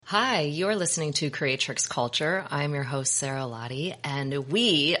Hi, you're listening to Creatrix Culture. I'm your host, Sarah Lottie, and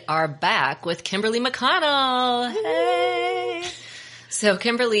we are back with Kimberly McConnell. Hey! So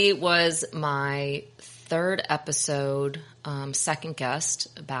Kimberly was my third episode, second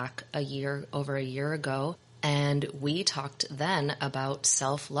guest back over a year ago. And we talked then about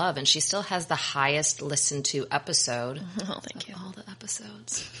self-love, and she still has the highest listened to episode. Oh, thank you. All the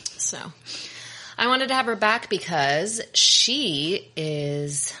episodes. So I wanted to have her back because she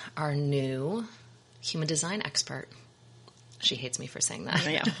is our new human design expert. She hates me for saying that.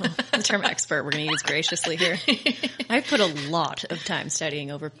 Yeah, well, the term expert we're going to use graciously here. I've put a lot of time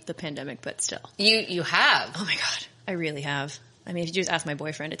studying over the pandemic, but still. You have? Oh my God, I really have. I mean, if you just ask my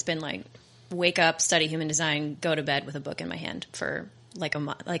boyfriend, it's been like wake up, study human design, go to bed with a book in my hand for like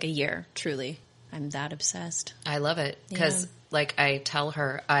a year, truly. I'm that obsessed. I love it because like I tell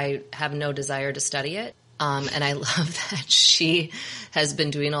her I have no desire to study it. And I love that she has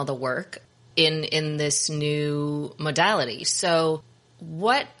been doing all the work in this new modality. So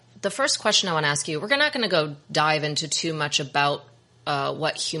the first question I want to ask you, we're not going to go dive into too much about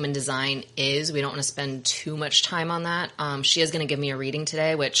what human design is. We don't want to spend too much time on that. She is going to give me a reading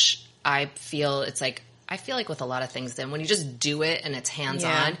today, which I feel like with a lot of things, then when you just do it and it's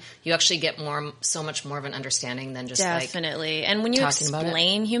hands-on, you actually get so much more of an understanding than just definitely. And when you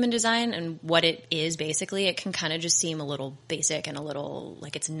explain human design and what it is, basically, it can kind of just seem a little basic and a little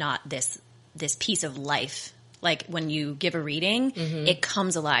like it's not this piece of life. Like when you give a reading, it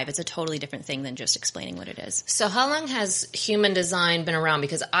comes alive. It's a totally different thing than just explaining what it is. So how long has human design been around?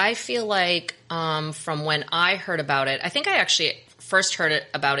 Because I feel like from when I heard about it, I think I actually first heard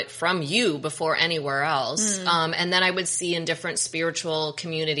about it from you before anywhere else. And then I would see in different spiritual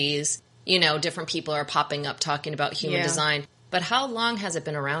communities, different people are popping up talking about human design. But how long has it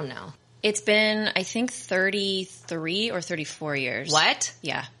been around now? It's been, I think, 33 or 34 years. What?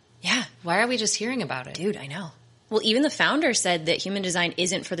 Yeah. Yeah. Why are we just hearing about it? Dude, I know. Well, even the founder said that human design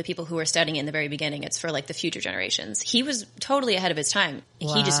isn't for the people who are studying it in the very beginning. It's for like the future generations. He was totally ahead of his time.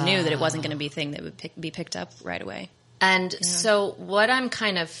 Wow. He just knew that it wasn't going to be a thing that would be picked up right away. And so what I'm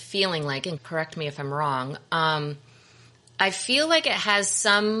kind of feeling like, and correct me if I'm wrong, I feel like it has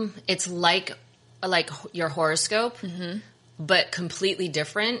it's like your horoscope, but completely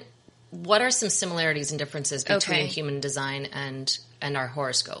different. What are some similarities and differences between human design and our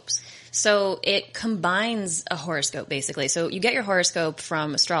horoscopes? So it combines a horoscope, basically. So you get your horoscope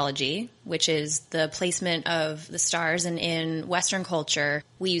from astrology, which is the placement of the stars. And in Western culture,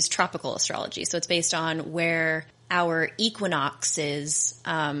 we use tropical astrology. So it's based on where our equinoxes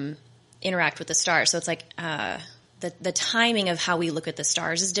interact with the stars. So it's like the timing of how we look at the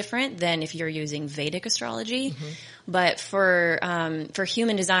stars is different than if you're using Vedic astrology. But for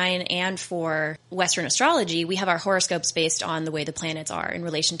human design and for Western astrology, we have our horoscopes based on the way the planets are in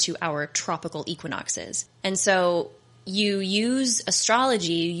relation to our tropical equinoxes. And so you use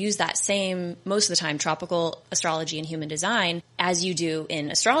astrology, you use that same, most of the time, tropical astrology and human design as you do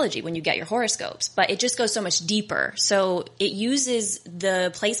in astrology when you get your horoscopes. But it just goes so much deeper. So it uses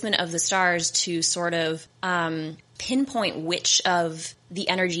the placement of the stars to sort of pinpoint which of the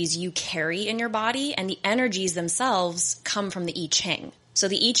energies you carry in your body, and the energies themselves come from the I Ching. So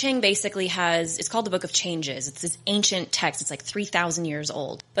the I Ching basically it's called the Book of Changes. It's this ancient text. It's like 3,000 years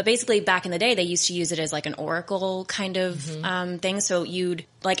old. But basically back in the day, they used to use it as like an oracle kind of thing. So you'd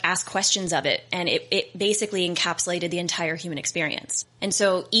like ask questions of it, and it basically encapsulated the entire human experience. And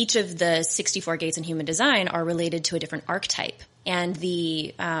so each of the 64 gates in human design are related to a different archetype. And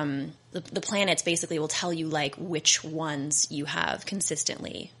the planets basically will tell you like which ones you have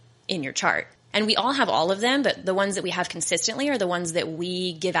consistently in your chart. And we all have all of them, but the ones that we have consistently are the ones that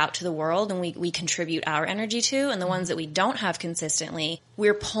we give out to the world and we contribute our energy to. And the ones that we don't have consistently,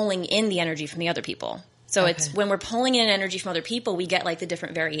 we're pulling in the energy from the other people. So it's when we're pulling in energy from other people, we get like the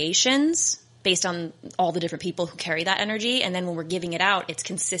different variations based on all the different people who carry that energy. And then when we're giving it out, it's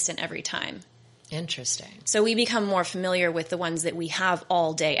consistent every time. Interesting. So we become more familiar with the ones that we have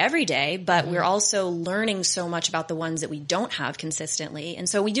all day, every day, but we're also learning so much about the ones that we don't have consistently. And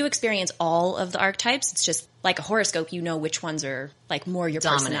so we do experience all of the archetypes. It's just like a horoscope, you know which ones are like more your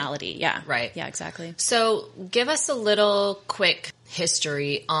dominant personality. Yeah. Right. Yeah, exactly. So give us a little quick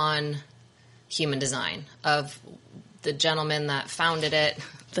history on human design of the gentleman that founded it.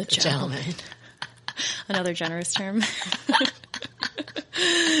 The gentleman. Another generous term.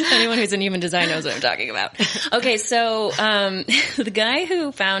 Anyone who's in human design knows what I'm talking about. Okay, so the guy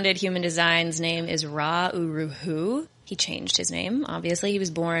who founded human design's name is Ra Uru Hu. He changed his name, obviously. He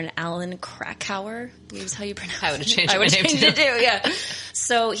was born Alan Krakauer, I believe is how you pronounce it. I would have changed I my would name have changed too. it too, yeah.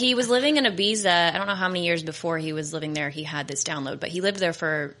 So he was living in Ibiza. I don't know how many years before he was living there he had this download, but he lived there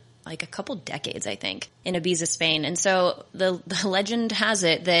for like a couple decades, I think, in Ibiza, Spain. And so the legend has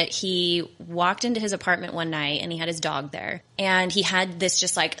it that he walked into his apartment one night and he had his dog there. And he had this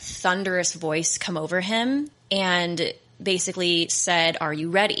just like thunderous voice come over him and basically said, "Are you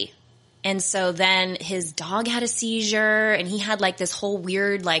ready?" And so then his dog had a seizure and he had like this whole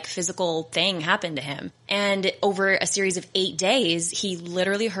weird like physical thing happen to him. And over a series of 8 days, he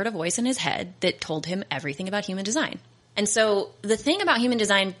literally heard a voice in his head that told him everything about human design. And so the thing about human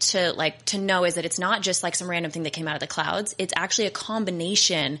design to know is that it's not just like some random thing that came out of the clouds. It's actually a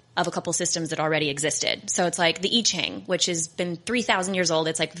combination of a couple systems that already existed. So it's like the I Ching, which has been 3,000 years old.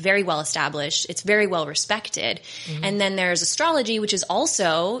 It's like very well established. It's very well respected. Mm-hmm. And then there's astrology, which is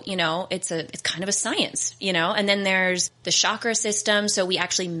also, you know, it's kind of a science, you know, and then there's the chakra system. So we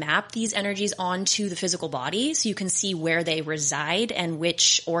actually map these energies onto the physical body so you can see where they reside and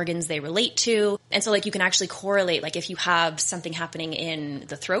which organs they relate to. And so like you can actually correlate, like if you have something happening in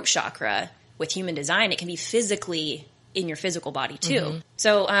the throat chakra with human design, it can be physically in your physical body too. Mm-hmm.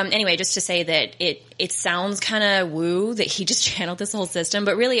 So anyway, just to say that it sounds kind of woo that he just channeled this whole system,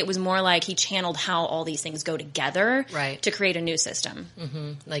 but really it was more like he channeled how all these things go together to create a new system.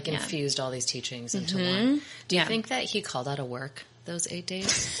 Mm-hmm. Like infused all these teachings into one. Do you think that he called out of work those 8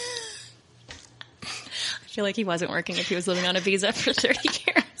 days? I feel like he wasn't working if he was living on Ibiza for 30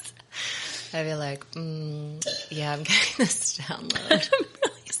 years. I'd be like, yeah, I'm getting this download. I'm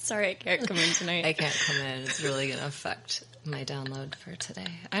really sorry I can't come in tonight. I can't come in. It's really going to affect my download for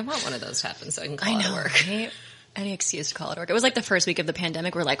today. I want one of those to happen so I can call it work. Right? Any excuse to call it work. It was like the first week of the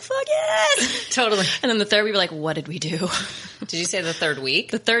pandemic. We're like, fuck yes! Totally. And then the third week, we were like, what did we do? Did you say the third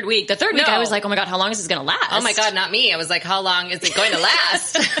week? The third week, I was like, oh my God, how long is this going to last? Oh my God, not me. I was like, how long is it going to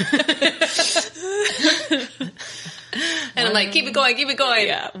last? And I'm like, keep it going.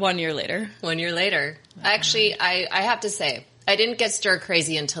 Yeah, 1 year later. 1 year later. Actually, I have to say, I didn't get stir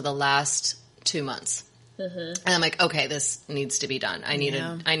crazy until the last 2 months. Mm-hmm. And I'm like, okay, this needs to be done. I need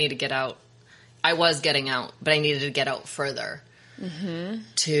to get out. I was getting out, but I needed to get out further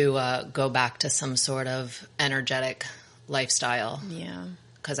to go back to some sort of energetic lifestyle. Yeah.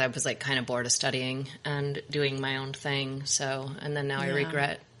 Because I was like kind of bored of studying and doing my own thing. So, and then now I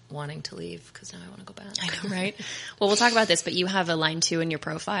regret wanting to leave because now I want to go back. I know, right? Well, we'll talk about this, but you have a line 2 in your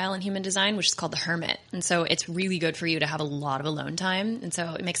profile in human design, which is called the hermit. And so it's really good for you to have a lot of alone time. And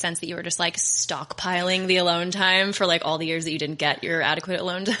so it makes sense that you were just like stockpiling the alone time for like all the years that you didn't get your adequate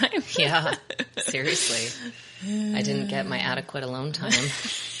alone time. Yeah, seriously. I didn't get my adequate alone time.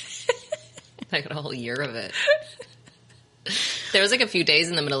 I got a whole year of it. There was like a few days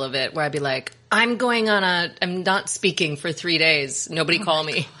in the middle of it where I'd be like, I'm not speaking for 3 days. Nobody call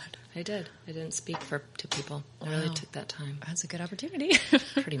me. God. I did. I didn't speak to people. I really took that time. That's a good opportunity.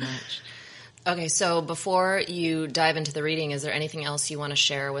 Pretty much. Okay, so before you dive into the reading, is there anything else you want to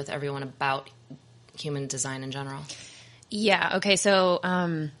share with everyone about human design in general? Yeah, okay, so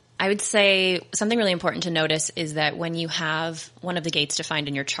I would say something really important to notice is that when you have one of the gates defined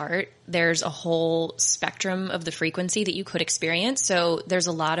in your chart, there's a whole spectrum of the frequency that you could experience. So there's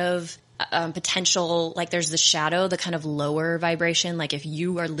a lot of potential, like there's the shadow, the kind of lower vibration. Like if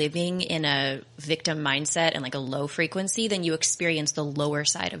you are living in a victim mindset and like a low frequency, then you experience the lower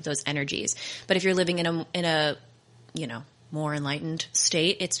side of those energies. But if you're living in a, you know, more enlightened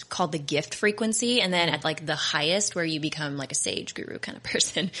state, it's called the gift frequency. And then at like the highest, where you become like a sage guru kind of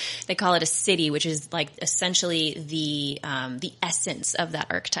person, they call it a siddhi, which is like essentially the essence of that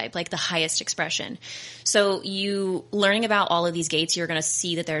archetype, like the highest expression. So you learning about all of these gates, you're going to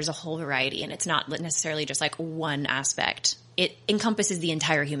see that there's a whole variety, and it's not necessarily just like one aspect. It encompasses the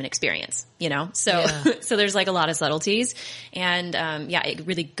entire human experience, you know? So, so there's like a lot of subtleties, and, it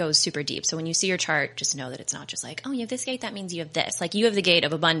really goes super deep. So when you see your chart, just know that it's not just like, oh, you have this gate, that means you have this. Like you have the gate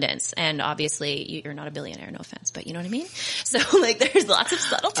of abundance, and obviously you're not a billionaire, no offense, but you know what I mean? So like there's lots of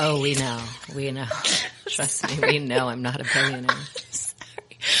subtleties. Oh, we know. Trust me, we know I'm not a billionaire. Sorry.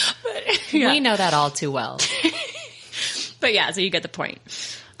 But, we know that all too well. But yeah, so you get the point.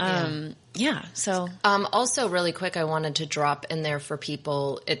 So also really quick, I wanted to drop in there for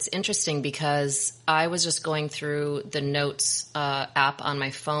people. It's interesting because I was just going through the notes app on my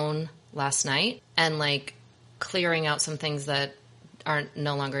phone last night and like clearing out some things that aren't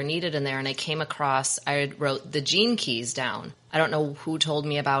no longer needed in there. And I came across, I wrote the gene keys down. I don't know who told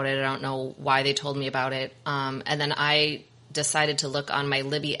me about it. I don't know why they told me about it. And then I decided to look on my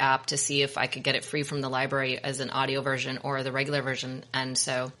Libby app to see if I could get it free from the library as an audio version or the regular version. And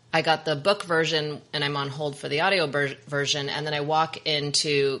so I got the book version and I'm on hold for the audio version. And then I walk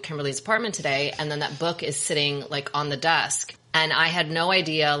into Kimberly's apartment today and then that book is sitting like on the desk. And I had no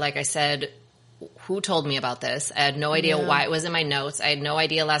idea, like I said, who told me about this. I had no idea why it was in my notes. I had no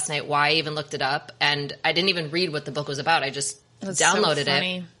idea last night why I even looked it up. And I didn't even read what the book was about. I just downloaded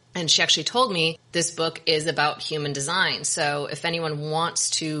it. And she actually told me this book is about human design. So if anyone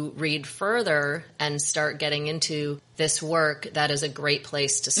wants to read further and start getting into this work, that is a great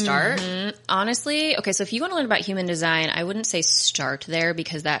place to start. Mm-hmm. Honestly, okay, so if you want to learn about human design, I wouldn't say start there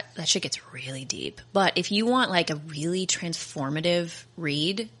because that shit gets really deep. But if you want like a really transformative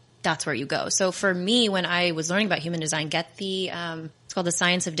read, that's where you go. So for me, when I was learning about human design, get the, it's called The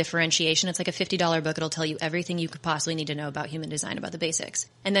Science of Differentiation. It's like a $50 book. It'll tell you everything you could possibly need to know about human design, about the basics.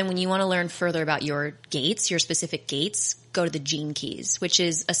 And then when you want to learn further about your gates, your specific gates, go to the Gene Keys, which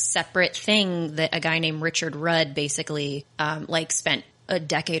is a separate thing that a guy named Richard Rudd basically, spent a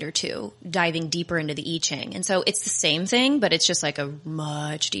decade or two diving deeper into the I Ching. And so it's the same thing, but it's just like a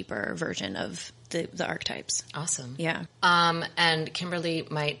much deeper version of the archetypes. Awesome. Yeah. And Kimberly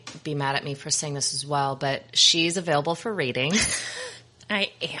might be mad at me for saying this as well, but she's available for reading.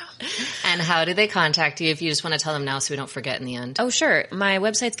 I am. And how do they contact you if you just want to tell them now so we don't forget in the end? Oh, sure. My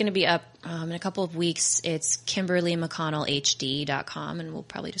website's going to be up in a couple of weeks. It's KimberlyMcConnellHD.com, and we'll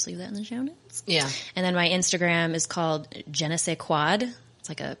probably just leave that in the show notes. Yeah. And then my Instagram is called Je ne sais quad.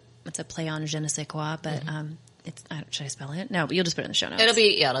 It's a play on je ne sais quoi, but should I spell it? No, but you'll just put it in the show notes. It'll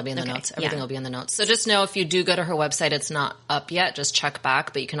be in the notes. Everything will be in the notes. So just know if you do go to her website, it's not up yet. Just check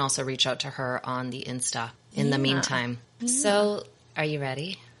back, but you can also reach out to her on the Insta in the meantime. Yeah. So are you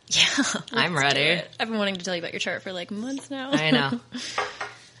ready? Yeah. I'm ready. I've been wanting to tell you about your chart for like months now. I know.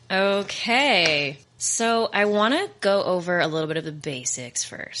 Okay. So I want to go over a little bit of the basics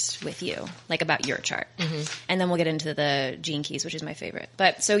first with you, like about your chart. Mm-hmm. And then we'll get into the Gene Keys, which is my favorite.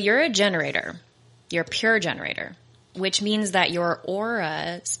 But so you're a generator. You're a pure generator, which means that your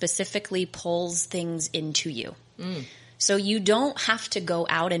aura specifically pulls things into you. Mm. So you don't have to go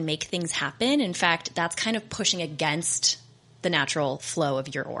out and make things happen. In fact, that's kind of pushing against the natural flow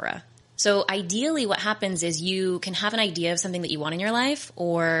of your aura. So ideally what happens is you can have an idea of something that you want in your life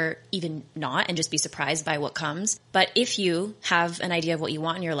or even not and just be surprised by what comes. But if you have an idea of what you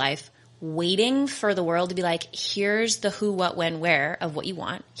want in your life, waiting for the world to be like, here's the who, what, when, where of what you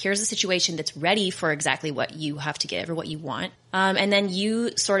want. Here's the situation that's ready for exactly what you have to give or what you want. And then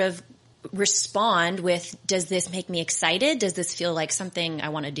you sort of respond with, does this make me excited? Does this feel like something I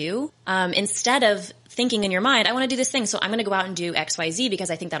want to do? Instead of thinking in your mind, I want to do this thing, so I'm going to go out and do X, Y, Z because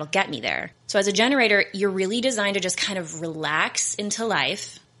I think that'll get me there. So as a generator, you're really designed to just kind of relax into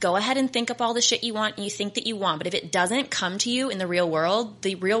life. Go ahead and think up all the shit you want and you think that you want. But if it doesn't come to you in the real world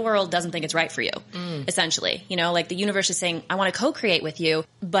doesn't think it's right for you, essentially. You know, like the universe is saying, I want to co-create with you.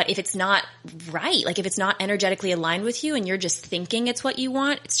 But if it's not right, like if it's not energetically aligned with you and you're just thinking it's what you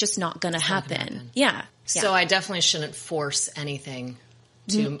want, it's just not going to happen. Yeah. So I definitely shouldn't force anything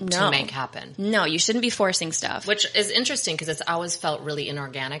to make happen. No, you shouldn't be forcing stuff. Which is interesting because it's always felt really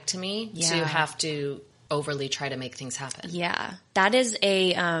inorganic to me to have to overly try to make things happen. Yeah. That is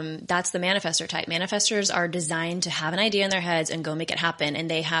that's the manifestor type. Manifestors are designed to have an idea in their heads and go make it happen. And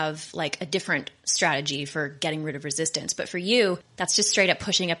they have like a different strategy for getting rid of resistance. But for you, that's just straight up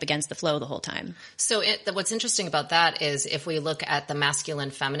pushing up against the flow the whole time. So what's interesting about that is if we look at the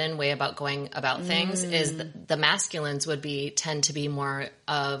masculine feminine way about going about things is the masculines would tend to be more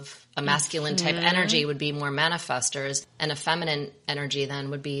of a masculine type energy would be more manifestors and a feminine energy then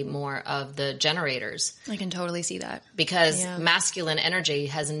would be more of the generators. I can totally see that. Because masculine energy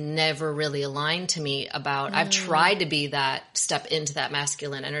has never really aligned to me about, I've tried to be that, step into that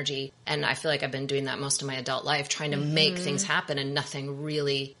masculine energy. And I feel like I've been doing that most of my adult life, trying to make things happen and nothing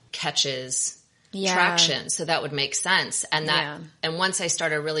really catches traction. So that would make sense. And and once I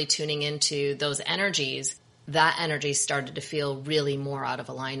started really tuning into those energies, that energy started to feel really more out of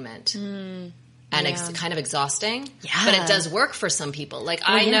alignment. And it's kind of exhausting, but it does work for some people. Like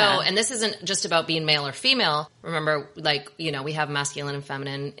I know, and this isn't just about being male or female. Remember, like, you know, we have masculine and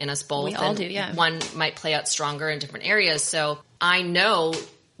feminine in us both. We all do, One might play out stronger in different areas. So I know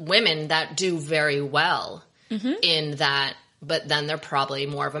women that do very well in that, but then they're probably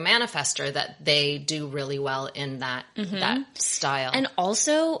more of a manifestor that they do really well in that style. And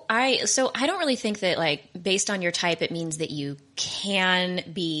also, I don't really think that like based on your type, it means that you can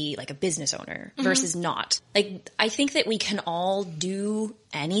be like a business owner versus not. Like, I think that we can all do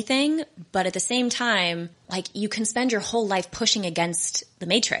anything, but at the same time, like, you can spend your whole life pushing against the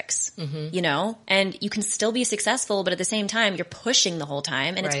matrix, you know, and you can still be successful, but at the same time, you're pushing the whole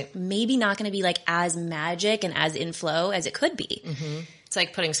time, and it's maybe not going to be like as magic and as in flow as it could be. It's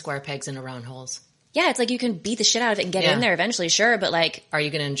like putting square pegs into round holes. Yeah, it's like you can beat the shit out of it and get in there eventually, sure, but like... Are you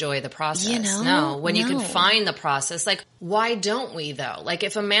going to enjoy the process? You know? No. When you can find the process, like, why don't we, though? Like,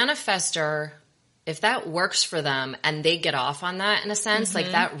 if a manifester, if that works for them and they get off on that in a sense,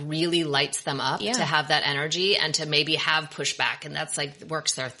 like, that really lights them up to have that energy and to maybe have pushback, and that's, like,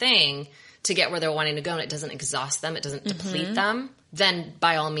 works their thing to get where they're wanting to go, and it doesn't exhaust them, it doesn't deplete them, then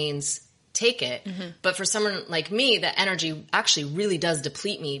by all means... take it. But for someone like me, the energy actually really does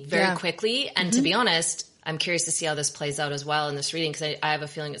deplete me very quickly. And to be honest, I'm curious to see how this plays out as well in this reading, because I have a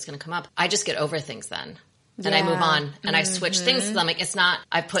feeling it's going to come up. I just get over things then. And I move on and I switch things to them. Like, it's not,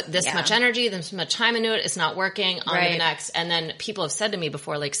 I put this much energy, this much time into it. It's not working, on to the next. And then people have said to me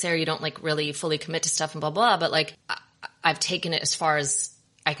before, like, Sarah, you don't like really fully commit to stuff and blah, blah. But like, I've taken it as far as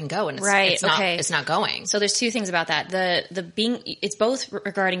I can go, and it's not going. So there's two things about that. It's both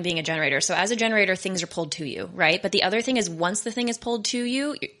regarding being a generator. So as a generator, things are pulled to you, right? But the other thing is, once the thing is pulled to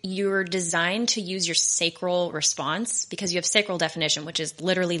you, you're designed to use your sacral response, because you have sacral definition, which is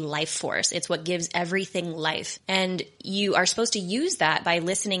literally life force. It's what gives everything life. And you are supposed to use that by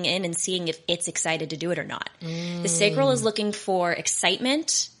listening in and seeing if it's excited to do it or not. The sacral is looking for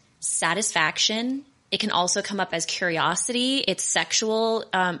excitement, satisfaction. It can also come up as curiosity. It's sexual,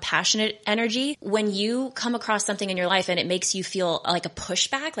 passionate energy. When you come across something in your life and it makes you feel like a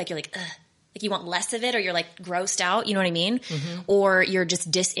pushback, like you're like, ugh, like you want less of it, or you're like grossed out, you know what I mean? Or you're just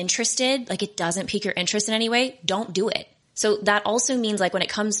disinterested, like it doesn't pique your interest in any way, don't do it. So that also means, like, when it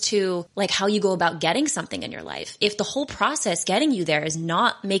comes to like how you go about getting something in your life, if the whole process getting you there is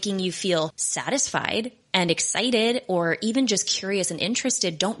not making you feel satisfied and excited, or even just curious and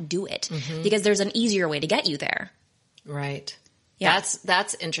interested, don't do it, because there's an easier way to get you there. Right. Yeah.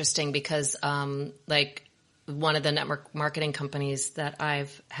 That's interesting, because like one of the network marketing companies that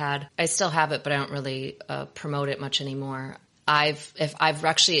I've had, I still have it, but I don't really promote it much anymore.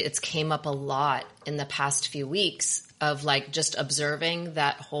 It's came up a lot in the past few weeks of like just observing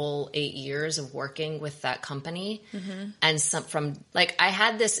that whole 8 years of working with that company. And from like, I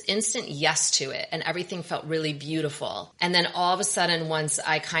had this instant yes to it and everything felt really beautiful. And then all of a sudden, once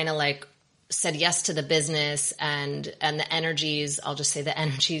I kind of like said yes to the business and the energies, I'll just say the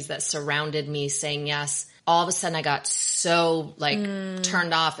energies that surrounded me saying yes, all of a sudden I got so like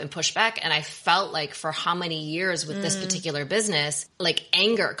turned off and pushed back. And I felt like for how many years with this particular business, like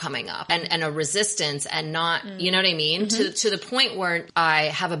anger coming up and a resistance and not, you know what I mean? To the point where I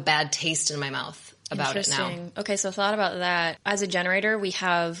have a bad taste in my mouth about it now. Okay. So thought about that. As a generator, we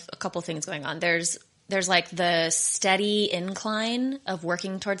have a couple things going on. There's like the steady incline of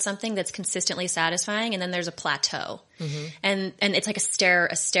working towards something that's consistently satisfying, and then there's a plateau. And it's like a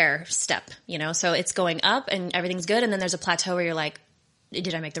stair step, you know? So it's going up and everything's good, and then there's a plateau where you're like,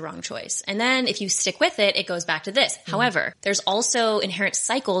 did I make the wrong choice? And then if you stick with it, it goes back to this. However, there's also inherent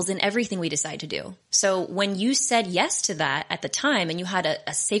cycles in everything we decide to do. So when you said yes to that at the time and you had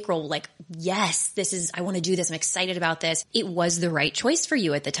a sacral like, yes, I want to do this, I'm excited about this, it was the right choice for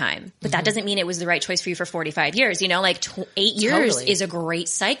you at the time. But that doesn't mean it was the right choice for you for 45 years. You know, like 8 years is a great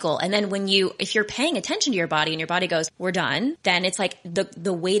cycle. And then if you're paying attention to your body and your body goes, we're done, then it's like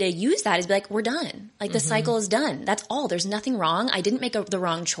the way to use that is be like, we're done. Like the cycle is done. That's all. There's nothing wrong. I didn't make the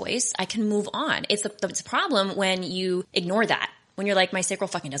wrong choice. I can move on. It's a problem when you ignore that. When you're like, my sacral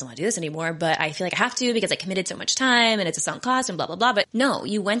fucking doesn't want to do this anymore, but I feel like I have to because I committed so much time and it's a sunk cost and blah, blah, blah. But no,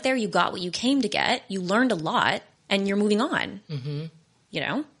 you went there, you got what you came to get, you learned a lot, and you're moving on. You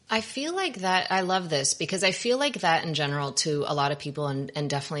know? I feel like that, I love this because I feel like that in general to a lot of people and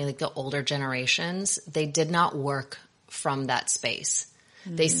definitely like the older generations, they did not work from that space.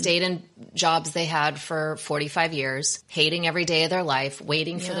 They stayed in jobs they had for 45 years, hating every day of their life,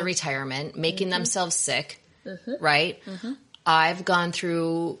 waiting for the retirement, making themselves sick, right? I've gone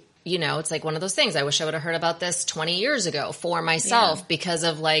through, you know, it's like one of those things. I wish I would have heard about this 20 years ago for myself because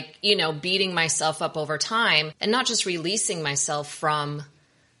of like, you know, beating myself up over time and not just releasing myself from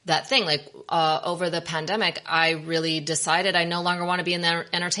that thing. Like over the pandemic, I really decided I no longer want to be in the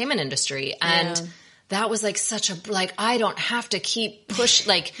entertainment industry. And that was like such a, like, I don't have to keep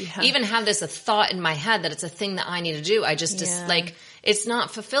even have this a thought in my head that it's a thing that I need to do. I just like, it's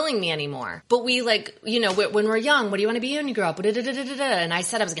not fulfilling me anymore. But we like, you know, when we're young, what do you want to be when you grow up? And I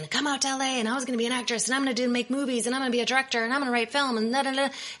said I was going to come out to LA and I was going to be an actress and I'm going to make movies and I'm going to be a director and I'm going to write film and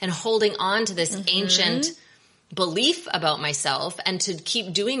and holding on to this ancient belief about myself and to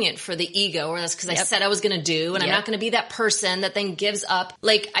keep doing it for the ego, or that's because I said I was going to do, and I'm not going to be that person that then gives up.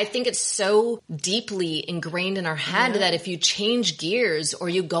 Like, I think it's so deeply ingrained in our head that if you change gears or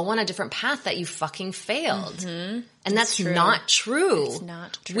you go on a different path that you fucking failed. And that's not true. It's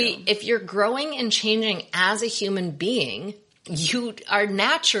not true. If you're growing and changing as a human being, you are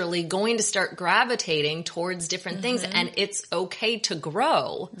naturally going to start gravitating towards different things, and it's okay to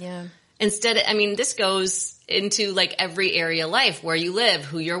grow. Yeah. Instead, I mean, this goes into like every area of life, where you live,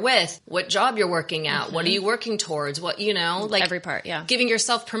 who you're with, what job you're working at, what are you working towards, what, you know, like every part, giving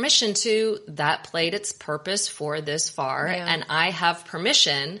yourself permission to that played its purpose for this far. And I have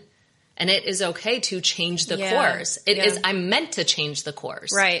permission, and it is okay to change the course. It is, I'm meant to change the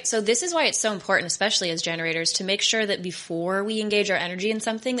course. Right. So this is why it's so important, especially as generators, to make sure that before we engage our energy in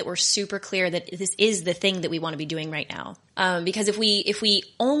something, that we're super clear that this is the thing that we want to be doing right now. Because if we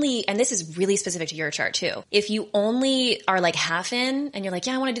only, and this is really specific to your chart too, if you only are like half in and you're like,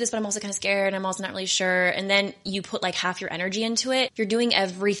 yeah, I want to do this, but I'm also kind of scared and I'm also not really sure. And then you put like half your energy into it, you're doing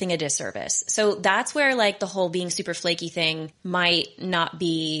everything a disservice. So that's where like the whole being super flaky thing might not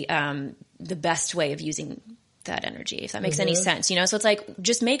be, the best way of using that energy, if that makes any sense, you know? So it's like,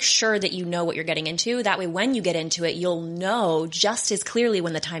 just make sure that you know what you're getting into. That way, when you get into it, you'll know just as clearly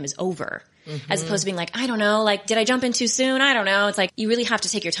when the time is over. As opposed to being like, I don't know, like, did I jump in too soon? I don't know. It's like, you really have to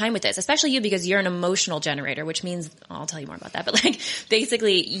take your time with this, especially you, because you're an emotional generator, which means, I'll tell you more about that, but like,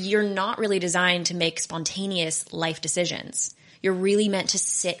 basically, you're not really designed to make spontaneous life decisions. You're really meant to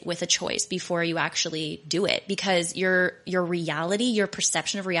sit with a choice before you actually do it, because your reality, your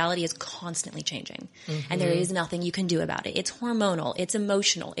perception of reality is constantly changing. And there is nothing you can do about it. It's hormonal. It's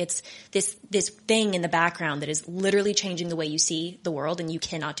emotional. It's this thing in the background that is literally changing the way you see the world, and you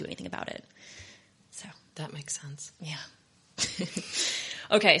cannot do anything about it. So that makes sense. Yeah.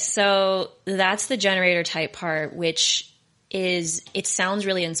 Okay. So that's the generator type part, which it sounds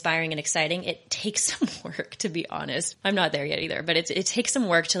really inspiring and exciting. It takes some work, to be honest. I'm not there yet either, but it takes some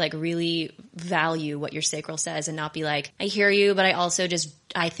work to like really value what your sacral says and not be like, I hear you, but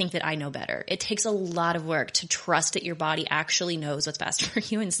I think that I know better. It takes a lot of work to trust that your body actually knows what's best for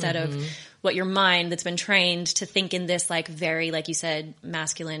you, instead of what your mind that's been trained to think in this like very, like you said,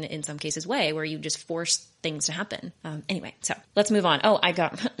 masculine in some cases way, where you just force things to happen. Anyway, so let's move on. Oh,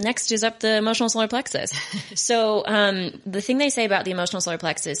 next is up the emotional solar plexus. So, the thing they say about the emotional solar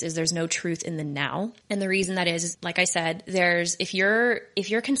plexus is there's no truth in the now. And the reason that is, like I said, if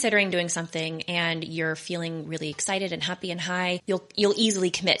you're considering doing something and you're feeling really excited and happy and high, you'll easily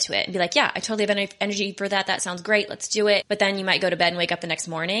commit to it and be like, yeah, I totally have energy for that. That sounds great. Let's do it. But then you might go to bed and wake up the next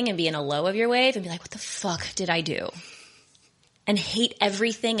morning and be in a low of your wave and be like, what the fuck did I do? And hate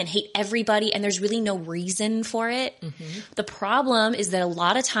everything and hate everybody, and there's really no reason for it. The problem is that a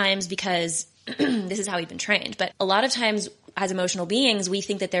lot of times, because this is how we've been trained, but a lot of times as emotional beings, we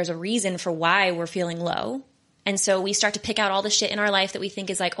think that there's a reason for why we're feeling low. And so we start to pick out all the shit in our life that we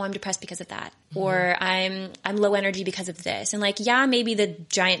think is like, oh, I'm depressed because of that. Or I'm low energy because of this. And like, yeah, maybe the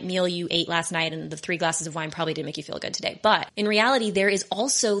giant meal you ate last night and the 3 glasses of wine probably didn't make you feel good today. But in reality, there is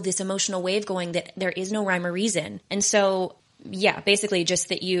also this emotional wave going that there is no rhyme or reason. And so, yeah, basically just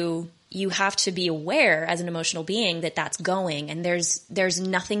that you have to be aware as an emotional being that that's going, and there's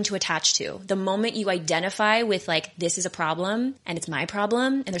nothing to attach to. The moment you identify with like, this is a problem and it's my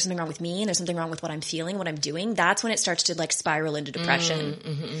problem and there's something wrong with me and there's something wrong with what I'm feeling, what I'm doing, that's when it starts to like spiral into depression.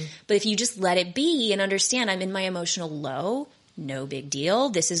 But if you just let it be and understand, I'm in my emotional low, no big deal.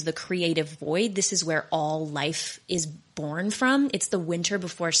 This is the creative void. This is where all life is born from. It's the winter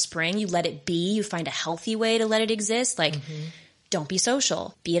before spring. You let it be. You find a healthy way to let it exist. Like, don't be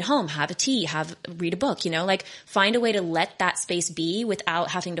social. Be at home. Have a tea. Read a book. You know, like find a way to let that space be without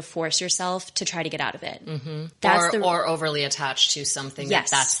having to force yourself to try to get out of it. Or overly attached to something.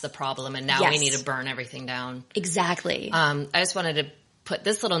 That's the problem. And now we need to burn everything down. Exactly. I just wanted to put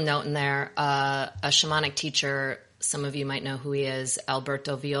this little note in there. A shamanic teacher, some of you might know who he is,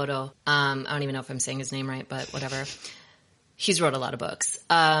 Alberto Villoldo. I don't even know if I'm saying his name right, but whatever. He's wrote a lot of books.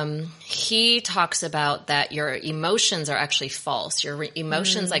 He talks about that your emotions are actually false. Your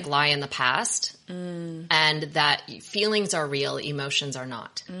emotions like lie in the past, and that feelings are real, emotions are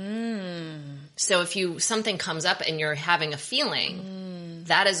not. So if something comes up and you're having a feeling,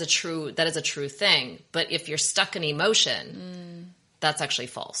 that is a true thing. But if you're stuck in emotion, that's actually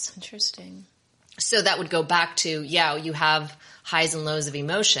false. Interesting. So that would go back to, you have highs and lows of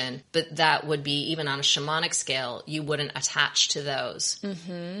emotion, but that would be, even on a shamanic scale, you wouldn't attach to those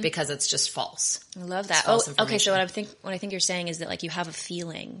because it's just false. I love that. Okay. So what I think you're saying is that like you have a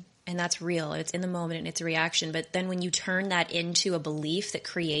feeling and that's real. It's in the moment and it's a reaction. But then when you turn that into a belief that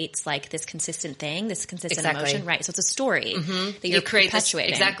creates like this consistent thing, this consistent emotion, right? So it's a story that you're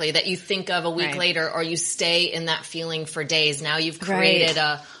perpetuating. Exactly. That you think of a week later, or you stay in that feeling for days. Now you've created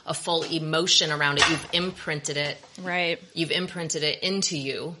a full emotion around it. You've imprinted it. Right. You've imprinted it into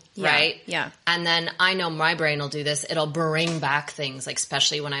you. Right. Yeah. And then I know my brain will do this. It'll bring back things, like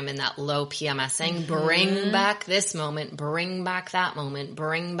especially when I'm in that low PMSing, bring back this moment, bring back that moment,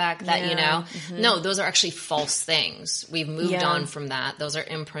 bring back that, No, those are actually false things. We've moved on from that. Those are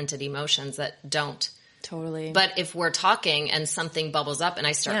imprinted emotions that don't. Totally. But if we're talking and something bubbles up and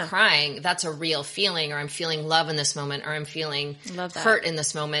I start crying, that's a real feeling, or I'm feeling love in this moment, or I'm feeling hurt in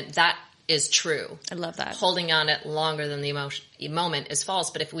this moment. That is true. I love that. Holding on it longer than the moment is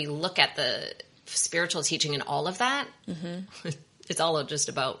false. But if we look at the spiritual teaching and all of that, it's all just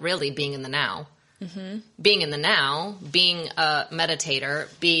about really being in the now. Being in the now, being a meditator.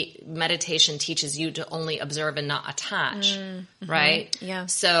 Meditation teaches you to only observe and not attach, right? Yeah.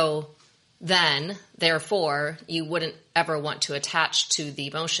 So then, therefore, you wouldn't ever want to attach to the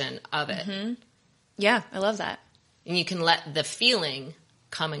emotion of it. Yeah, I love that. And you can let the feeling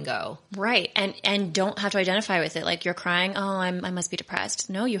come and go. Right. And don't have to identify with it. Like you're crying. Oh, I must be depressed.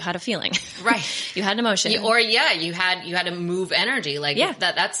 No, you had a feeling. Right. You had an emotion. You had to move energy. Like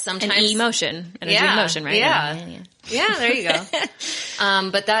that's sometimes an emotion. Energy and motion, right? Yeah, there you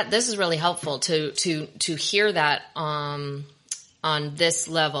go. But this is really helpful to hear that, on this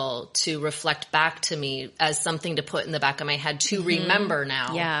level, to reflect back to me as something to put in the back of my head to remember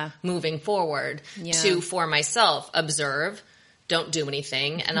now, moving forward, for myself, observe, don't do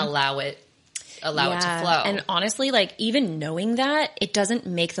anything, and allow it to flow. And honestly, like even knowing that, it doesn't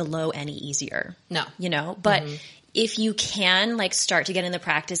make the low any easier. No. But if you can like start to get in the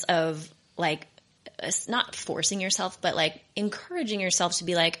practice of like, not forcing yourself, but like encouraging yourself to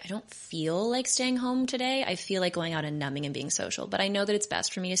be like, I don't feel like staying home today. I feel like going out and numbing and being social, but I know that it's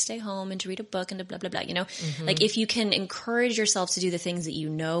best for me to stay home and to read a book and to blah, blah, blah, Like if you can encourage yourself to do the things that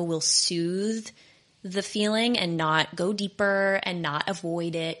will soothe the feeling and not go deeper and not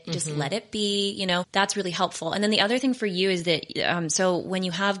avoid it, just let it be, that's really helpful. And then the other thing for you is that, so when you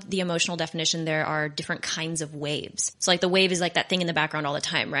have the emotional definition, there are different kinds of waves. So like the wave is like that thing in the background all the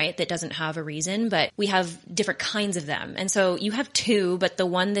time, right? That doesn't have a reason, but we have different kinds of them. And so you have two, but the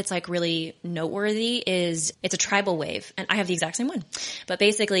one that's like really noteworthy is it's a tribal wave. And I have the exact same one, but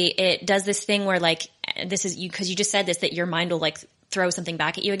basically it does this thing where like, this is you, cause you just said this, that your mind will like throw something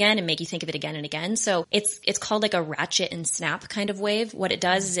back at you again and make you think of it again and again. So it's called like a ratchet and snap kind of wave. What it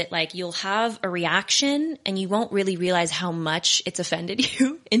does is it like you'll have a reaction and you won't really realize how much it's offended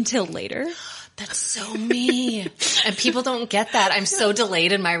you until later. That's so me. And people don't get that. I'm so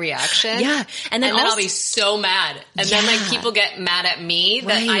delayed in my reaction. Yeah. And then I'll be so mad. And then like people get mad at me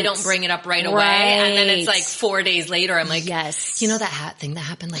that I don't bring it up right away. And then it's like 4 days later, I'm like, yes. You know that thing that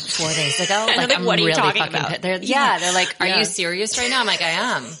happened like 4 days ago? Like, I'm what are you really talking about? They're like, are you serious right now? I'm like, I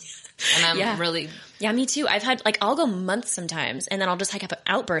am. And I'm really... Yeah, me too. I've had, like, I'll go months sometimes and then I'll just like have an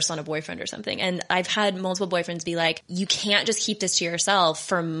outburst on a boyfriend or something. And I've had multiple boyfriends be like, you can't just keep this to yourself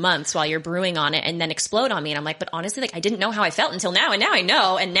for months while you're brewing on it and then explode on me. And I'm like, but honestly, like, I didn't know how I felt until now. And now I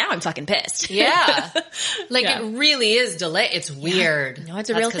know. And now I'm fucking pissed. Yeah. Like it really is delay. It's weird. Yeah. No, it's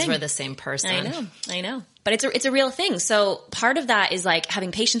a real thing. Because we're the same person. I know. But it's a real thing. So part of that is like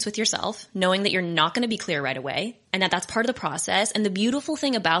having patience with yourself, knowing that you're not going to be clear right away and that's part of the process. And the beautiful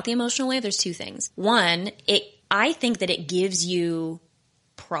thing about the emotional wave, there's two things. One, I think that it gives you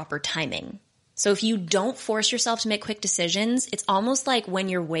proper timing. So if you don't force yourself to make quick decisions, it's almost like when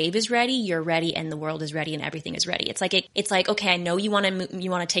your wave is ready, you're ready and the world is ready and everything is ready. It's like, okay, I know you want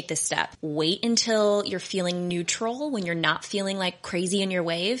to take this step. Wait until you're feeling neutral when you're not feeling like crazy in your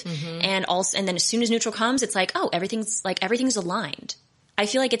wave. And then as soon as neutral comes, it's like, oh, everything's aligned. I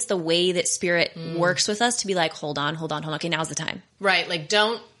feel like it's the way that spirit works with us to be like, hold on. Okay, now's the time. Right. Like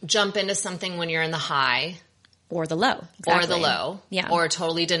don't jump into something when you're in the high. Or the low. Exactly. Or the low. Yeah. Or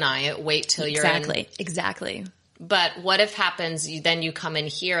totally deny it. Wait till you're in. Exactly. But what if happens, then you come in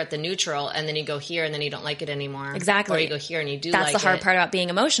here at the neutral and then you go here and then you don't like it anymore. Exactly. Or you go here and you do That's like it. That's the hard part about being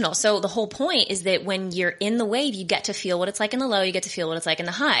emotional. So the whole point is that when you're in the wave, you get to feel what it's like in the low, you get to feel what it's like in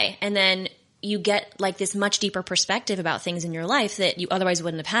the high. And then you get like this much deeper perspective about things in your life that you otherwise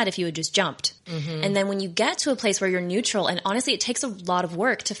wouldn't have had if you had just jumped. And then when you get to a place where you're neutral, and honestly, it takes a lot of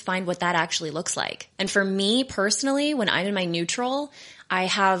work to find what that actually looks like. And for me personally, when I'm in my neutral, I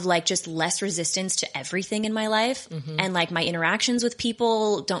have like just less resistance to everything in my life. And like my interactions with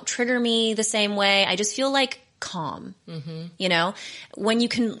people don't trigger me the same way. I just feel like calm, you know, when you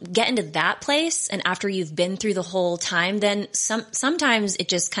can get into that place. And after you've been through the whole time, then sometimes it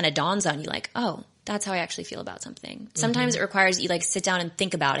just kind of dawns on you like, oh, that's how I actually feel about something. Sometimes it requires you like sit down and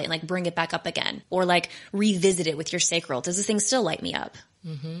think about it and like bring it back up again, or like revisit it with your sacral. Does this thing still light me up?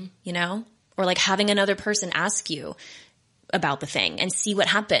 You know, or like having another person ask you about the thing and see what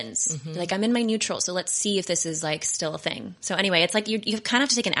happens. Like, I'm in my neutral, so let's see if this is like still a thing. So anyway, it's like you kind of have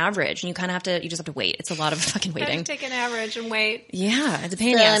to take an average, and you just have to wait. It's a lot of fucking waiting. I have to take an average and wait. Yeah, it's a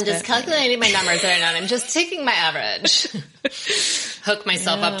pain in the ass. I'm just calculating my numbers right now. I'm just taking my average. Hook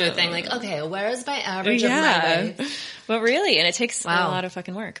myself up to a thing like, okay, where is my average of my life? But really, and it takes a lot of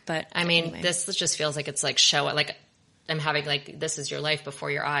fucking work. But I mean, this just feels like it's like like I'm having like, this is your life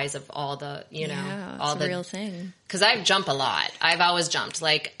before your eyes of all the, you know, all the real thing. Cause I jump a lot. I've always jumped.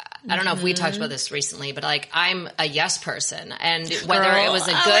 Like, I don't know if we talked about this recently, but like, I'm a yes person, and whether it was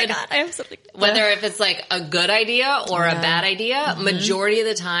a good, I have something. Whether if it's like a good idea or a bad idea, majority of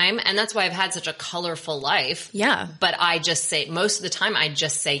the time. And that's why I've had such a colorful life. Yeah. But I just say, most of the time I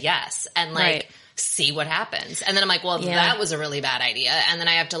just say yes. And like, see what happens. And then I'm like, well, that was a really bad idea. And then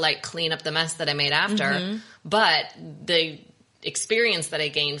I have to like clean up the mess that I made after. But the experience that I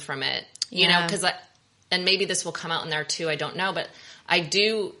gained from it, you know, cause and maybe this will come out in there too. I don't know, but I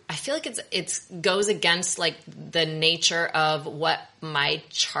feel like it's goes against like the nature of what my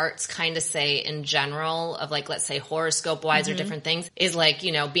charts kind of say in general of like, let's say horoscope wise or different things is like,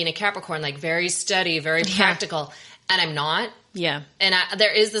 you know, being a Capricorn, like very steady, very practical. And I'm not. Yeah. And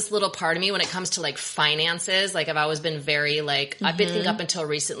there is this little part of me when it comes to like finances. Like I've always been very like, I've been think up until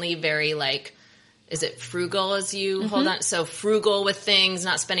recently, very like, is it frugal as you hold on? So frugal with things,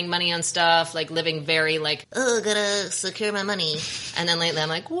 not spending money on stuff, like living very like, oh, gotta secure my money. And then lately I'm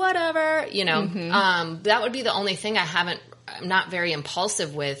like, whatever, you know, that would be the only thing I'm not very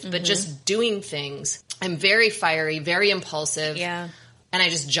impulsive with, but just doing things. I'm very fiery, very impulsive. Yeah. And I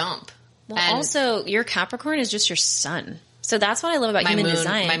just jump. Well, and also your Capricorn is just your sun. So that's what I love about human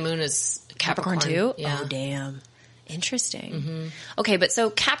design. My moon is Capricorn too? Yeah. Oh, damn. Interesting. Okay, but so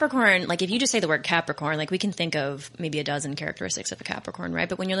Capricorn, like if you just say the word Capricorn, like we can think of maybe a dozen characteristics of a Capricorn, right?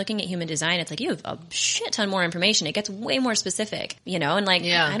 But when you're looking at human design, it's like you have a shit ton more information. It gets way more specific, you know? And like,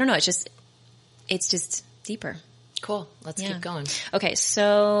 I don't know, it's just deeper. Cool. Let's keep going. Okay.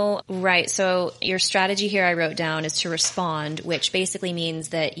 So your strategy here I wrote down is to respond, which basically means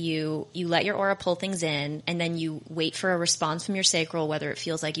that you let your aura pull things in, and then you wait for a response from your sacral, whether it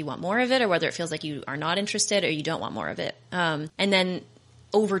feels like you want more of it or whether it feels like you are not interested or you don't want more of it. And then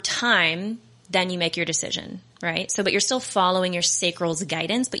over time, then you make your decision, right? So, but you're still following your sacral's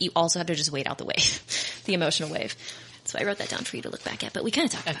guidance, but you also have to just wait out the wave, the emotional wave. So I wrote that down for you to look back at, but we kind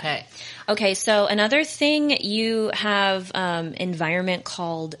of talked about it. Okay, so another thing, you have environment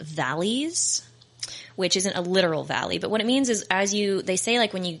called valleys, which isn't a literal valley, but what it means is they say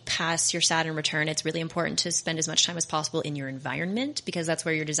like when you pass your Saturn return, it's really important to spend as much time as possible in your environment because that's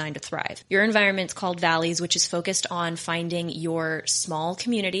where you're designed to thrive. Your environment's called valleys, which is focused on finding your small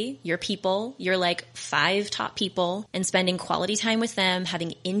community, your people, your like 5 top people, and spending quality time with them,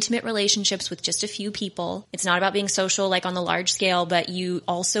 having intimate relationships with just a few people. It's not about being social like on the large scale, but you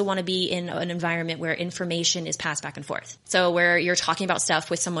also want to be in an environment where information is passed back and forth. So where you're talking about stuff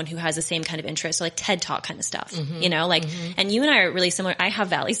with someone who has the same kind of interest, so like TED Talk kind of stuff, you know, like, and you and I are really similar. I have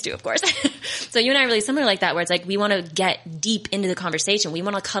valleys too, of course. So you and I are really similar like that, where it's like, we want to get deep into the conversation. We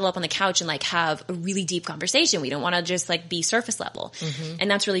want to cuddle up on the couch and like have a really deep conversation. We don't want to just like be surface level.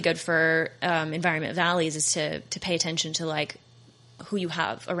 And that's really good for, environment valleys, is to pay attention to like who you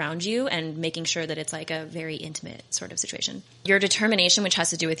have around you and making sure that it's like a very intimate sort of situation. Your determination, which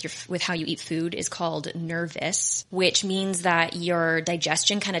has to do with how you eat food, is called nervous, which means that your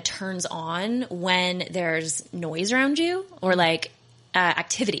digestion kind of turns on when there's noise around you or like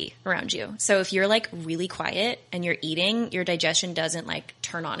activity around you. So if you're like really quiet and you're eating, your digestion doesn't like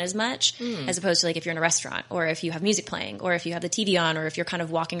turn on as much as opposed to like if you're in a restaurant or if you have music playing or if you have the TV on or if you're kind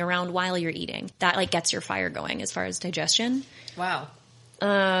of walking around while you're eating. That like gets your fire going as far as digestion. Wow.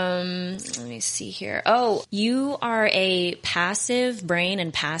 Let me see here. Oh, you are a passive brain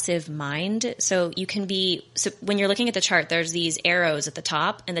and passive mind. So you can be, so when you're looking at the chart, there's these arrows at the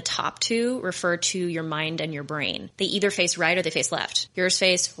top, and the top 2 refer to your mind and your brain. They either face right or they face left. Yours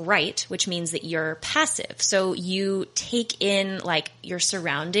face right, which means that you're passive. So you take in like your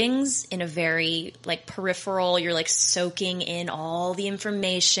surroundings in a very like peripheral, you're like soaking in all the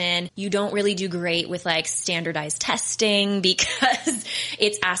information. You don't really do great with like standardized testing because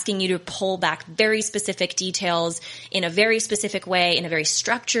It's asking you to pull back very specific details in a very specific way, in a very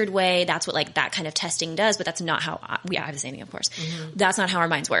structured way. That's what like that kind of testing does, but that's not how I have the same thing, of course. That's not how our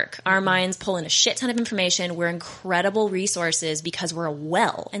minds work. Our minds pull in a shit ton of information. We're incredible resources because we're a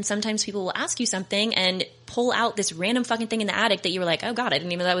well. And sometimes people will ask you something and pull out this random fucking thing in the attic that you were like, oh God, I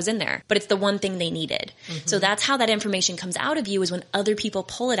didn't even know that was in there. But it's the one thing they needed. So that's how that information comes out of you, is when other people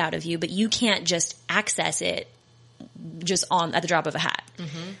pull it out of you, but you can't just access it just at the drop of a hat.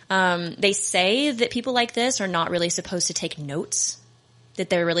 They say that people like this are not really supposed to take notes, that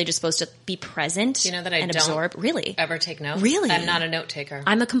they're really just supposed to be present. You know that I and don't absorb. Really? ever take notes? Really? I'm not a note taker.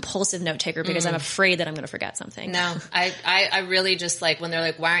 I'm a compulsive note taker because I'm afraid that I'm going to forget something. No, I really just like when they're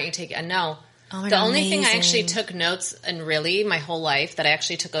like, why aren't you taking? No. Oh my The God, only thing I amazing. actually took notes in really my whole life that I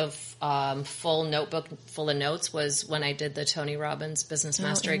actually took a full notebook full of notes was when I did the Tony Robbins Business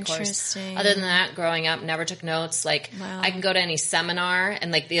Mastery course. Interesting. Other than that, growing up, never took notes. Like Wow. I can go to any seminar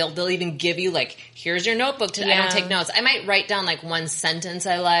and like they'll even give you like, here's your notebook. I Yeah. don't take notes. I might write down like one sentence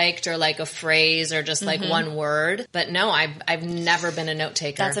I liked or like a phrase or just like one word. But no, I've never been a note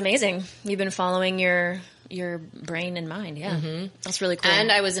taker. That's amazing. You've been following your brain and mind. Yeah. That's really cool.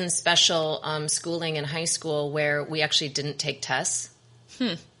 And I was in special schooling in high school where we actually didn't take tests.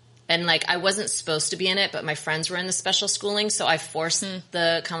 And like I wasn't supposed to be in it, but my friends were in the special schooling, so I forced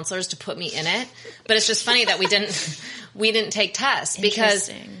the counselors to put me in it. But it's just funny that we didn't take tests, because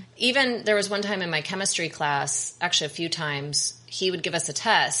even there was one time in my chemistry class, actually a few times, he would give us a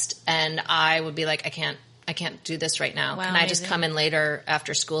test and I would be like, I can't do this right now. Wow, Can I just amazing. come in later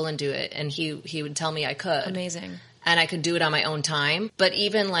after school and do it? And he would tell me I could. Amazing. And I could do it on my own time. But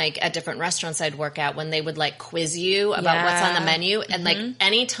even like at different restaurants I'd work at, when they would like quiz you about what's on the menu, and like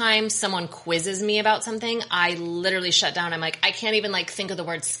anytime someone quizzes me about something, I literally shut down. I'm like, I can't even like think of the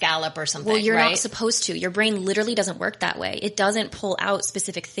word scallop or something. Well, you're right? not supposed to. Your brain literally doesn't work that way. It doesn't pull out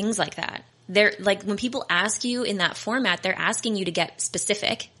specific things like that. They're like, when people ask you in that format, they're asking you to get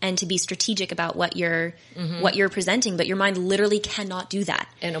specific and to be strategic about what you're presenting, but your mind literally cannot do that.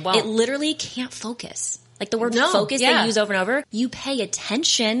 And it won't. It literally can't focus. Like the word No, focus yeah. they use over and over, you pay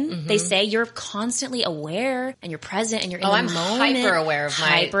attention. They say you're constantly aware and you're present and you're in the I'm moment. hyper aware of my-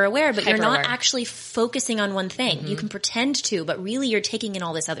 Hyper aware, but you're not hyper-aware. actually focusing on one thing. You can pretend to, but really you're taking in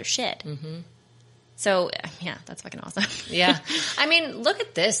all this other shit. So yeah, that's fucking awesome. Yeah. I mean, look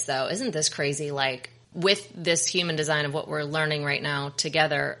at this though. Isn't this crazy? Like with this human design of what we're learning right now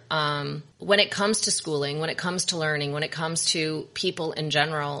together, when it comes to schooling, when it comes to learning, when it comes to people in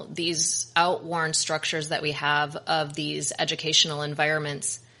general, these outworn structures that we have of these educational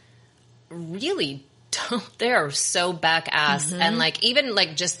environments really don't, they are so back ass. And like, even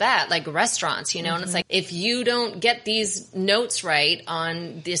like just that, like restaurants, you know, and it's like, if you don't get these notes right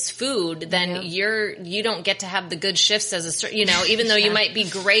on this food, then you don't get to have the good shifts as a, you know, even though you might be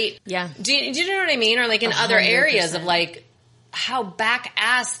great. Yeah. Do you know what I mean? Or like in other areas of 100%. like how back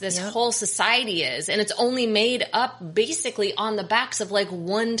ass this whole society is. And it's only made up basically on the backs of like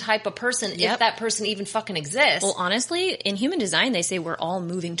one type of person, if that person even fucking exists. Well, honestly, in human design, they say we're all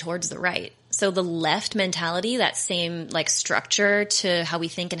moving towards the right. So the left mentality, that same like structure to how we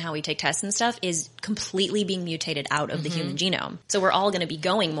think and how we take tests and stuff, is completely being mutated out of the human genome. So we're all going to be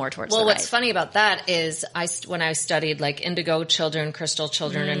going more towards the right. Well, what's funny about that is when I studied like indigo children, crystal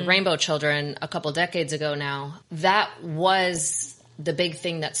children, and rainbow children a couple decades ago now, that was the big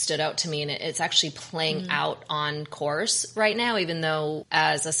thing that stood out to me, and it's actually playing out on course right now, even though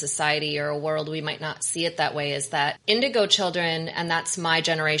as a society or a world we might not see it that way, is that indigo children, and that's my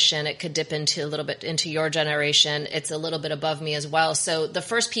generation, it could dip into a little bit into your generation, it's a little bit above me as well. So the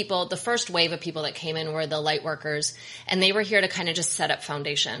first wave of people that came in were the light workers, and they were here to kind of just set up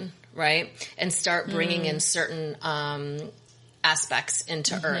foundation, right? And start bringing in certain aspects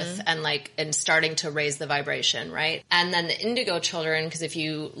into earth and starting to raise the vibration, right? And then the indigo children, because if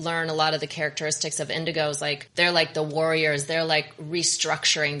you learn a lot of the characteristics of indigos, like they're like the warriors, they're like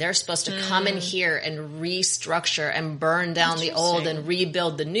restructuring. They're supposed to come in here and restructure and burn down the old and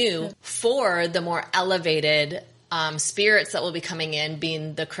rebuild the new for the more elevated spirits that will be coming in,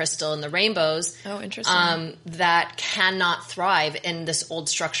 being the crystal and the rainbows. Oh, interesting. That cannot thrive in this old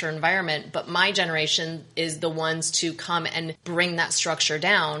structure environment. But my generation is the ones to come and bring that structure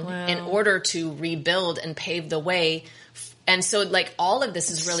down in order to rebuild and pave the way. And so like all of this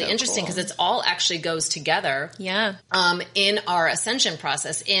is really interesting because it's all actually goes together. Yeah. In our ascension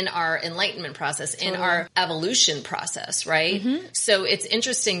process, in our enlightenment process, in our evolution process, right? So it's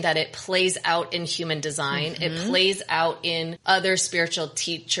interesting that it plays out in human design. It plays out in other spiritual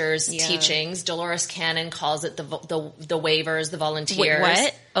teachers' teachings. Dolores Cannon calls it the waivers, the volunteers. Wait,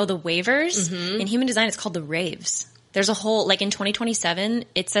 what? Oh, the waivers? In human design, it's called the raves. There's a whole, like in 2027,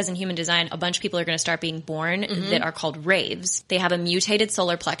 it says in human design, a bunch of people are going to start being born that are called raves. They have a mutated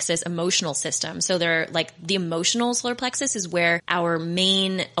solar plexus emotional system. So they're like, the emotional solar plexus is where our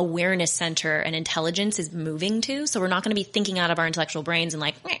main awareness center and intelligence is moving to. So we're not going to be thinking out of our intellectual brains and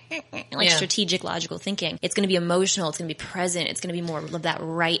like strategic, logical thinking. It's going to be emotional. It's going to be present. It's going to be more of that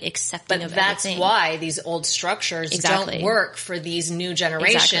right accepting of everything. That's why these old structures don't work for these new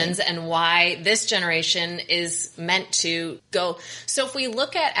generations and why this generation is meant to go. So if we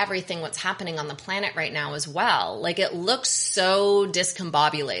look at everything what's happening on the planet right now as well, like it looks so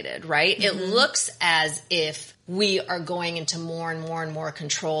discombobulated, right? It looks as if we are going into more and more and more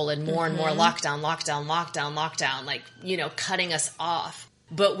control and more lockdown, like, you know, cutting us off.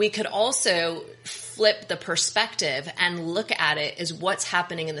 But we could also flip the perspective and look at it as what's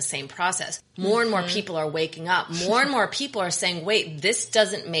happening in the same process. More and more people are waking up. More and more people are saying, wait, this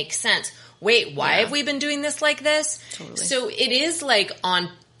doesn't make sense. Wait, why have we been doing this like this? Totally. So it is like on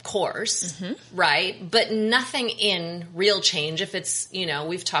course, right? But nothing in real change. If it's, you know,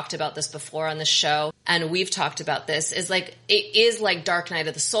 we've talked about this before on the show and we've talked about this, is like, it is like Dark Night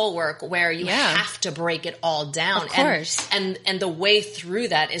of the Soul work where you have to break it all down. Of course. And the way through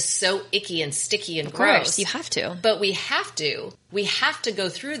that is so icky and sticky and gross. Of course, you have to. But we have to go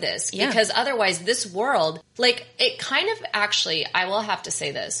through this because otherwise this world, like it kind of actually, I will have to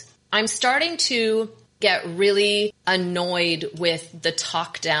say this. I'm starting to get really annoyed with the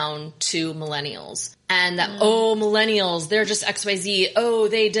talk down to millennials and that, oh, millennials, they're just XYZ. Oh,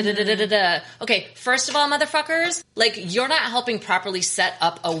 they da-da-da-da-da-da. Okay, first of all, motherfuckers, like you're not helping properly set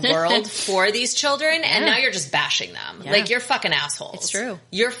up a world for these children and now you're just bashing them. Like you're fucking assholes. It's true.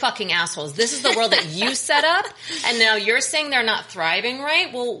 You're fucking assholes. This is the world that you set up and now you're saying they're not thriving,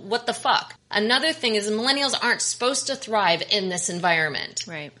 right? Well, what the fuck? Another thing is millennials aren't supposed to thrive in this environment.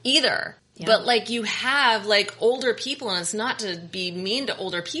 Right. Either. Yeah. But like you have like older people, and it's not to be mean to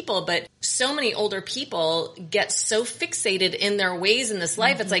older people, but so many older people get so fixated in their ways in this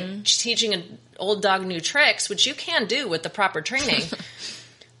life. It's like teaching an old dog new tricks, which you can do with the proper training.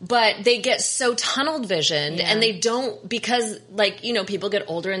 But they get so tunnel visioned and they don't, because like, you know, people get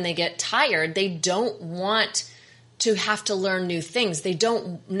older and they get tired. They don't want to have to learn new things. They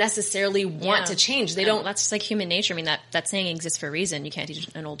don't necessarily want to change. They don't. That's just like human nature. I mean, that saying exists for a reason. You can't teach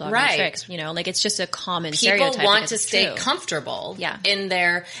an old dog new tricks. You know, like it's just a common stereotype. People want to stay comfortable in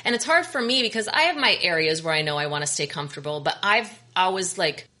their, and it's hard for me because I have my areas where I know I want to stay comfortable, but I've always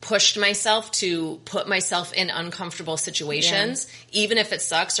like pushed myself to put myself in uncomfortable situations, even if it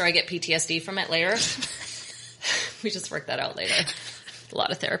sucks or I get PTSD from it later. We just work that out later. A lot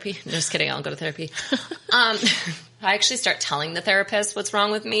of therapy. I'm just kidding. I don't go to therapy. I actually start telling the therapist what's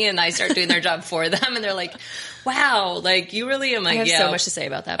wrong with me and I start doing their job for them and they're like, wow, like you really am like, I have so much to say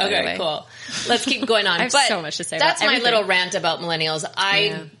about that, by the way. Cool. Let's keep going on. I have so much to say about that. That's my little rant about millennials.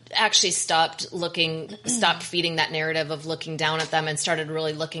 I actually stopped feeding that narrative of looking down at them and started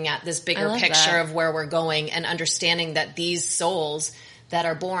really looking at this bigger picture of where we're going and understanding that these souls that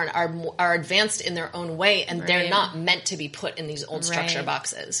are born are advanced in their own way and they're not meant to be put in these old structure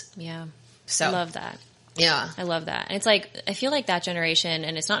boxes. Yeah. So I love that. Yeah. I love that. And it's like, I feel like that generation,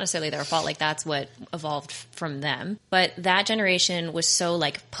 and it's not necessarily their fault, like that's what evolved from them, but that generation was so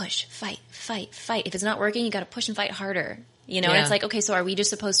like push, fight, fight, fight. If it's not working, you got to push and fight harder. You know, and it's like, okay, so are we just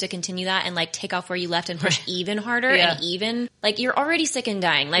supposed to continue that and like take off where you left and push even harder and even? Like you're already sick and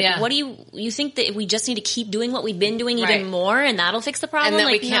dying. Like what do you think that we just need to keep doing what we've been doing even more and that'll fix the problem? And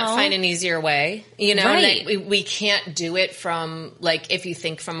that like, we can't find an easier way, you know, and that we can't do it from like, if you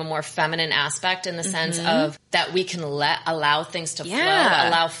think from a more feminine aspect in the sense of that we can allow things to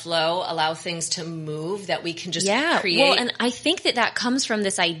allow things to move, that we can just create. Well, and I think that comes from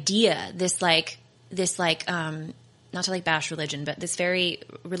this idea, this not to like bash religion, but this very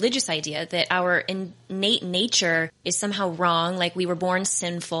religious idea that our innate nature is somehow wrong. Like we were born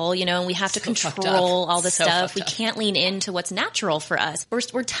sinful, you know, and we have to control all this stuff. We can't lean into what's natural for us.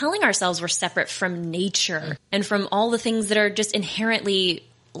 We're telling ourselves we're separate from nature and from all the things that are just inherently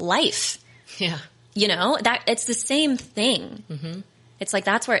life. Yeah. You know, that it's the same thing. Mm-hmm. It's like,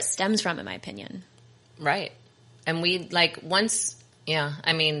 that's where it stems from, in my opinion. Right. And we like once... Yeah,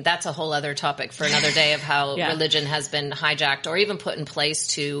 I mean, that's a whole other topic for another day of how religion has been hijacked or even put in place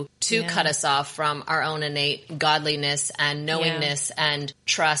to cut us off from our own innate godliness and knowingness and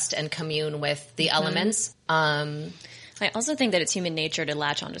trust and commune with the elements. I also think that it's human nature to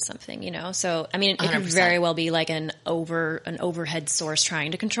latch onto something, you know? So, I mean, it 100%. could very well be like an overhead source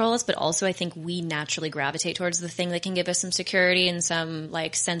trying to control us, but also I think we naturally gravitate towards the thing that can give us some security and some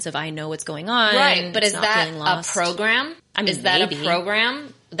like sense of I know what's going on. Right, but is that a program? I mean, is that a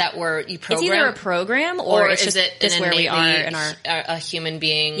program? that you program? It's either a program or it's is just it this where we are in our a human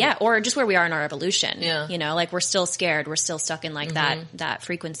being? Yeah, or just where we are in our evolution. Yeah. You know, like we're still scared. We're still stuck in like that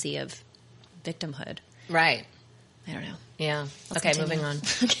frequency of victimhood. Right. I don't know. Yeah. Let's Okay, continue. moving on.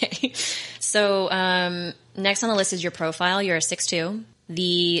 Okay. So next on the list is your profile. You're a 6'2".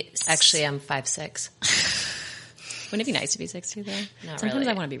 Actually, I'm 5'6". Wouldn't it be nice to be 6'2", though? Not Sometimes really.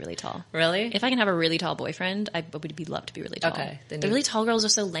 I want to be really tall. Really? If I can have a really tall boyfriend, I would love to be really tall. Okay. The really tall girls are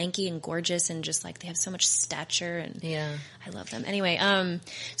so lanky and gorgeous and just like they have so much stature and Yeah. I love them. Anyway,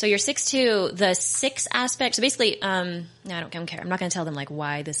 so you're 6'2", the 6 aspect. So basically, no, I don't care. I'm not going to tell them like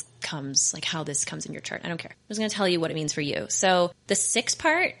why this comes, like how this comes in your chart. I don't care. I'm just going to tell you what it means for you. So the 6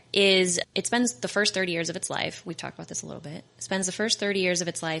 part is, it spends the first 30 years of its life. We've talked about this a little bit. It spends the first 30 years of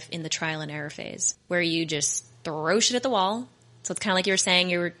its life in the trial and error phase where you just throw shit at the wall. So it's kind of like you were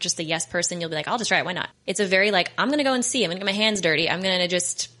saying, you're just a yes person. You'll be like, I'll just try it. Why not? It's a very like, I'm going to go and see. I'm going to get my hands dirty. I'm going to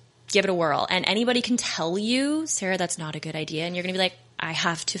just give it a whirl. And anybody can tell you, Sarah, that's not a good idea. And you're going to be like, I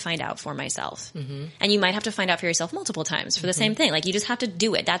have to find out for myself. Mm-hmm. And you might have to find out for yourself multiple times for the same thing. Like you just have to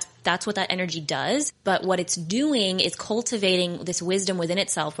do it. That's what that energy does. But what it's doing is cultivating this wisdom within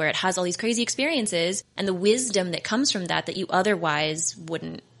itself where it has all these crazy experiences and the wisdom that comes from that you otherwise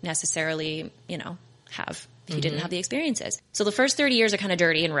wouldn't necessarily, have if you didn't have the experiences. So the first 30 years are kind of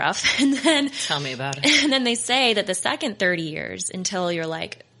dirty and rough. And then tell me about it. And then they say that the second 30 years until you're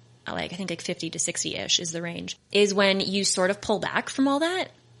like I think like 50 to 60-ish is the range, is when you sort of pull back from all that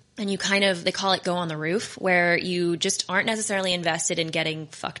and you kind of, they call it go on the roof, where you just aren't necessarily invested in getting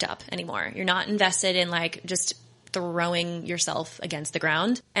fucked up anymore. You're not invested in like just throwing yourself against the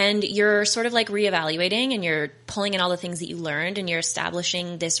ground, and you're sort of like reevaluating and you're pulling in all the things that you learned and you're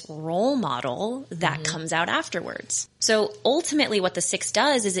establishing this role model that comes out afterwards. So ultimately what the 6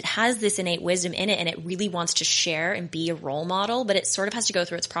 does is it has this innate wisdom in it and it really wants to share and be a role model, but it sort of has to go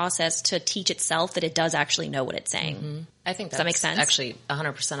through its process to teach itself that it does actually know what it's saying. Mm-hmm. I think does that make sense? Actually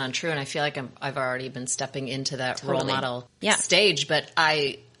 100% untrue, and I feel like I've already been stepping into that role model stage, but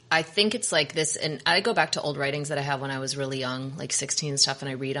I think it's like this, and I go back to old writings that I have when I was really young, like 16 and stuff, and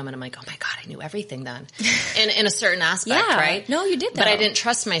I read them and I'm like, oh my God, I knew everything then. in a certain aspect, right? No, you did though. But I didn't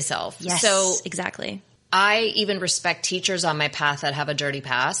trust myself. Yes, so exactly. I even respect teachers on my path that have a dirty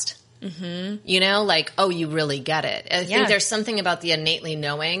past. Mm-hmm. Like, oh, you really get it. I think there's something about the innately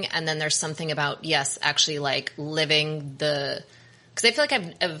knowing, and then there's something about, yes, actually like living because I feel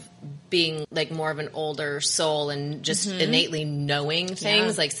like I've being like more of an older soul and just innately knowing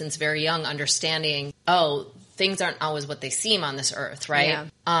things, like since very young, understanding, oh, things aren't always what they seem on this earth, right?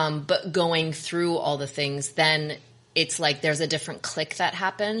 Yeah. But going through all the things, then it's like there's a different click that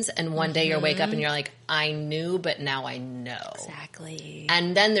happens, and one day you wake up and you're like, I knew, but now I know. Exactly.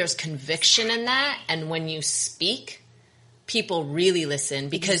 And then there's conviction in that, and when you speak, people really listen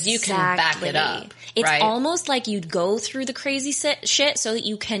because you can back it up. It's right? almost like you'd go through the crazy shit so that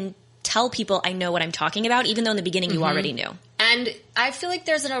you can tell people, I know what I'm talking about, even though in the beginning you already knew. And I feel like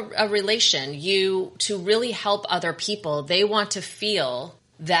there's a relation. To really help other people, they want to feel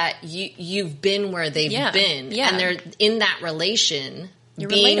that you've been where they've been. Yeah. And they're in that relation. You're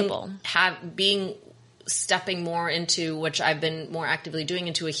relatable. Stepping more into, which I've been more actively doing,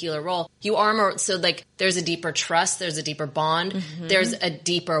 into a healer role. You are more, so like there's a deeper trust, there's a deeper bond, there's a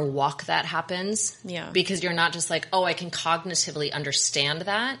deeper walk that happens. Yeah. Because you're not just like, oh, I can cognitively understand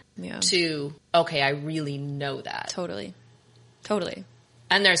that to, okay, I really know that. Totally.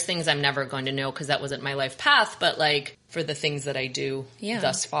 And there's things I'm never going to know because that wasn't my life path, but like for the things that I do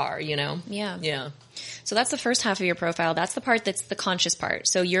thus far, Yeah. Yeah. So that's the first half of your profile. That's the part that's the conscious part.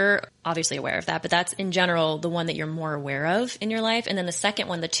 So you're obviously aware of that, but that's in general the one that you're more aware of in your life. And then the second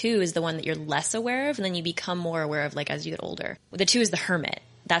one, the 2, is the one that you're less aware of. And then you become more aware of like as you get older. The 2 is the hermit.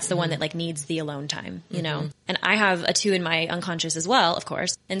 That's the one that like needs the alone time, you know? And I have a 2 in my unconscious as well, of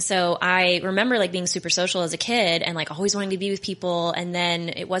course. And so I remember like being super social as a kid and like always wanting to be with people. And then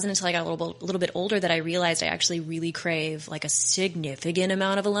it wasn't until I got a little bit older that I realized I actually really crave like a significant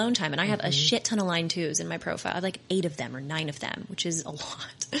amount of alone time. And I have a shit ton of line 2s in my profile. I have like 8 of them or 9 of them, which is a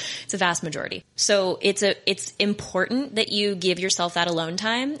lot. It's a vast majority. So it's important that you give yourself that alone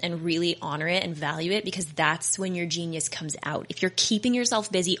time and really honor it and value it, because that's when your genius comes out. If you're keeping yourself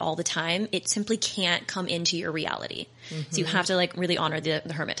busy all the time, it simply can't come into your reality. So you have to like really honor the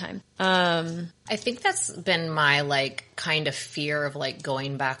hermit time. I think that's been my like kind of fear of like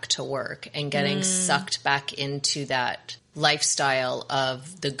going back to work and getting sucked back into that lifestyle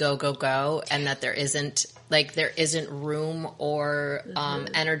of the go, and that there isn't room or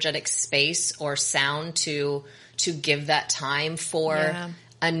energetic space or sound to give that time for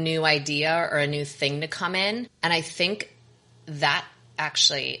a new idea or a new thing to come in. And I think that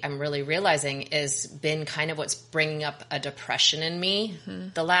actually I'm really realizing is been kind of what's bringing up a depression in me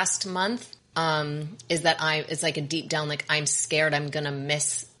the last month, is that it's like a deep down, like I'm scared I'm going to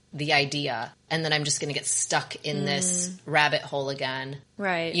miss the idea, and then I'm just going to get stuck in this rabbit hole again.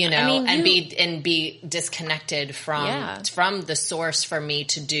 Right. You know, I mean, and be disconnected from the source for me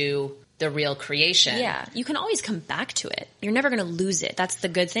to do the real creation. Yeah. You can always come back to it. You're never going to lose it. That's the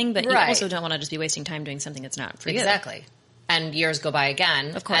good thing, but you also don't want to just be wasting time doing something that's not for you. Exactly. And years go by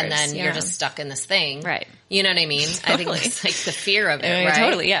again, of course, and then you're just stuck in this thing. Right. You know what I mean? Totally. I think it's like the fear of it, right?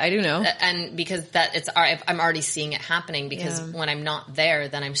 Totally. Yeah, I do know. And because I'm already seeing it happening, because when I'm not there,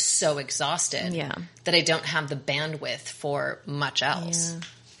 then I'm so exhausted that I don't have the bandwidth for much else.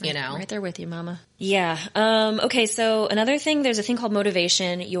 You know? Right there with you, mama. Yeah. Okay, so another thing, there's a thing called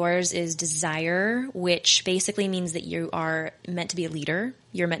motivation. Yours is desire, which basically means that you are meant to be a leader.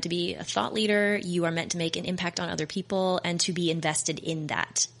 You're meant to be a thought leader. You are meant to make an impact on other people and to be invested in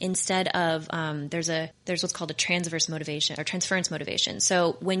that. Instead of, there's what's called a transverse motivation or transference motivation.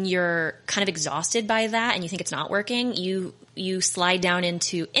 So when you're kind of exhausted by that and you think it's not working, you slide down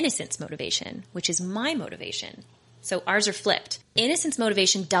into innocence motivation, which is my motivation. So ours are flipped. Innocence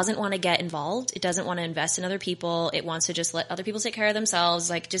motivation doesn't want to get involved. It doesn't want to invest in other people. It wants to just let other people take care of themselves.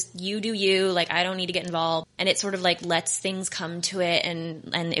 Like, just you do you. Like, I don't need to get involved. And it sort of like lets things come to it,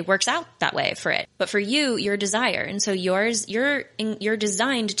 and it works out that way for it. But for you, your desire. And so you're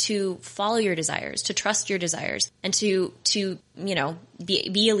designed to follow your desires, to trust your desires, and to you know,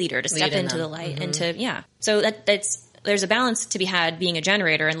 be a leader, to step into the light and to, So there's a balance to be had being a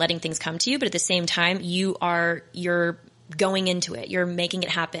generator and letting things come to you, but at the same time, you're going into it. You're making it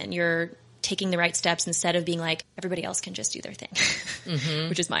happen. You're taking the right steps instead of being like, everybody else can just do their thing,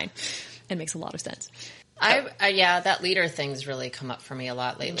 which is mine. It makes a lot of sense. That leader thing's really come up for me a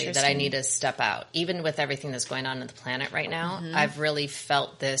lot lately, that I need to step out. Even with everything that's going on in the planet right now, I've really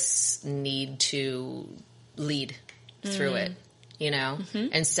felt this need to lead through it, you know,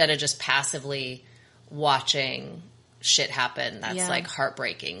 instead of just passively watching shit happen. That's like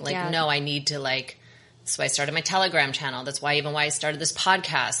heartbreaking. Like, no, I need to that's why I started my Telegram channel. That's why I started this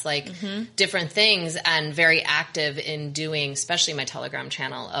podcast, different things, and very active in doing, especially my Telegram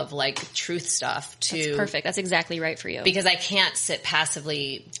channel, of truth stuff too. That's perfect. That's exactly right for you. Because I can't sit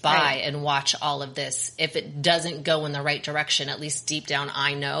passively by and watch all of this. If it doesn't go in the right direction, at least deep down,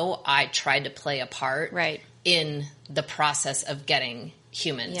 I know I tried to play a part in the process of getting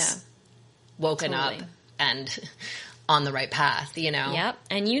humans woken up and on the right path, you know? Yep.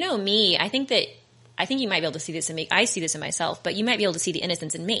 And you know me, I think you might be able to see this in me. I see this in myself, but you might be able to see the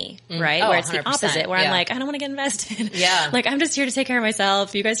innocence in me, right? Where it's the opposite, where I'm like, I don't want to get invested. Yeah. I'm just here to take care of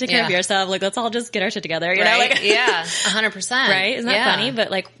myself. You guys take care of yourself. Let's all just get our shit together. You know? 100%. Right? Isn't that funny?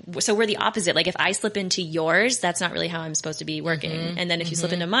 But so we're the opposite. If I slip into yours, that's not really how I'm supposed to be working. And then if you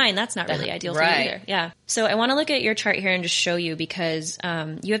slip into mine, that's not really ideal for you either. Yeah. So I want to look at your chart here and just show you, because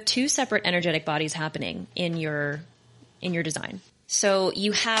you have two separate energetic bodies happening in your design. So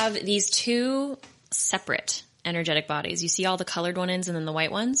you have these two separate energetic bodies. You see all the colored one ends and then the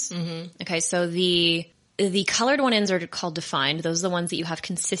white ones? Okay, so the colored one ends are called defined. Those are the ones that you have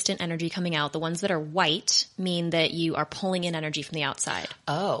consistent energy coming out. The ones that are white mean that you are pulling in energy from the outside.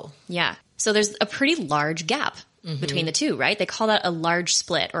 Oh. Yeah. So there's a pretty large gap between the two, right? They call that a large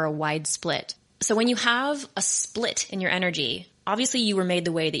split or a wide split. So when you have a split in your energy, obviously you were made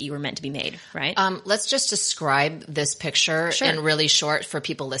the way that you were meant to be made, right? Let's just describe this picture in really short for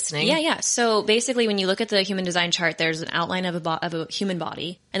people listening. Yeah. So basically when you look at the human design chart, there's an outline of a human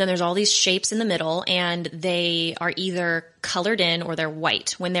body, and then there's all these shapes in the middle, and they are either colored in or they're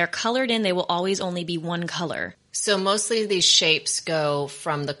white. When they're colored in, they will always only be one color. So mostly these shapes go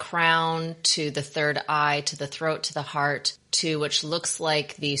from the crown to the third eye to the throat to the heart to which looks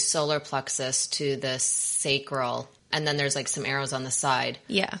like the solar plexus to the sacral. And then there's some arrows on the side.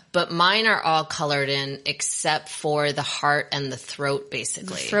 Yeah. But mine are all colored in except for the heart and the throat,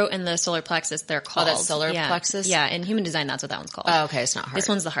 basically. The throat and the solar plexus, they're called. Oh, that's solar plexus? Yeah, in human design, that's what that one's called. Oh, okay, it's not heart. This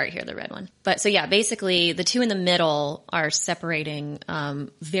one's the heart here, the red one. But so yeah, basically the two in the middle are separating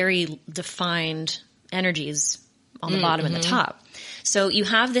very defined energies on the bottom and the top. So you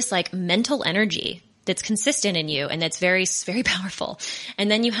have this mental energy that's consistent in you and that's very, very powerful. And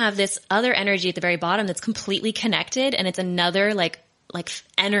then you have this other energy at the very bottom that's completely connected, and it's another like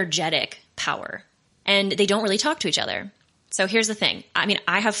energetic power. And they don't really talk to each other. So here's the thing. I mean,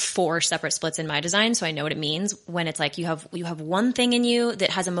 I have 4 separate splits in my design, so I know what it means when it's you have one thing in you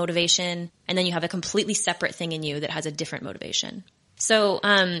that has a motivation, and then you have a completely separate thing in you that has a different motivation. So,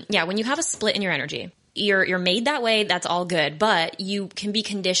 when you have a split in your energy, you're made that way, that's all good, but you can be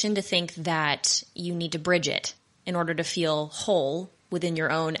conditioned to think that you need to bridge it in order to feel whole within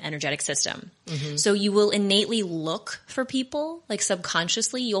your own energetic system. So you will innately look for people, like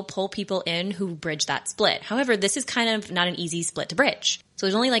subconsciously, you'll pull people in who bridge that split. However, this is kind of not an easy split to bridge. So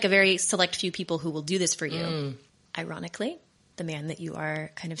there's only like a very select few people who will do this for you. Ironically, the man that you are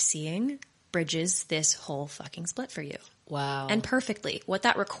kind of seeing bridges this whole fucking split for you. Wow. And perfectly. What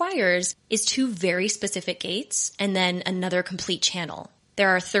that requires is 2 very specific gates and then another complete channel. There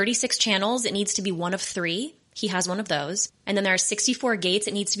are 36 channels. It needs to be one of 3. He has one of those. And then there are 64 gates.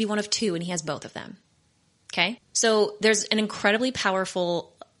 It needs to be one of 2, and he has both of them. Okay? So there's an incredibly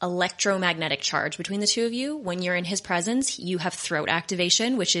powerful electromagnetic charge between the 2 of you. When you're in his presence, you have throat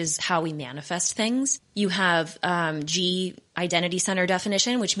activation, which is how we manifest things. You have G, identity center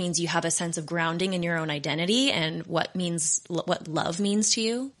definition, which means you have a sense of grounding in your own identity and what love means to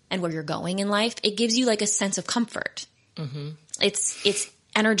you and where you're going in life. It gives you like a sense of comfort. It's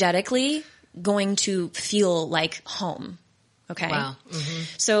energetically going to feel like home. Okay. Wow.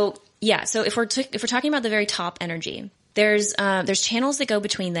 So yeah. So if we're talking about the very top energy, there's channels that go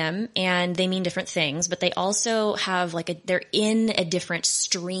between them and they mean different things, but they also have they're in a different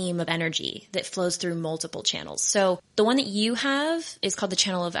stream of energy that flows through multiple channels. So the one that you have is called the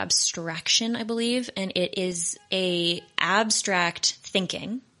channel of abstraction, I believe, and it is a abstract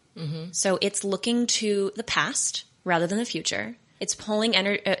thinking. So it's looking to the past rather than the future. It's pulling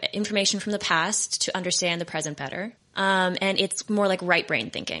information from the past to understand the present better. And it's more like right brain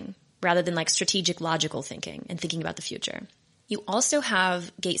thinking rather than like strategic logical thinking and thinking about the future. You also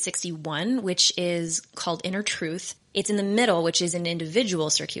have gate 61, which is called inner truth. It's in the middle, which is an individual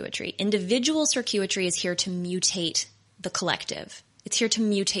circuitry. Individual circuitry is here to mutate the collective. It's here to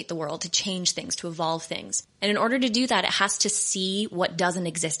mutate the world, to change things, to evolve things. And in order to do that, it has to see what doesn't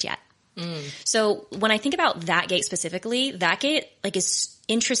exist yet. So when I think about that gate specifically, that gate is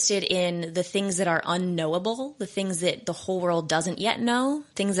interested in the things that are unknowable, the things that the whole world doesn't yet know,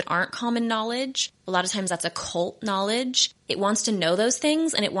 things that aren't common knowledge. A lot of times that's occult knowledge. It wants to know those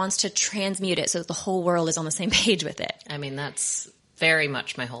things and it wants to transmute it so that the whole world is on the same page with it. I mean, that's very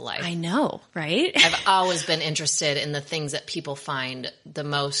much my whole life. I know, right? I've always been interested in the things that people find the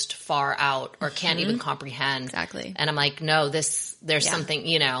most far out or can't even comprehend. Exactly. And I'm like, no, there's something,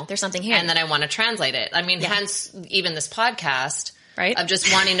 There's something here. And then I want to translate it. I mean, hence even this podcast, right? Of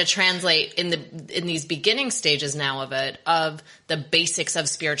just wanting to translate in these beginning stages now of the basics of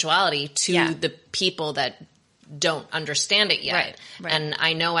spirituality to the people that don't understand it yet. Right. And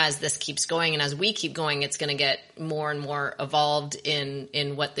I know as this keeps going and as we keep going, it's going to get more and more evolved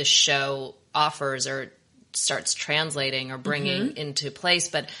in what this show offers or starts translating or bringing into place.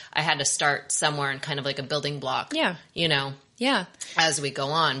 But I had to start somewhere and kind of like a building block, as we go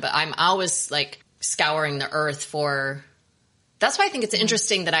on. But I'm always like scouring the earth for, that's why I think it's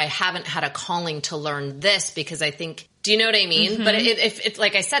interesting that I haven't had a calling to learn this, because I think, do you know what I mean? But if it's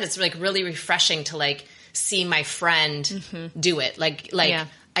like I said, it's like really refreshing to like see my friend do it. Like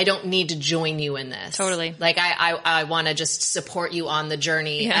I don't need to join you in this. Totally. Like I want to just support you on the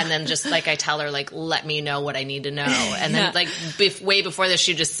journey. And then just like I tell her, like, let me know what I need to know. And then like way before this,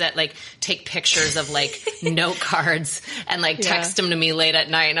 she just said like, take pictures of like note cards and like text them to me late at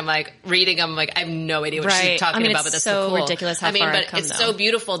night. And I'm like reading them. Like, I have no idea what she's talking about, but that's so cool. Ridiculous how far I've come, it's so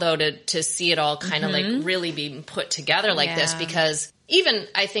beautiful though to see it all kind of like really being put together like this, because even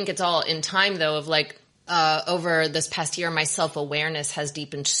I think it's all in time though of like, over this past year, my self-awareness has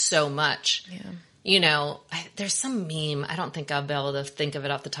deepened so much. Yeah. You know, there's some meme. I don't think I'll be able to think of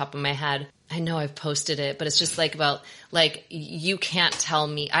it off the top of my head. I know I've posted it, but it's just like about like, you can't tell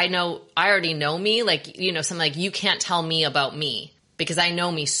me. I already know me. Like, you know, something like you can't tell me about me because I know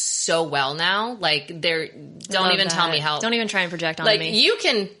me so well now. Like don't even tell me how. Don't even try and project on me. Like you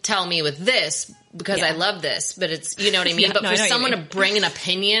can tell me with this because I love this, but it's, you know what I mean? But for someone to bring an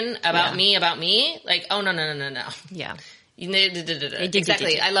opinion about me, like, oh, no. Yeah.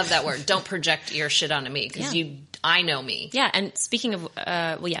 Exactly. I love that word. Don't project your shit onto me because I know me. Yeah. And speaking of,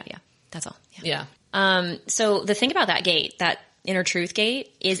 that's all. Yeah. So the thing about that gate, that inner truth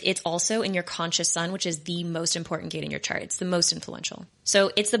gate, is it's also in your conscious sun, which is the most important gate in your chart. It's the most influential. So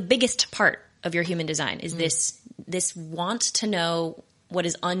it's the biggest part of your human design is this want to know what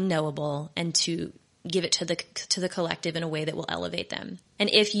is unknowable and to give it to the collective in a way that will elevate them. And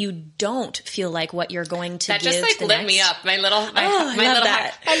if you don't feel like what you're going to give just like to the lit next, me up. My little heart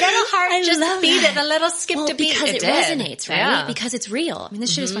I just love beat that. it. A little skipped a beat. Because it resonates, right? Yeah. Because it's real. I mean,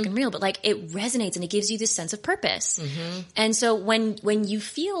 this shit is fucking real, but like it resonates and it gives you this sense of purpose. And so when you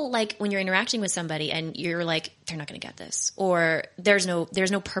feel like when you're interacting with somebody and you're like, they're not going to get this, or there's no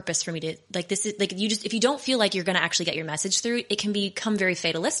purpose for me to like, this is like, if you don't feel like you're going to actually get your message through, it can become very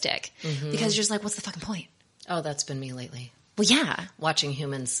fatalistic because you're just like, what's the fucking point? Oh, that's been me lately. Well, yeah. Watching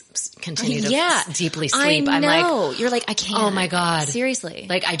humans continue to deeply sleep. I know. I'm like, you're like, I can't. oh my God. Seriously.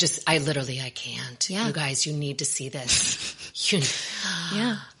 Like, I can't. Yeah. You guys, you need to see this.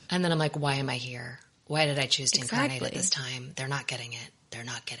 Yeah. And then I'm like, why am I here? Why did I choose to incarnate at this time? They're not getting it.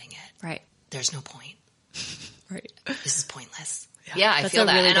 Right. There's no point. Right. This is pointless. Yeah, I That's feel a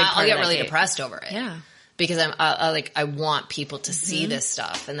that. really And big I'll part get of that really gate. depressed over it. Yeah. Because I want people to see this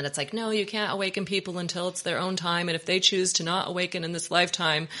stuff. And then it's like, no, you can't awaken people until it's their own time. And if they choose to not awaken in this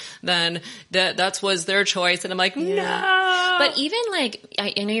lifetime, then that was their choice. And I'm like, no. But even like,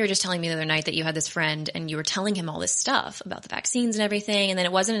 I know you were just telling me the other night that you had this friend and you were telling him all this stuff about the vaccines and everything. And then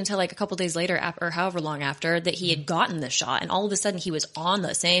it wasn't until like a couple days later or however long after that he had gotten the shot. And all of a sudden he was on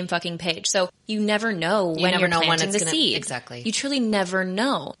the same fucking page. So you never know when you're planting the seed. Exactly. You truly never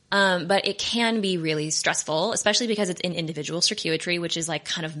know. But it can be really stressful, especially because it's in individual circuitry, which is like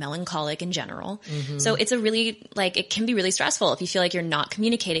kind of melancholic in general. So it's a really, like, it can be really stressful if you feel like you're not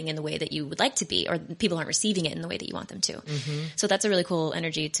communicating in the way that you would like to be, or people aren't receiving it in the way that you want them to. So that's a really cool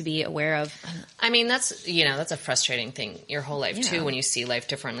energy to be aware of. I mean, that's a frustrating thing your whole life too, when you see life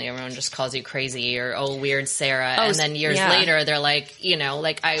differently. Everyone just calls you crazy or, oh, weird Sarah. And then years later, they're like,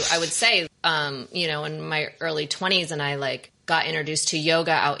 like I would say, in my early 20s, and I like got introduced to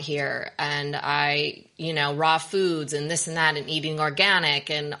yoga out here, and I, raw foods and this and that, and eating organic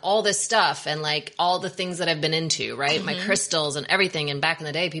and all this stuff, and like all the things that I've been into, right? My crystals and everything. And back in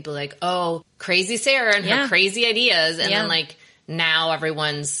the day, people were like, oh, crazy Sarah and her crazy ideas. And then like now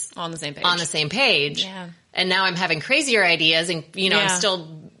everyone's on the same page. Yeah. And now I'm having crazier ideas, and, I'm still,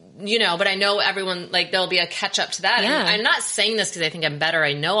 but I know everyone, like, there'll be a catch up to that. Yeah. And I'm not saying this because I think I'm better.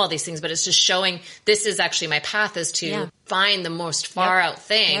 I know all these things, but it's just showing this is actually my path, is to find the most far out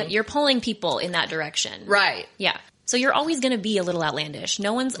thing. Yep. You're pulling people in that direction. Right. Yeah. So you're always going to be a little outlandish.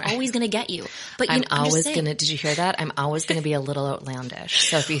 No one's always going to get you. But I'm always going to, did you hear that? I'm always going to be a little outlandish.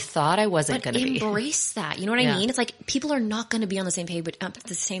 So if you thought I wasn't going to be. Embrace that. You know what I mean? It's like people are not going to be on the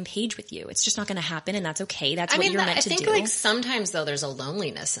same page with you. It's just not going to happen, and that's okay. That's what you're meant to do. I think like sometimes though there's a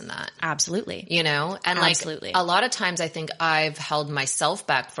loneliness in that. Absolutely. And Absolutely. like a lot of times I think I've held myself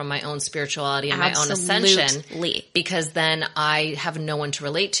back from my own spirituality and my own ascension, because then I have no one to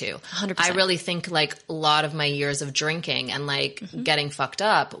relate to. 100%. I really think like a lot of my years of drinking and like getting fucked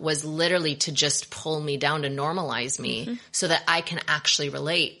up was literally to just pull me down, to normalize me so that I can actually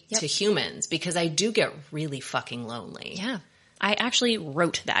relate to humans, because I do get really fucking lonely. Yeah. I actually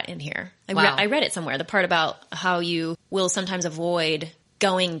wrote that in here. I read it somewhere, the part about how you will sometimes avoid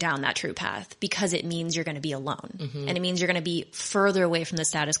going down that true path because it means you're going to be alone. And it means you're going to be further away from the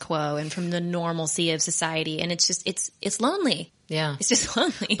status quo and from the normalcy of society. And it's just, it's lonely. Yeah. It's just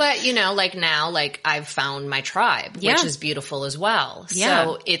lonely. But, like now, like I've found my tribe, which is beautiful as well. Yeah.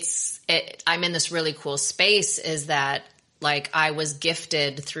 So I'm in this really cool space, is that like I was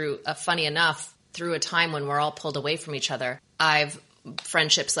gifted through, funny enough, through a time when we're all pulled away from each other.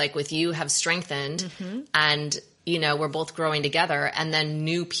 Friendships like with you have strengthened, and we're both growing together, and then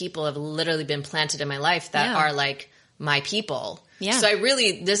new people have literally been planted in my life that are like my people. Yeah. So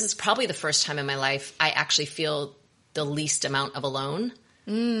this is probably the first time in my life I actually feel the least amount of alone.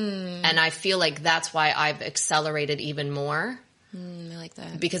 And I feel like that's why I've accelerated even more. I like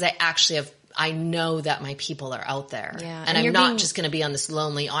that. Because I know that my people are out there. Yeah. And I'm not just going to be on this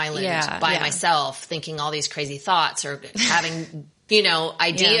lonely island by myself thinking all these crazy thoughts, or having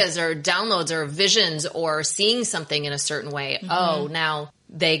ideas or downloads or visions, or seeing something in a certain way. Oh, now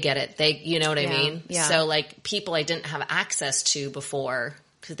they get it. You know what I mean? Yeah. So like people I didn't have access to before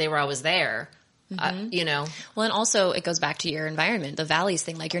because they were always there. Well, and also it goes back to your environment, the valleys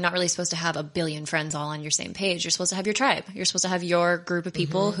thing. Like, you're not really supposed to have a billion friends all on your same page. You're supposed to have your tribe. You're supposed to have your group of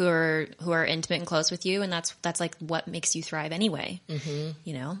people who are intimate and close with you. And that's like what makes you thrive anyway.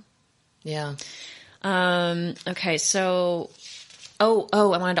 Yeah. Okay. So, I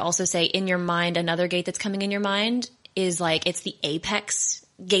wanted to also say, in your mind, another gate that's coming in your mind is like, it's the apex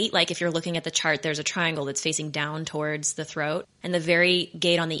gate. Like, if you're looking at the chart, there's a triangle that's facing down towards the throat, and the very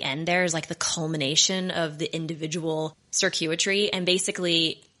gate on the end there is like the culmination of the individual circuitry. And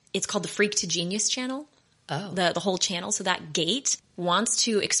basically it's called the freak to genius channel. The whole channel. So that gate wants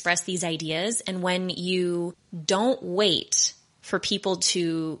to express these ideas. And when you don't wait for people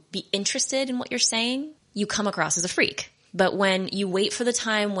to be interested in what you're saying, you come across as a freak. But when you wait for the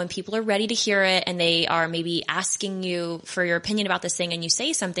time when people are ready to hear it, and they are maybe asking you for your opinion about this thing, and you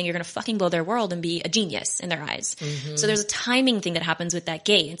say something, you're going to fucking blow their world and be a genius in their eyes. So there's a timing thing that happens with that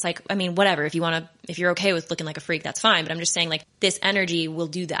gate. It's like, I mean, whatever. If you want to if you're okay with looking like a freak, that's fine. But I'm just saying, like, this energy will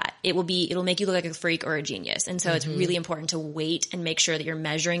do that. It'll make you look like a freak or a genius. And so it's really important to wait and make sure that you're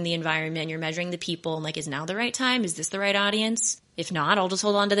measuring the environment, you're measuring the people, and like, is now the right time? Is this the right audience? If not, I'll just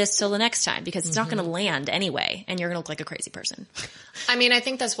hold on to this till the next time, because it's not going to land anyway, and you're going to look like a crazy person. I mean, I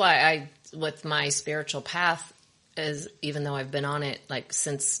think that's why with my spiritual path, is even though I've been on it like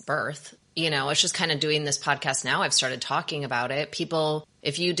since birth, you know, it's just kind of doing this podcast now. I've started talking about it. People,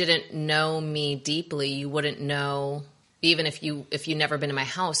 if you didn't know me deeply, you wouldn't know. Even if you never been in my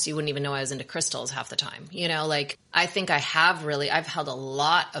house, you wouldn't even know I was into crystals half the time. You know, like, I think I've held a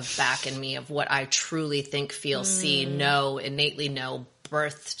lot of back in me of what I truly think, feel, see, know, innately know,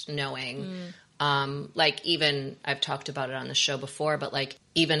 birthed knowing. Like, even I've talked about it on the show before, but like,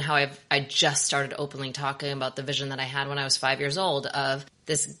 even how I just started openly talking about the vision that I had when I was 5 years old of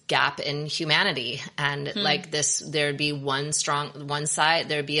this gap in humanity, and like there'd be one side,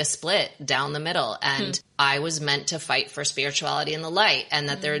 there'd be a split down the middle, and I was meant to fight for spirituality and the light, and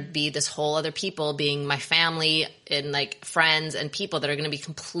that there'd be this whole other people being my family and like friends and people that are going to be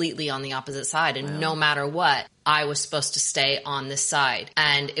completely on the opposite side, and no matter what, I was supposed to stay on this side.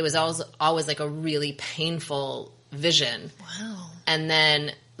 And it was always like a really painful vision. Wow. And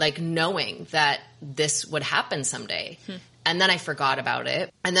then like knowing that this would happen someday. And then I forgot about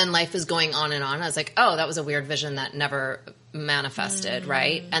it. And then life is going on and on. I was like, oh, that was a weird vision that never manifested,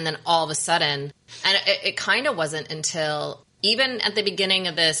 right? And then all of a sudden, and it kind of wasn't until even at the beginning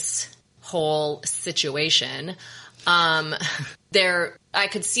of this whole situation, I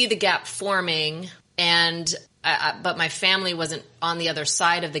could see the gap forming, and but my family wasn't on the other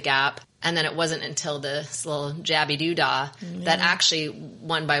side of the gap. And then it wasn't until this little jabby doodah that actually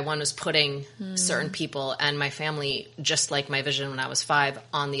one by one was putting certain people and my family, just like my vision when I was 5,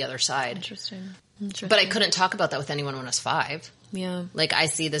 on the other side. Interesting. But I couldn't talk about that with anyone when I was 5. Yeah. Like, I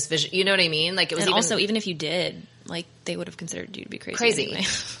see this vision. You know what I mean? Like, it was, and also, even if you did, like, they would have considered you to be crazy. Anyway.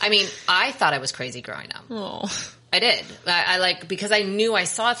 I mean, I thought I was crazy growing up. Oh. I did. I like, because I knew I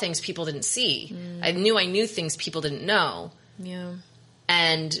saw things people didn't see. I knew things people didn't know. Yeah.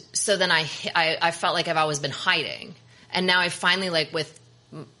 And so then I felt like I've always been hiding. And now I finally, like, with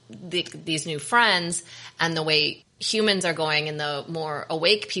these new friends and the way humans are going and the more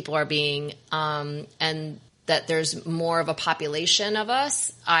awake people are being, and that there's more of a population of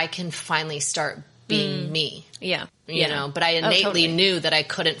us, I can finally start being me. Yeah. You know, but I innately knew that I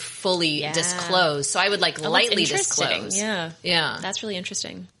couldn't fully disclose. So I would like lightly disclose. Yeah. Yeah. That's really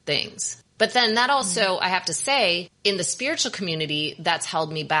interesting. Things. But then that also, I have to say, in the spiritual community, that's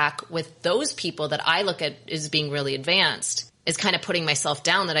held me back with those people that I look at as being really advanced, is kind of putting myself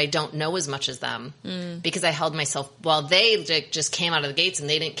down that I don't know as much as them, because I held myself, well, they just came out of the gates and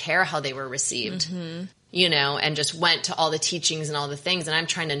they didn't care how they were received, you know, and just went to all the teachings and all the things. And I'm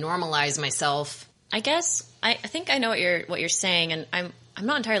trying to normalize myself. I guess I think I know what you're saying, and I'm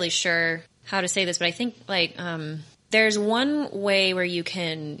not entirely sure how to say this, but I think like there's one way where you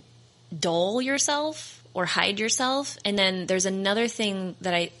can dull yourself or hide yourself, and then there's another thing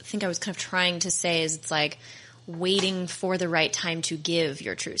that I think I was kind of trying to say is it's like waiting for the right time to give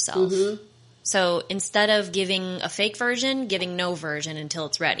your true self. So instead of giving a fake version, giving no version until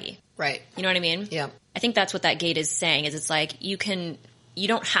it's ready. Right. You know what I mean? Yeah. I think that's what that gate is saying, is it's like you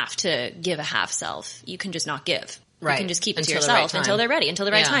don't have to give a half self. You can just not give. Right. You can just keep it to Until yourself the right until they're ready, until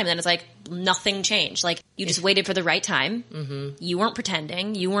the right Yeah. time. And then it's like nothing changed. Like you just waited for the right time. You weren't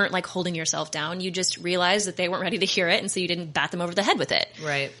pretending. You weren't like holding yourself down. You just realized that they weren't ready to hear it, and so you didn't bat them over the head with it.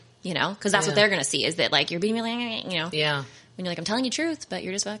 Right. You know, because that's what they're going to see, is that like you're being really, you know. Yeah. When you're like, I'm telling you truth, but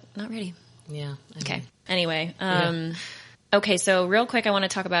you're just not ready. Yeah. Okay. Anyway, okay, so real quick, I want to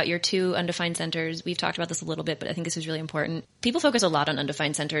talk about your 2 undefined centers. We've talked about this a little bit, but I think this is really important. People focus a lot on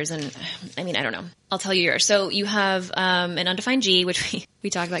undefined centers, and I mean, I don't know. I'll tell you yours. So you have an undefined G, which we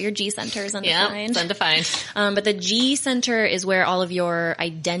talked about. Your G center is undefined. Yeah, it's undefined. But the G center is where all of your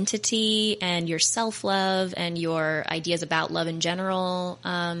identity and your self-love and your ideas about love in general,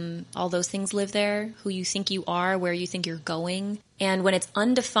 all those things live there. Who you think you are, where you think you're going. And when it's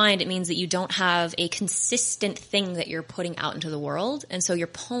undefined, it means that you don't have a consistent thing that you're putting out into the world. And so you're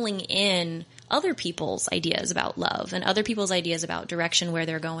pulling in other people's ideas about love and other people's ideas about direction, where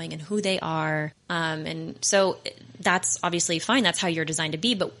they're going and who they are. And so that's obviously fine. That's how you're designed to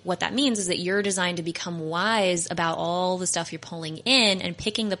be. But what that means is that you're designed to become wise about all the stuff you're pulling in and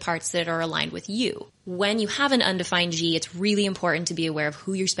picking the parts that are aligned with you. When you have an undefined G, it's really important to be aware of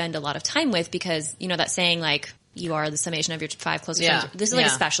who you spend a lot of time with, because, you know, that saying like, you are the summation of your 5 closest friends. This is like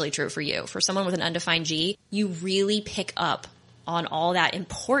especially true for you. For someone with an undefined G, you really pick up on all that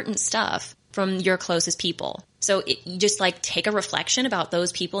important stuff from your closest people. So you just like take a reflection about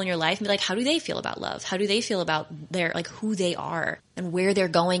those people in your life and be like, how do they feel about love? How do they feel about their, like who they are and where they're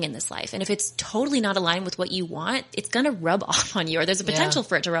going in this life? And if it's totally not aligned with what you want, it's going to rub off on you, or there's a potential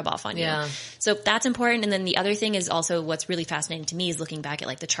for it to rub off on you. So that's important. And then the other thing is also what's really fascinating to me is looking back at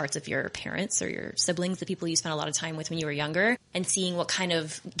like the charts of your parents or your siblings, the people you spent a lot of time with when you were younger, and seeing what kind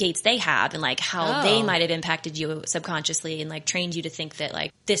of gates they have and like how they might have impacted you subconsciously and like trained you to think that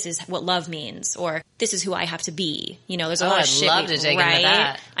like this is what love means, or this is who I have to be. You know, there's a lot of shit. I'd love to dig into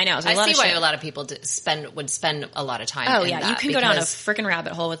that. I know. I see why a lot of people would spend a lot of time. Oh yeah, you can go down a freaking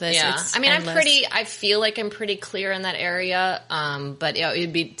rabbit hole with this. Yeah, it's I mean, endless. I feel like I'm pretty clear in that area. But yeah,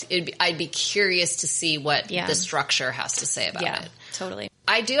 I'd be curious to see what the structure has to say about it. Totally.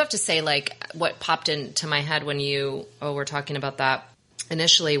 I do have to say, like, what popped into my head when you were talking about that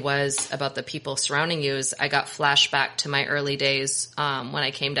initially was about the people surrounding you. Is I got flashback to my early days when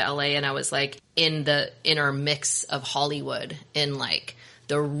I came to LA, and I was like in the inner mix of Hollywood, in like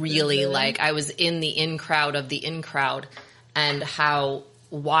the really like I was in the in crowd of the in crowd, and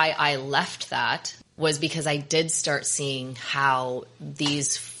why I left that was because I did start seeing how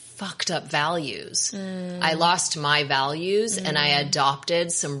these fucked up values. I lost my values and I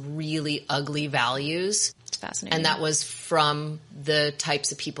adopted some really ugly values. It's fascinating. And that was from the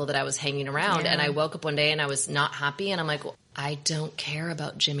types of people that I was hanging around. And I woke up one day and I was not happy, and I'm like, well, I don't care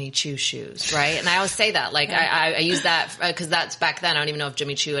about Jimmy Choo shoes, right? And I always say that, like, I use that because that's back then. I don't even know if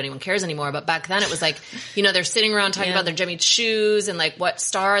Jimmy Choo anyone cares anymore, but back then it was like, you know, they're sitting around talking about their Jimmy shoes and like what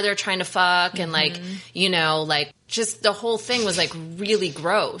star they're trying to fuck, and like, you know, like just the whole thing was like really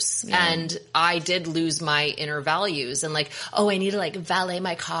gross. And I did lose my inner values, and like, oh, I need to like valet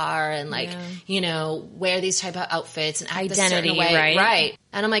my car and like, you know, wear these type of outfits and act identity, a certain way, right?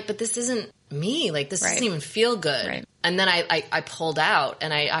 And I'm like, but this isn't me. Like, this doesn't even feel good. Right. And then I pulled out,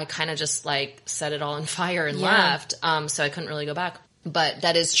 and I kind of just like set it all on fire and left. So I couldn't really go back. But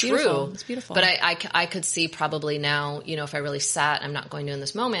that is true. It's beautiful. But I could see probably now, you know, if I really sat, I'm not going to in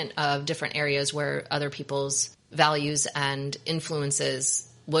this moment, of different areas where other people's values and influences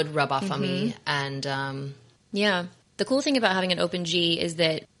would rub off on me. And the cool thing about having an open G is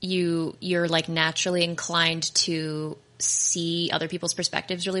that you're like naturally inclined to see other people's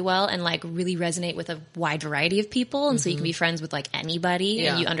perspectives really well and like really resonate with a wide variety of people. And so you can be friends with like anybody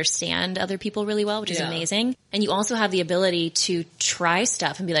and you understand other people really well, which is amazing. And you also have the ability to try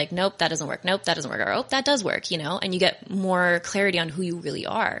stuff and be like, nope, that doesn't work. Nope, that doesn't work. Or, oh, that does work, you know, and you get more clarity on who you really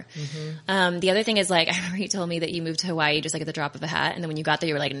are. The other thing is like, I remember you told me that you moved to Hawaii just like at the drop of a hat. And then when you got there,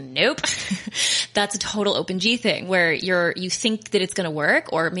 you were like, nope, that's a total open G thing where you think that it's going to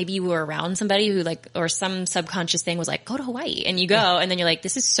work, or maybe you were around somebody who like, or some subconscious thing was like, go to Hawaii, and you go, and then you're like,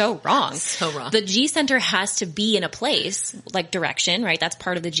 this is so wrong. So wrong. The G center has to be in a place, like direction, right? That's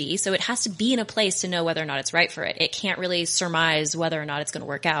part of the G. So it has to be in a place to know whether or not it's right for it. It can't really surmise whether or not it's going to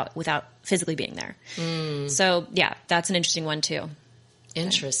work out without physically being there. So yeah, that's an interesting one too.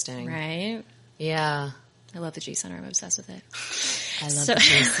 Interesting. Right? Yeah. I love the G center. I'm obsessed with it. I love the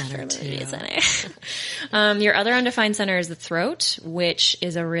G center too. Your other undefined center is the throat, which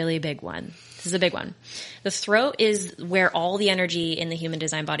is a really big one. This is a big one. The throat is where all the energy in the human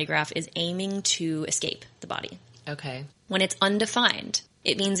design body graph is aiming to escape the body. Okay. When it's undefined,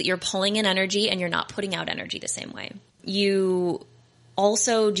 it means that you're pulling in energy and you're not putting out energy the same way. You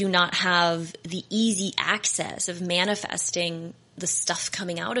also do not have the easy access of manifesting the stuff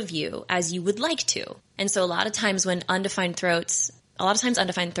coming out of you as you would like to. And so a lot of times undefined throats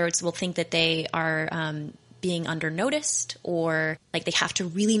will think that they are being under noticed, or like they have to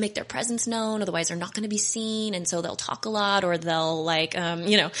really make their presence known, otherwise they're not going to be seen. And so they'll talk a lot, or they'll like,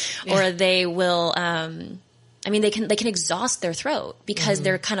 or they will, they can exhaust their throat because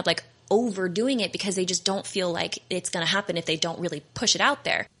they're kind of like overdoing it because they just don't feel like it's going to happen if they don't really push it out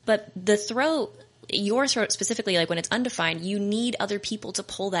there. But the throat, your throat specifically, like when it's undefined, you need other people to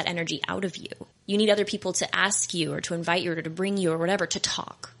pull that energy out of you. You need other people to ask you or to invite you or to bring you or whatever to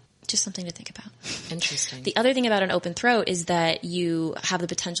talk. Just something to think about. Interesting. The other thing about an open throat is that you have the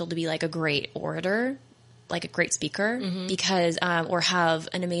potential to be like a great orator, like a great speaker, because, or have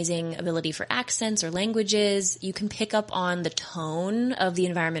an amazing ability for accents or languages. You can pick up on the tone of the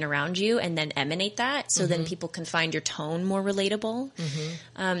environment around you and then emanate that. So then people can find your tone more relatable.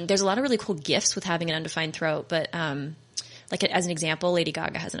 There's a lot of really cool gifts with having an undefined throat, but, like as an example, Lady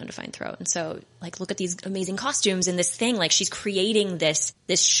Gaga has an undefined throat. And so like, look at these amazing costumes and this thing, like she's creating this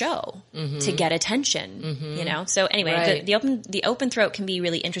show to get attention, you know? So anyway, the open throat can be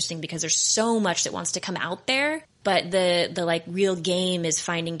really interesting because there's so much that wants to come out there, but the like real game is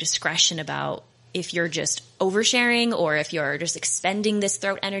finding discretion about if you're just oversharing or if you're just expending this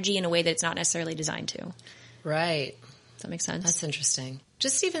throat energy in a way that it's not necessarily designed to. Right. Does that make sense? That's interesting.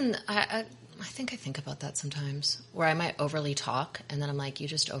 Just even, I think about that sometimes, where I might overly talk, and then I'm like, you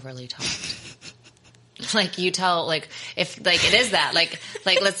just overly talked. Like, you tell, like, if, like, it is that, like,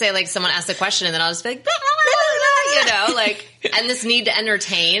 let's say, like, someone asks a question, and then I'll just be like, blah, blah, blah, you know, like, and this need to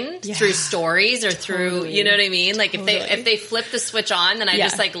entertain through stories or through, you know what I mean? Like, if they flip the switch on, then I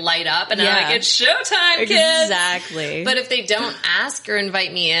just, like, light up, and I'm like, it's showtime, kids! Exactly. But if they don't ask or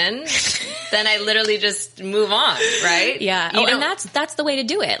invite me in, then I literally just move on, right? Yeah. And that's the way to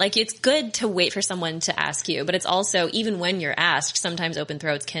do it. Like, it's good to wait for someone to ask you, but it's also, even when you're asked, sometimes open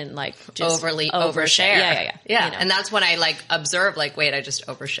throats can, like, just overshare. Yeah. You know? And that's when I, like, observe, like, wait, I just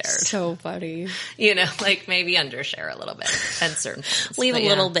overshared. So funny. You know, like, maybe undershare a little bit at certain points. Leave a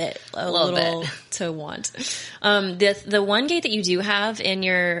little bit to want. The one gate that you do have in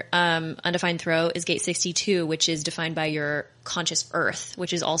your undefined throat is gate 62, which is defined by your conscious earth,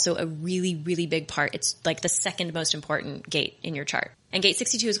 which is also a really, really big part. It's like the second most important gate in your chart. And gate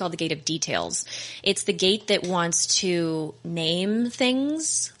 62 is called the gate of details. It's the gate that wants to name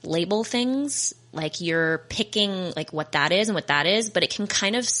things, label things, like you're picking like what that is and what that is, but it can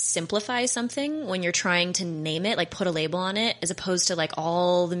kind of simplify something when you're trying to name it, like put a label on it, as opposed to like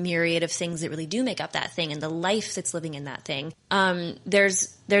all the myriad of things that really do make up that thing and the life that's living in that thing.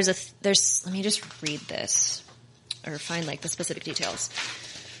 There's let me just read this or find like the specific details.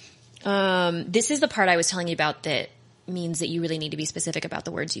 This is the part I was telling you about that means that you really need to be specific about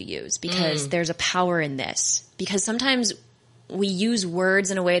the words you use, because there's a power in this. Because sometimes we use words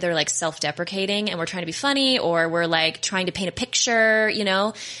in a way that are like self-deprecating, and we're trying to be funny, or we're like trying to paint a picture, you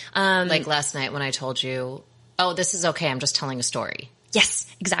know? Like last night when I told you, oh, this is okay, I'm just telling a story. Yes,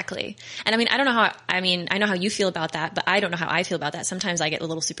 exactly. And I know how you feel about that, but I don't know how I feel about that. Sometimes I get a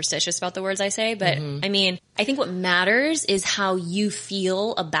little superstitious about the words I say, but I mean, I think what matters is how you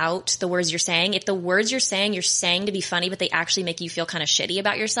feel about the words you're saying. If the words you're saying to be funny, but they actually make you feel kind of shitty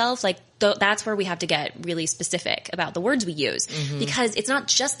about yourself, like that's where we have to get really specific about the words we use, because it's not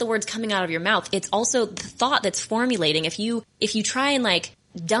just the words coming out of your mouth. It's also the thought that's formulating. If you try and like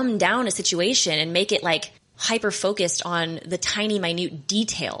dumb down a situation and make it like hyper-focused on the tiny, minute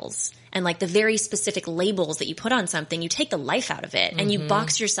details and like the very specific labels that you put on something, you take the life out of it and you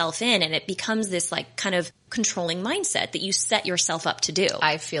box yourself in, and it becomes this like kind of controlling mindset that you set yourself up to do.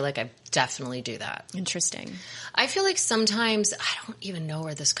 I feel like I definitely do that. Interesting. I feel like sometimes, I don't even know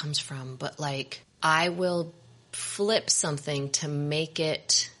where this comes from, but like I will flip something to make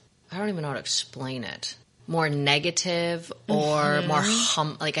it, I don't even know how to explain it, more negative or more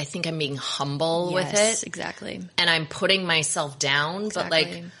like I think I'm being humble with it. Exactly. And I'm putting myself down, but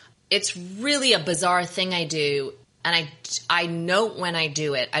like it's really a bizarre thing I do, and I note when I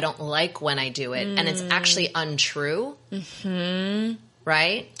do it. I don't like when I do it, and it's actually untrue.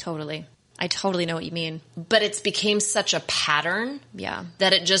 Right? Totally. I totally know what you mean. But it's became such a pattern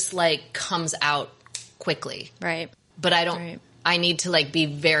that it just like comes out quickly. Right. But I need to like be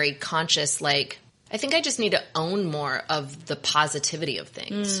very conscious, like I think I just need to own more of the positivity of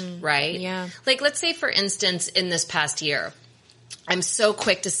things, right? Yeah. Like, let's say, for instance, in this past year, I'm so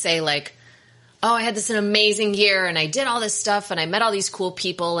quick to say, like, oh, I had this an amazing year, and I did all this stuff, and I met all these cool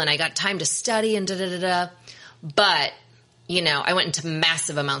people, and I got time to study, and da-da-da-da. But, you know, I went into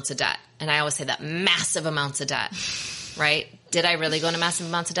massive amounts of debt. And I always say that, massive amounts of debt, right? Did I really go into massive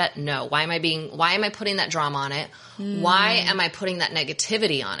amounts of debt? No. Why am I putting that drama on it? Why am I putting that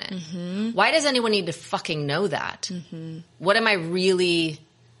negativity on it? Why does anyone need to fucking know that?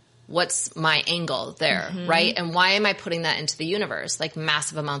 What's my angle there, right? And why am I putting that into the universe? Like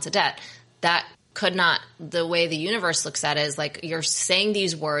massive amounts of debt. That could not, the way the universe looks at it is like you're saying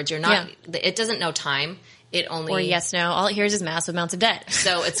these words, you're not, it doesn't know time. It only... Or yes, no. All it hears is massive amounts of debt.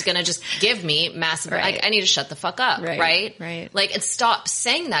 So it's going to just give me massive... Like, I need to shut the fuck up, right? Like, and stop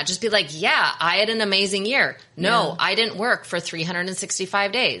saying that. Just be like, yeah, I had an amazing year. No, I didn't work for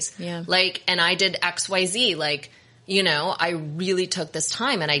 365 days. Yeah. Like, and I did X, Y, Z. Like, you know, I really took this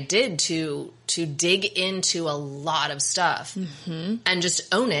time, and I did to dig into a lot of stuff and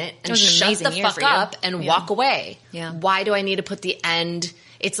just own it and shut the fuck up and walk away. Yeah. Why do I need to put the end...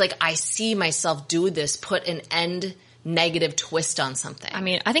 It's like I see myself do this, put an end negative twist on something. I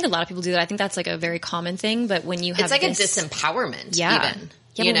mean, I think a lot of people do that. I think that's like a very common thing, but when you have it's like a disempowerment even. Yeah,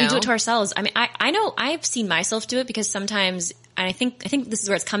 but we do it to ourselves. I mean, I know I've seen myself do it because sometimes, and I think this is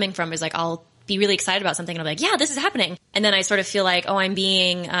where it's coming from, is like I'll be really excited about something and I'm like, yeah, this is happening. And then I sort of feel like, oh, I'm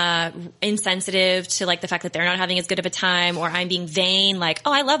being insensitive to like the fact that they're not having as good of a time, or I'm being vain, like,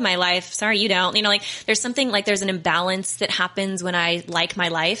 oh, I love my life. Sorry, you don't. You know, like there's something like there's an imbalance that happens when I like my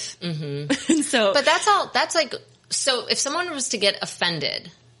life. So, but that's all, that's like, so if someone was to get offended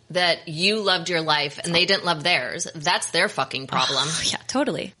that you loved your life and they didn't love theirs, that's their fucking problem. Oh, yeah,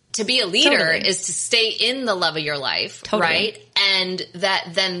 totally. To be a leader is to stay in the love of your life, right? And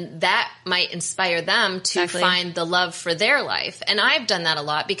that might inspire them to find the love for their life. And I've done that a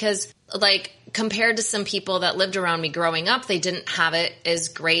lot because, like, compared to some people that lived around me growing up, they didn't have it as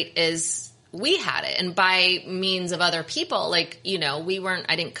great as we had it. And by means of other people, like, you know,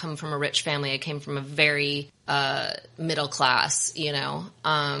 I didn't come from a rich family. I came from a very middle class, you know.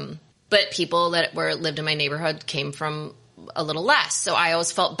 But people that lived in my neighborhood came from a little less. So I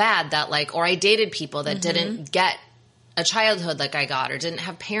always felt bad that, like, or I dated people that didn't get a childhood like I got, or didn't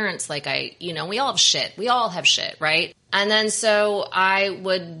have parents like you know, we all have shit. We all have shit, right? And then so I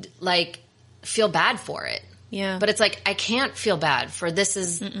would, like, feel bad for it. Yeah. But it's like, I can't feel bad for this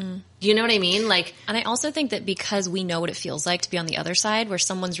is, you know what I mean? Like, and I also think that because we know what it feels like to be on the other side where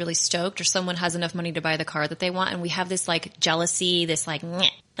someone's really stoked or someone has enough money to buy the car that they want, and we have this, like, jealousy, this, like, meh,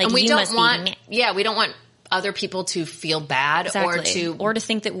 like, and we you don't must want, be meh. yeah, we don't want other people to feel bad or to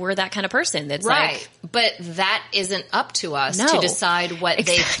think that we're that kind of person that's right. like, but that isn't up to us to decide what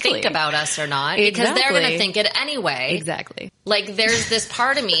they think about us or not, because they're going to think it anyway. Exactly. Like, there's this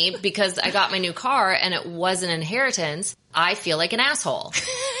part of me, because I got my new car and it was an inheritance, I feel like an asshole.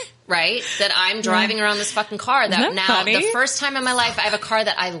 Right? That I'm driving around this fucking car that now, funny? The first time in my life, I have a car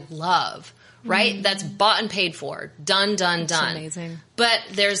that I love. Right? That's bought and paid for. Done. That's amazing. But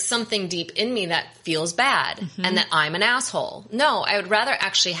there's something deep in me that feels bad and that I'm an asshole. No, I would rather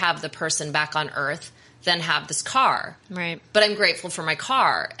actually have the person back on Earth than have this car. Right. But I'm grateful for my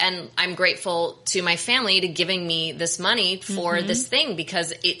car, and I'm grateful to my family to giving me this money for this thing,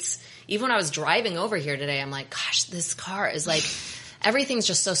 because it's, even when I was driving over here today, I'm like, gosh, this car is like, everything's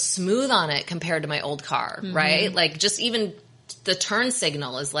just so smooth on it compared to my old car, right? Like, just even the turn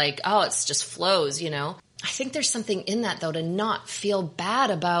signal is like, oh, it's just flows, you know? I think there's something in that, though, to not feel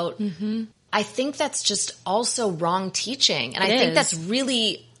bad about. I think that's just also wrong teaching. And I think that's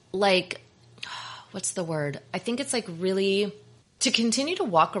really, like, what's the word? I think it's, like, really to continue to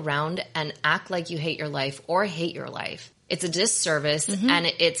walk around and act like you hate your life or hate your life. It's a disservice,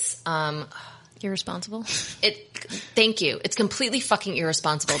 and it's irresponsible. Thank you. It's completely fucking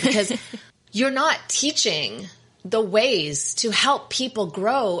irresponsible, because you're not teaching the ways to help people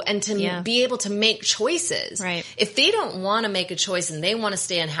grow and to be able to make choices. Right. If they don't want to make a choice and they want to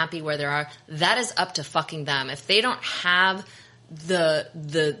stay unhappy where they are, that is up to fucking them. If they don't have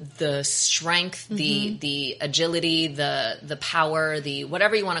the strength, the agility, the power, the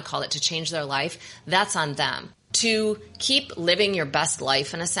whatever you want to call it, to change their life, that's on them. To keep living your best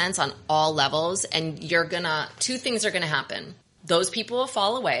life, in a sense, on all levels, and two things are gonna happen. Those people will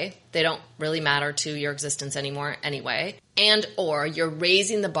fall away. They don't really matter to your existence anymore anyway. And or you're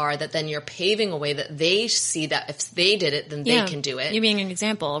raising the bar that then you're paving a way that they see that if they did it, then they can do it. You being an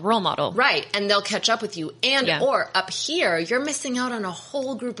example, a role model. Right. And they'll catch up with you. And or up here, you're missing out on a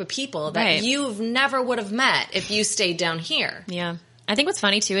whole group of people that you've never would have met if you stayed down here. Yeah. I think what's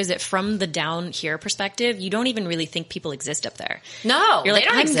funny, too, is that from the down here perspective, you don't even really think people exist up there. No, you're like,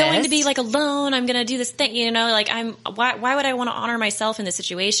 I'm going to be, like, alone. I'm going to do this thing, you know, like, why would I want to honor myself in this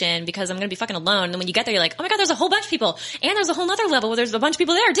situation? Because I'm going to be fucking alone. And then when you get there, you're like, oh my God, there's a whole bunch of people. And there's a whole nother level where there's a bunch of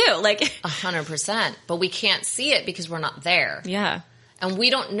people there, too. Like 100%. But we can't see it because we're not there. Yeah. And we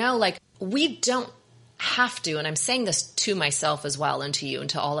don't know, like, we don't have to, and I'm saying this to myself as well, and to you and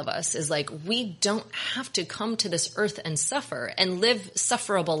to all of us, is like, we don't have to come to this earth and suffer and live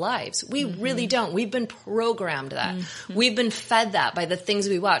sufferable lives. We really don't. We've been programmed that. We've been fed that by the things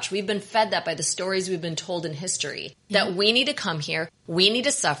we watch. We've been fed that by the stories we've been told in history, that we need to come here, we need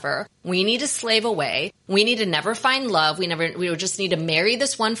to suffer, we need to slave away, we need to never find love, we just need to marry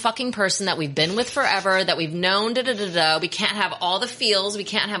this one fucking person that we've been with forever, that we've known, we can't have all the feels, we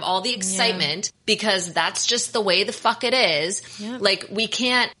can't have all the excitement, because that's just the way the fuck it is. Like, we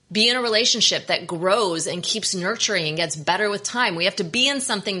can't be in a relationship that grows and keeps nurturing and gets better with time. We have to be in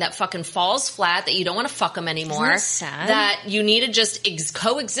something that fucking falls flat, that you don't want to fuck them anymore, that you need to just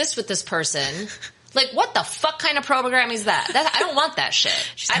coexist with this person. Like, what the fuck kind of programming is that? I don't want that shit.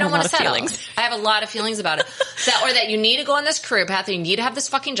 I don't want to settle. I have a lot of feelings about it. That you need to go on this career path, or you need to have this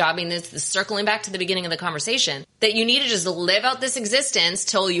fucking job. I mean, this circling back to the beginning of the conversation, that you need to just live out this existence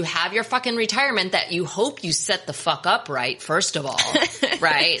till you have your fucking retirement, that you hope you set the fuck up right, first of all,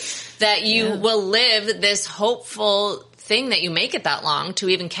 right? That you will live this hopeful thing that you make it that long to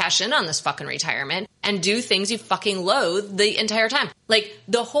even cash in on this fucking retirement and do things you fucking loathe the entire time. Like,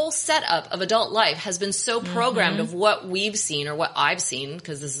 the whole setup of adult life has been so programmed of what we've seen, or what I've seen,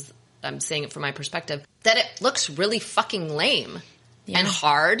 because I'm saying it from my perspective, that it looks really fucking lame and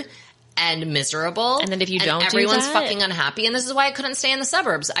hard and miserable. And then if you don't everyone's do that, fucking unhappy. And this is why I couldn't stay in the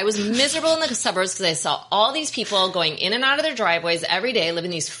suburbs. I was miserable in the suburbs because I saw all these people going in and out of their driveways every day,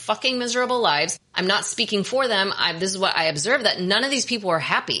 living these fucking miserable lives. I'm not speaking for them. This is what I observed, that none of these people were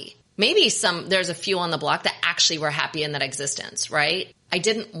happy. Maybe there's a few on the block that actually were happy in that existence, right? I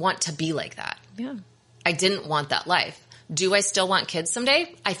didn't want to be like that. Yeah. I didn't want that life. Do I still want kids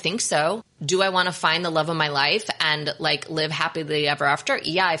someday? I think so. Do I want to find the love of my life and like live happily ever after?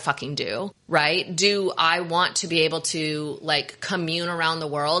 Yeah, I fucking do. Right? Do I want to be able to like commune around the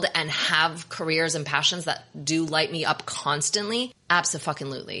world and have careers and passions that do light me up constantly?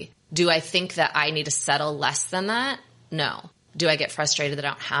 Abso-fucking-lutely. Do I think that I need to settle less than that? No. Do I get frustrated that I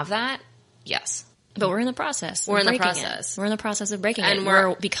don't have that? Yes. But we're in the process. We're in the process. We're in the process of breaking it. And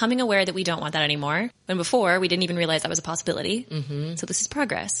we're becoming aware that we don't want that anymore. When before, we didn't even realize that was a possibility. Mm-hmm. So this is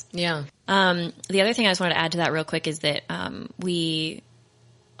progress. Yeah. The other thing I just wanted to add to that real quick is that I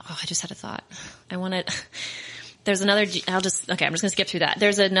just had a thought. There's another, I'm just going to skip through that.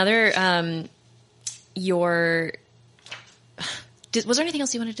 There's another, was there anything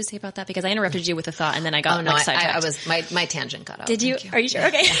else you wanted to say about that? Because I interrupted you with a thought and then I got sidetracked. My tangent got out. Did you? Are you sure?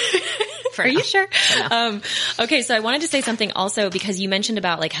 Okay. Are you sure? Okay, so I wanted to say something also because you mentioned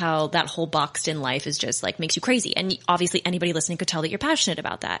about like how that whole boxed in life is just like makes you crazy. And obviously anybody listening could tell that you're passionate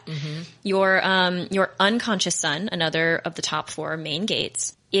about that. Mm-hmm. Your unconscious son, another of the top 4 main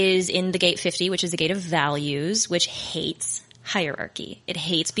gates, is in the gate 50, which is the gate of values, which hates hierarchy. It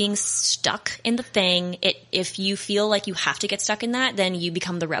hates being stuck in the thing. If you feel like you have to get stuck in that, then you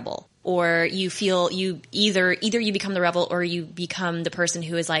become the rebel. Or you feel either you become the rebel or you become the person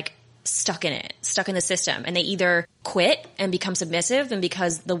who is like stuck in the system, and they either quit and become submissive and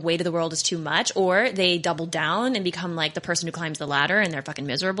because the weight of the world is too much, or they double down and become like the person who climbs the ladder and they're fucking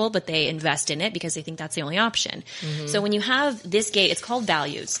miserable, but they invest in it because they think that's the only option. Mm-hmm. So when you have this gate, it's called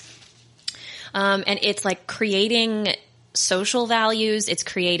values. And it's like creating social values. It's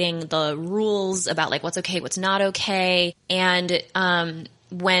creating the rules about like what's okay, what's not okay. And,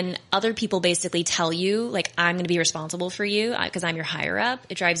 when other people basically tell you, like, I'm going to be responsible for you because I'm your higher up,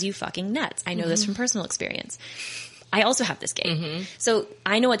 it drives you fucking nuts. I know this from personal experience. I also have this gate. Mm-hmm. So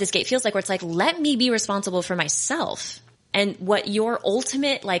I know what this gate feels like, where it's like, let me be responsible for myself. And what your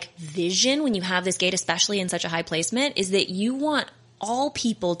ultimate, like, vision when you have this gate, especially in such a high placement, is that you want all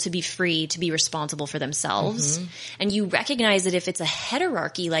people to be free to be responsible for themselves. Mm-hmm. And you recognize that if it's a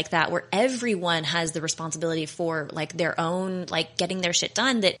hierarchy like that, where everyone has the responsibility for like their own, like getting their shit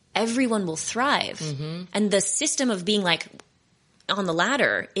done, that everyone will thrive. Mm-hmm. And the system of being like on the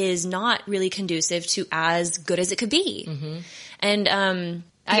ladder is not really conducive to as good as it could be. Mm-hmm. And,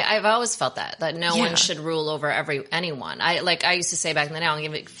 I've always felt that no one should rule over anyone. I used to say back in the day, I don't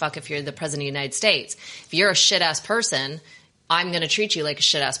give a fuck if you're the president of the United States. If you're a shit ass person, I'm going to treat you like a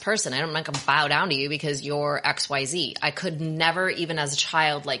shit ass person. I'm not going to bow down to you because you're XYZ. I could never, even as a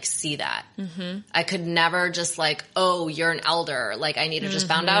child, like see that. Mm-hmm. I could never just like, oh, you're an elder. Like I need to just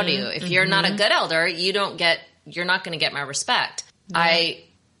bow down to you. If you're not a good elder, you're not going to get my respect.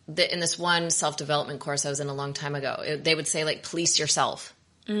 Mm-hmm. In this one self-development course I was in a long time ago, they would say like, police yourself.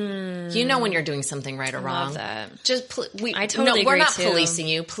 Mm. You know when you're doing something right or wrong. Love that. Just I totally agree we're not too. Policing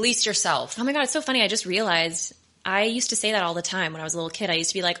you. Police yourself. Oh my God, it's so funny. I just realized I used to say that all the time when I was a little kid. I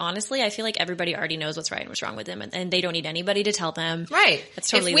used to be like, honestly, I feel like everybody already knows what's right and what's wrong with them, and they don't need anybody to tell them. Right. That's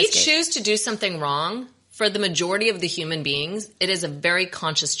totally if we choose to do something wrong, for the majority of the human beings, it is a very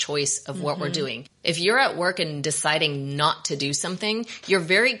conscious choice of what we're doing. If you're at work and deciding not to do something, you're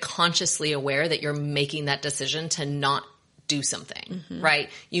very consciously aware that you're making that decision to not do something, right?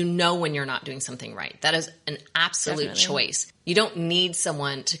 You know when you're not doing something right. That is an absolute choice. You don't need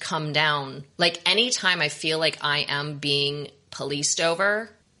someone to come down. Like anytime I feel like I am being policed over,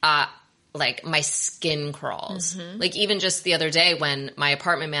 like my skin crawls. Like even just the other day when my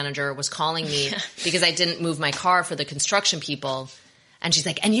apartment manager was calling me because I didn't move my car for the construction people. And she's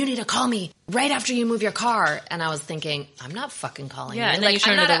like, and you need to call me right after you move your car. And I was thinking, I'm not fucking calling you. Yeah, and then you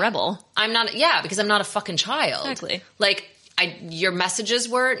turn into the rebel. I'm not, because I'm not a fucking child. Exactly. Like, your messages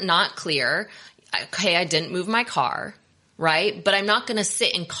were not clear. Okay, I didn't move my car, right? But I'm not going to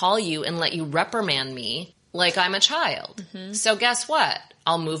sit and call you and let you reprimand me like I'm a child. So guess what?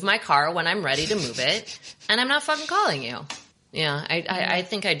 I'll move my car when I'm ready to move it, and I'm not fucking calling you. Yeah, I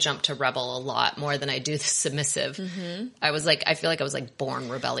think I jumped to rebel a lot more than I do the submissive. I feel like I was like born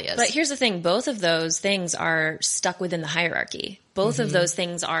rebellious. But here's the thing. Both of those things are stuck within the hierarchy. Both of those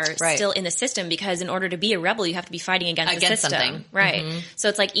things are still in the system, because in order to be a rebel, you have to be fighting against the system. Something. Right. So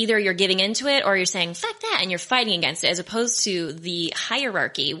it's like either you're giving into it or you're saying, fuck that, and you're fighting against it, as opposed to the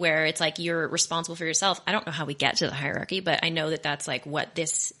hierarchy where it's like you're responsible for yourself. I don't know how we get to the hierarchy, but I know that that's like what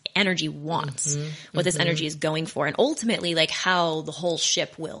this energy wants, what this energy is going for, and ultimately like how the whole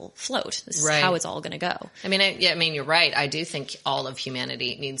ship will float. This is how it's all going to go. I mean, you're right. I do think all of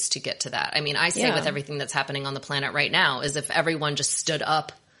humanity needs to get to that. I mean, I say with everything that's happening on the planet right now is if everyone just stood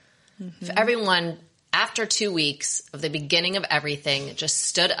up, if everyone after 2 weeks of the beginning of everything just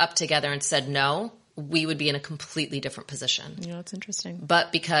stood up together and said no, we would be in a completely different position. Yeah, that's interesting.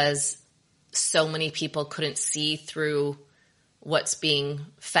 But because so many people couldn't see through what's being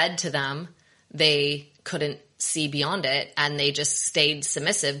fed to them, they couldn't see beyond it, and they just stayed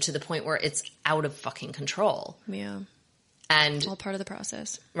submissive to the point where it's out of fucking control. Yeah. And it's all part of the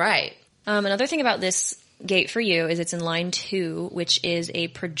process. Right. Another thing about this gate for you is it's in line 2, which is a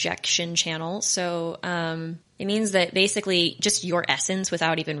projection channel. So it means that basically just your essence,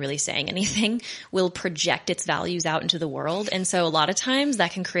 without even really saying anything, will project its values out into the world. And so a lot of times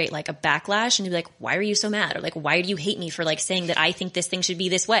that can create like a backlash, and you'll be like, why are you so mad? Or like, why do you hate me for like saying that I think this thing should be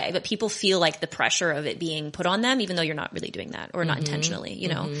this way? But people feel like the pressure of it being put on them, even though you're not really doing that, or not intentionally, you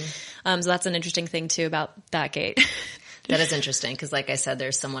know? So that's an interesting thing too about that gate. That is interesting because, like I said,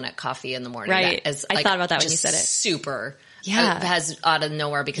 there's someone at coffee in the morning. Right. That is, I thought about that when you said it. Super. Has out of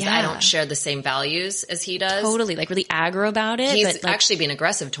nowhere because I don't share the same values as he does. Totally. Like really aggro about it. He's but, like, actually being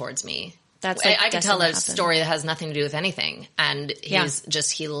aggressive towards me. That's like, I can tell a story that has nothing to do with anything. And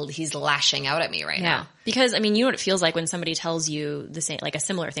he's he's lashing out at me right now. Because, I mean, you know what it feels like when somebody tells you the same, like a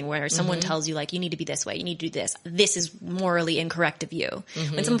similar thing where someone tells you like, you need to be this way, you need to do this. This is morally incorrect of you.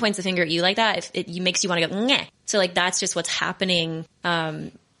 When someone points the finger at you like that, it makes you want to go, Nyeh. So like, that's just what's happening.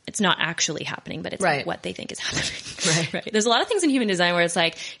 It's not actually happening, but it's like what they think is happening. Right. There's a lot of things in human design where it's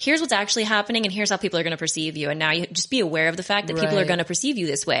like, here's what's actually happening and here's how people are going to perceive you. And now you just be aware of the fact that people are going to perceive you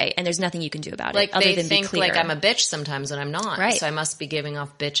this way, and there's nothing you can do about it other than be clear. Like I'm a bitch sometimes when I'm not. Right. So I must be giving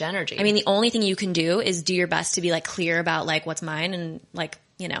off bitch energy. I mean, the only thing you can do is do your best to be like clear about like what's mine and like,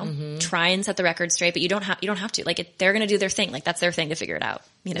 you know, try and set the record straight, but you don't have to. Like they're going to do their thing. Like that's their thing to figure it out.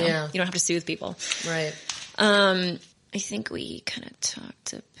 You know, you don't have to soothe people. Right. I think we kind of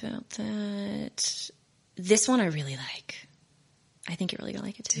talked about that. This one I really like. I think you're really going to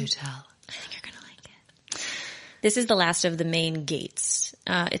like it too. Do tell. I think you're going to like it. This is the last of the main gates.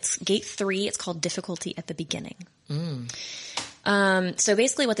 It's gate 3. It's called difficulty at the beginning. So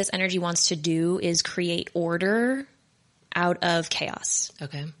basically what this energy wants to do is create order out of chaos.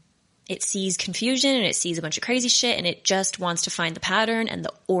 Okay. It sees confusion and it sees a bunch of crazy shit, and it just wants to find the pattern and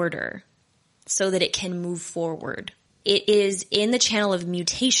the order so that it can move forward. It is in the channel of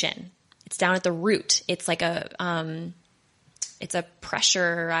mutation. It's down at the root. It's like it's a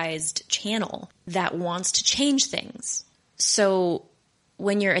pressurized channel that wants to change things. So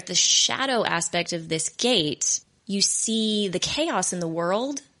when you're at the shadow aspect of this gate, you see the chaos in the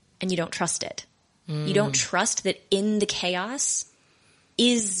world and you don't trust it. You don't trust that in the chaos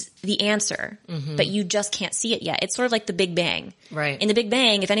is the answer, but you just can't see it yet. It's sort of like the Big Bang. Right. In the Big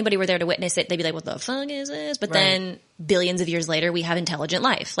Bang, if anybody were there to witness it, they'd be like, what the fuck is this? But then billions of years later, we have intelligent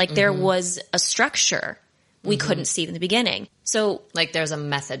life. Like there was a structure we couldn't see in the beginning. So like there's a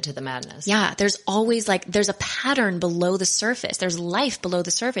method to the madness. Yeah. There's always like, there's a pattern below the surface. There's life below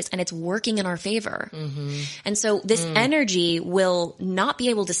the surface, and it's working in our favor. And so this energy will not be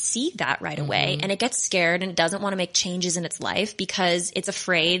able to see that right away. And it gets scared and it doesn't want to make changes in its life because it's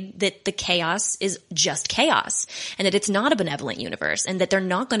afraid that the chaos is just chaos, and that it's not a benevolent universe, and that they're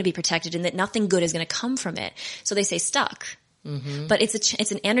not going to be protected, and that nothing good is going to come from it. So they say stuck. But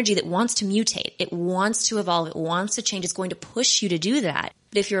it's an energy that wants to mutate. It wants to evolve. It wants to change. It's going to push you to do that.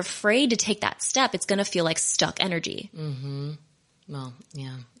 But if you're afraid to take that step, it's going to feel like stuck energy. Well,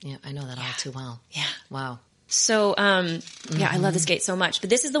 yeah, I know that all too well. Yeah. Wow. So, I love this gate so much. But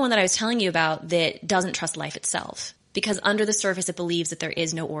this is the one that I was telling you about that doesn't trust life itself, because under the surface, it believes that there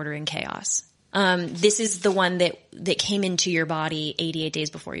is no order in chaos. This is the one that came into your body 88 days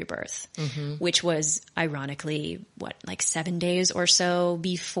before your birth, which was ironically, like 7 days or so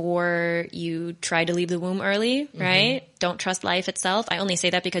before you tried to leave the womb early, right? Don't trust life itself. I only say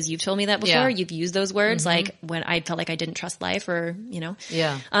that because you've told me that before. You've used those words, like when I felt like I didn't trust life, or, you know.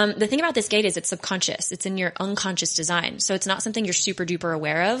 The thing about this gate is it's subconscious. It's in your unconscious design. So it's not something you're super duper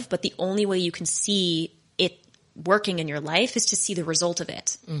aware of, but the only way you can see it working in your life is to see the result of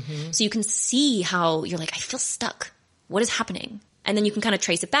it. So you can see how you're like, I feel stuck. What is happening? And then you can kind of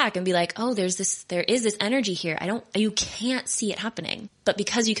trace it back and be like, oh, there is this energy here. You can't see it happening. But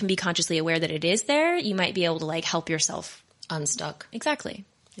because you can be consciously aware that it is there, you might be able to like help yourself unstuck. Exactly.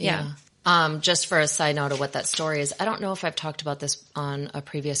 Yeah. Just for a side note of what that story is, I don't know if I've talked about this on a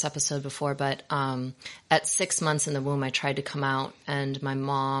previous episode before, but at 6 months in the womb, I tried to come out, and my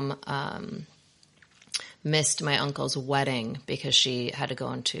mom, missed my uncle's wedding because she had to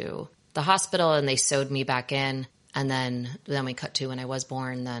go into the hospital and they sewed me back in. And then we cut to when I was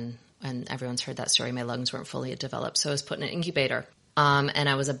born then, and everyone's heard that story. My lungs weren't fully developed. So I was put in an incubator. And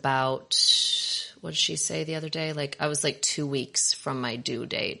I was about, what did she say the other day? Like I was like 2 weeks from my due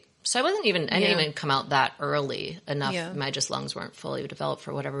date. So I didn't even come out that early enough. Yeah. My lungs weren't fully developed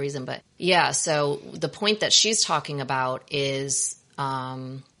for whatever reason. But yeah, so the point that she's talking about is,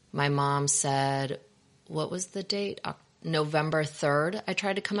 my mom said, what was the date? November 3rd, I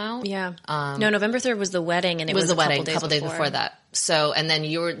tried to come out. Yeah. No, November 3rd was the wedding, and it was the wedding, a couple days before that. So, and then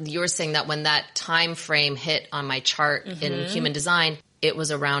you were saying that when that time frame hit on my chart in human design, it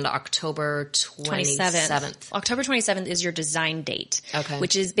was around October 27th. October 27th is your design date. Okay.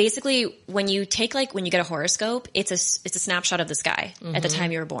 Which is basically when you take when you get a horoscope, it's a snapshot of the sky at the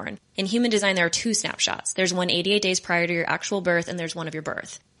time you were born. In human design, there are two snapshots. There's one 88 days prior to your actual birth, and there's one of your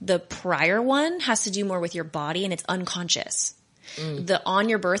birth. The prior one has to do more with your body, and it's unconscious. The on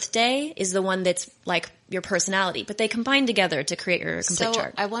your birthday is the one that's like your personality, but they combine together to create your complete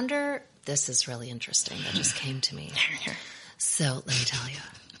chart. I wonder, this is really interesting. That just came to me. So let me tell you,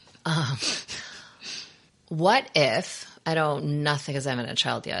 what if, I don't nothing because I haven't had a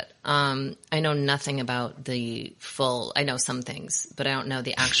child yet. I know nothing about I know some things, but I don't know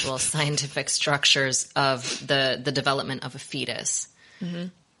the actual scientific structures of the development of a fetus. Mm-hmm.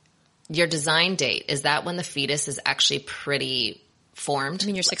 Your design date, is that when the fetus is actually pretty formed? I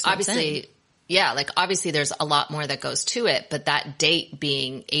mean, you're 6 months in. Yeah, like obviously there's a lot more that goes to it, but that date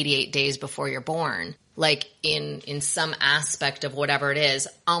being 88 days before you're born, like in some aspect of whatever it is,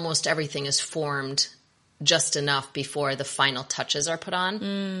 almost everything is formed just enough before the final touches are put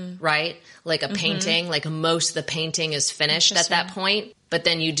on, right? Like a painting, like most of the painting is finished at that point, but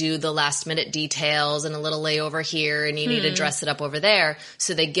then you do the last minute details and a little layover here and you need to dress it up over there.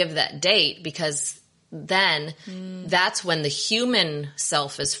 So they give that date because then that's when the human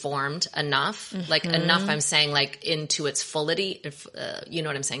self is formed enough, like enough, I'm saying like into its fullity, you know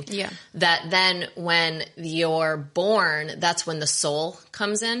what I'm saying? Yeah. That then when you're born, that's when the soul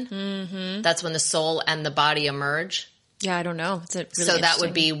comes in. Mm-hmm. That's when the soul and the body emerge. Yeah, I don't know. It's really so that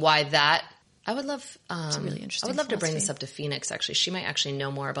would be why that, I would love, it's a really interesting I would love to bring this up to Phoenix actually. She might actually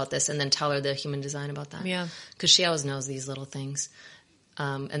know more about this and then tell her the human design about that. Yeah. Cause she always knows these little things.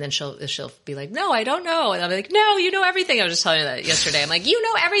 And then she'll be like, no, I don't know. And I'll be like, no, you know everything. I was just telling you that yesterday. I'm like, you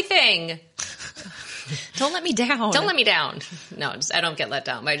know everything. Don't let me down. Don't let me down. No, I don't get let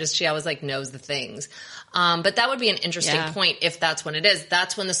down. She always like knows the things. But that would be an interesting point if that's when it is.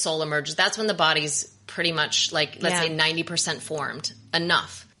 That's when the soul emerges. That's when the body's pretty much like, let's say 90% formed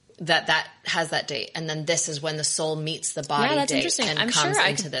enough that has that date. And then this is when the soul meets the body. Yeah, that's date interesting. and I'm comes sure I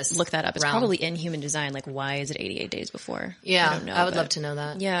into could this look that up. It's realm. probably in human design. Like, why is it 88 days before? Yeah, I don't know. I would love to know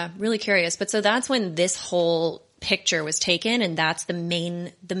that. Yeah, really curious. But so that's when this whole picture was taken, and that's the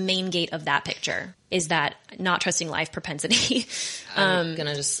main gate of that picture is that not trusting life propensity. I'm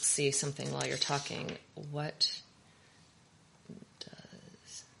gonna just see something while you're talking. What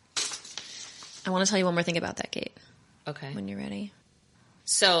does? I want to tell you one more thing about that gate. Okay. When you're ready.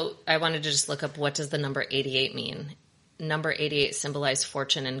 So I wanted to just look up what does the number 88 mean? Number 88 symbolized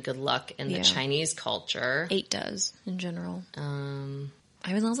fortune and good luck in the Chinese culture. 8 does in general.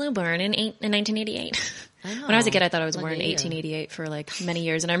 I was also born in 1988. I know. When I was a kid, I thought I was born in 1888 for like many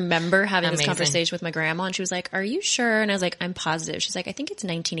years. And I remember having this conversation with my grandma and she was like, are you sure? And I was like, I'm positive. She's like, I think it's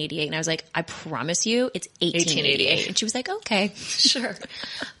 1988. And I was like, I promise you it's 1888. And she was like, okay, sure.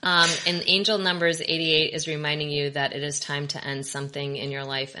 And angel numbers 88 is reminding you that it is time to end something in your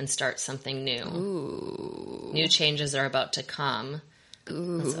life and start something new. Ooh. New changes are about to come.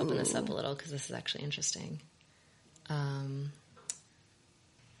 Ooh. Let's open this up a little because this is actually interesting.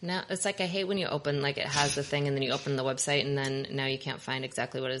 Now, it's like I hate when you open, like it has the thing and then you open the website and then now you can't find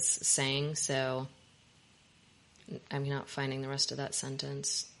exactly what it's saying. So I'm not finding the rest of that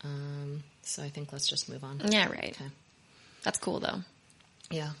sentence. So I think let's just move on. Yeah, right. Okay. That's cool though.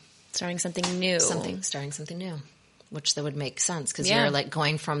 Yeah. Starting something new. Starting something new, which that would make sense because you're like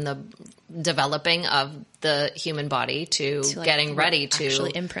going from the developing of the human body to like getting ready to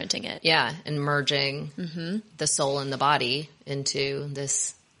actually imprinting it. Yeah. And merging the soul and the body into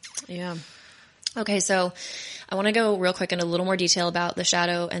this. Yeah. Okay, so I want to go real quick into a little more detail about the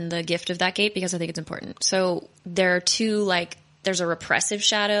shadow and the gift of that gate because I think it's important. So there are two, like, there's a repressive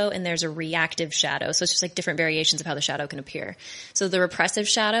shadow and there's a reactive shadow. So it's just like different variations of how the shadow can appear. So the repressive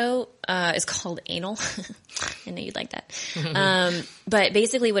shadow is called anal. I know you'd like that. But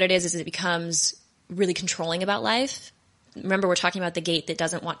basically what it is it becomes really controlling about life. Remember, we're talking about the gate that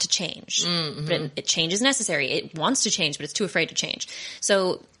doesn't want to change. But change is necessary. It wants to change, but it's too afraid to change.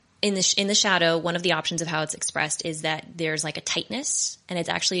 So in the shadow, one of the options of how it's expressed is that there's like a tightness, and it's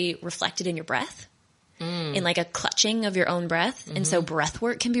actually reflected in your breath, in like a clutching of your own breath. And so breath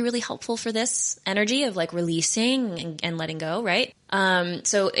work can be really helpful for this energy of like releasing and letting go, right?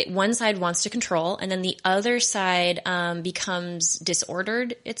 So one side wants to control, and then the other side becomes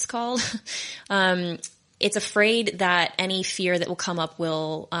disordered, it's called. It's afraid that any fear that will come up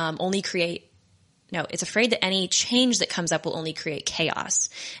will it's afraid that any change that comes up will only create chaos.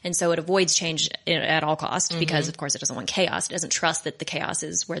 And so it avoids change at all costs because, of course, it doesn't want chaos. It doesn't trust that the chaos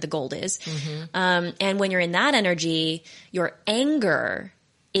is where the gold is. And when you're in that energy, your anger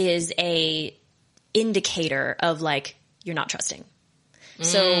is a indicator of like, you're not trusting.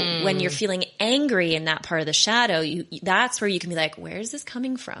 So when you're feeling angry in that part of the shadow, that's where you can be like, where is this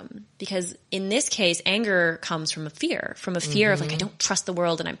coming from? Because in this case, anger comes from a fear of like, I don't trust the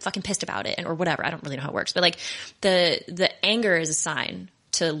world and I'm fucking pissed about it, or whatever. I don't really know how it works. But like the anger is a sign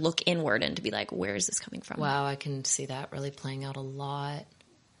to look inward and to be like, where is this coming from? Wow, I can see that really playing out a lot.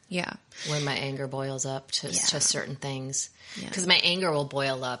 Yeah. When my anger boils up to certain things. Because my anger will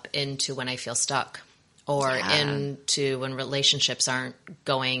boil up into when I feel stuck. Or into when relationships aren't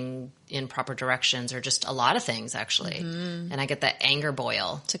going in proper directions, or just a lot of things, actually. And I get that anger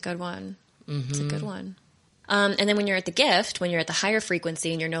boil. It's a good one. It's a good one. And then when you're at the gift, when you're at the higher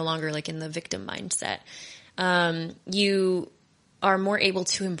frequency and you're no longer like in the victim mindset, you are more able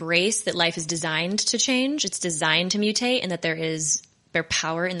to embrace that life is designed to change. It's designed to mutate, and that there's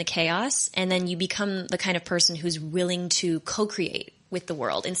power in the chaos. And then you become the kind of person who's willing to co-create with the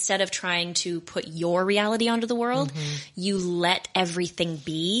world. Instead of trying to put your reality onto the world, you let everything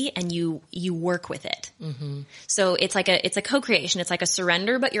be and you work with it. So it's a co-creation. It's like a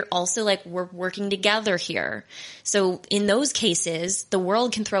surrender, but you're also like, we're working together here. So in those cases, the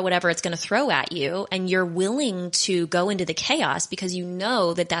world can throw whatever it's going to throw at you, and you're willing to go into the chaos because you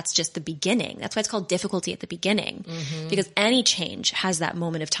know that that's just the beginning. That's why it's called difficulty at the beginning, because any change has that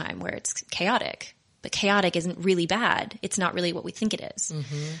moment of time where it's chaotic. But chaotic isn't really bad. It's not really what we think it is.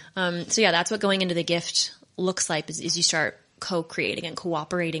 So yeah, that's what going into the gift looks like is you start co-creating and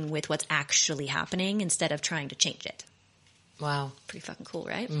cooperating with what's actually happening instead of trying to change it. Wow. Pretty fucking cool,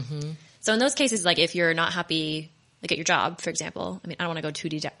 right? So in those cases, like if you're not happy, like at your job, for example, I mean, I don't want to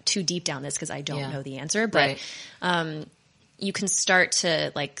go too deep down this because I don't know the answer, but you can start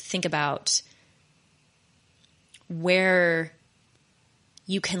to like think about where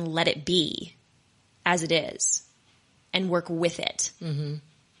you can let it be as it is and work with it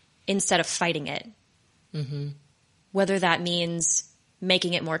instead of fighting it. Whether that means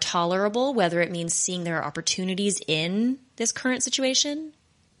making it more tolerable, whether it means seeing there are opportunities in this current situation,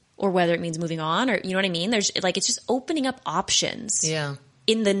 or whether it means moving on, or you know what I mean? There's like, it's just opening up options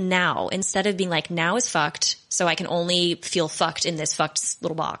in the now instead of being like, now is fucked, so I can only feel fucked in this fucked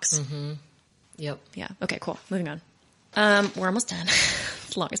little box. Yep. Yeah. Okay, cool. Moving on. We're almost done.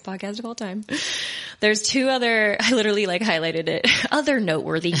 It's the longest podcast of all time. There's two other, I literally like highlighted it, other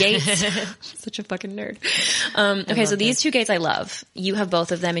noteworthy gates. Such a fucking nerd. Okay, so these two gates I love. You have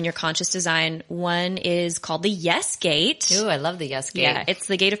both of them in your conscious design. One is called the Yes Gate. Ooh, I love the Yes Gate. Yeah, it's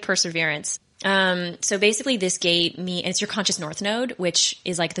the gate of perseverance. So basically this gate, and it's your conscious north node, which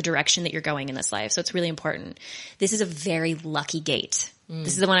is like the direction that you're going in this life. So it's really important. This is a very lucky gate.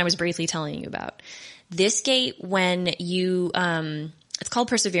 This is the one I was briefly telling you about. This gate, when you, it's called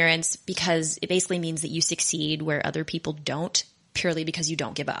perseverance because it basically means that you succeed where other people don't, purely because you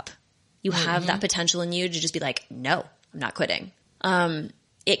don't give up. You have that potential in you to just be like, no, I'm not quitting.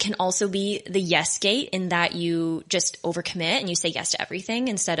 It can also be the yes gate in that you just overcommit and you say yes to everything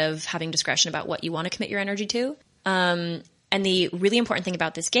instead of having discretion about what you want to commit your energy to. And the really important thing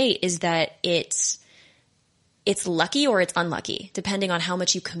about this gate is that it's lucky or it's unlucky, depending on how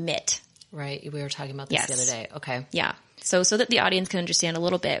much you commit. Right. We were talking about this the other day. Okay. Yeah. So that the audience can understand a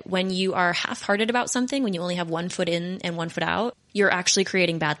little bit, when you are half-hearted about something, when you only have one foot in and one foot out, you're actually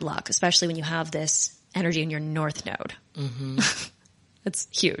creating bad luck, especially when you have this energy in your north node. That's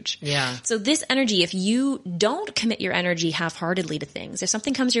huge. Yeah. So this energy, if you don't commit your energy half-heartedly to things, if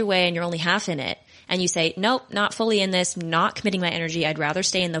something comes your way and you're only half in it, and you say, nope, not fully in this, not committing my energy, I'd rather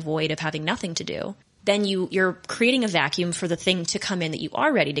stay in the void of having nothing to do, then you're creating a vacuum for the thing to come in that you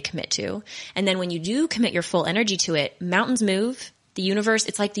are ready to commit to. And then when you do commit your full energy to it, mountains move. The universe,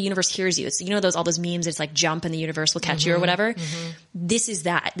 it's like the universe hears you. It's, you know, all those memes, it's like jump and the universe will catch you or whatever. This is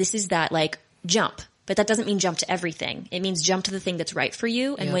that like jump. But that doesn't mean jump to everything. It means jump to the thing that's right for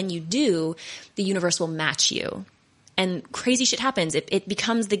you. And when you do, the universe will match you. And crazy shit happens. It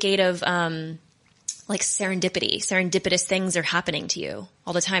becomes the gate of, like serendipitous things are happening to you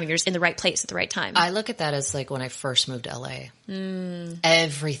all the time. You're just in the right place at the right time. I look at that as like when I first moved to LA,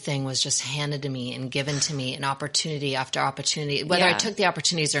 everything was just handed to me and given to me, and opportunity after opportunity, whether I took the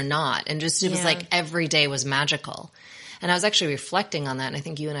opportunities or not. And just, it was like every day was magical. And I was actually reflecting on that. And I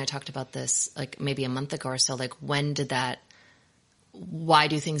think you and I talked about this like maybe a month ago or so. Like, why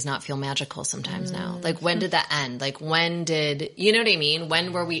do things not feel magical sometimes now? Like, when did that end? Like, when did, you know what I mean?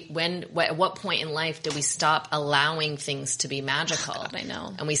 At what point in life did we stop allowing things to be magical? God, I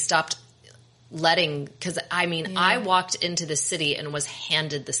know. And we stopped letting, because I mean, I walked into the city and was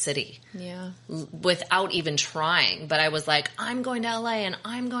handed the city. Yeah. Without even trying. But I was like, I'm going to LA and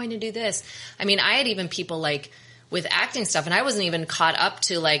I'm going to do this. I mean, I had even people like, with acting stuff, and I wasn't even caught up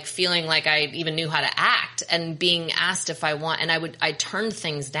to like feeling like I even knew how to act, and being asked if I want, and I turned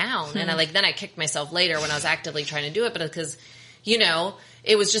things down, and then I kicked myself later when I was actively trying to do it, but because, you know,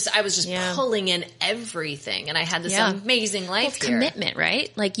 I was just pulling in everything, and I had this amazing life here. Commitment, right?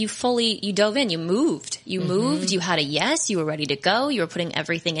 Like you dove in, you moved, you had a yes, you were ready to go, you were putting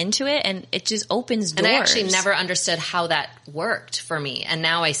everything into it, and it just opens doors. And I actually never understood how that worked for me, and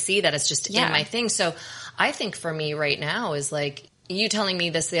now I see that it's just in my thing. So I think for me right now is like you telling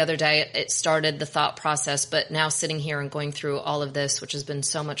me this the other day, it started the thought process, but now sitting here and going through all of this, which has been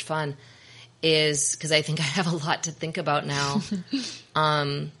so much fun, is because I think I have a lot to think about now.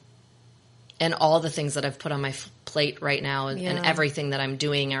 And all the things that I've put on my plate right now and everything that I'm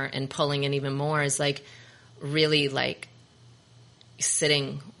doing and pulling in even more is like really like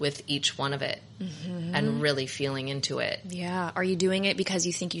sitting with each one of it and really feeling into it. Yeah. Are you doing it because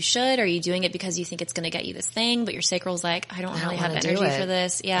you think you should? Are you doing it because you think it's going to get you this thing, but your sacral's like, I don't really have energy for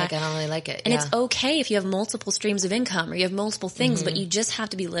this. Yeah. Like, I don't really like it. And it's okay if you have multiple streams of income or you have multiple things, but you just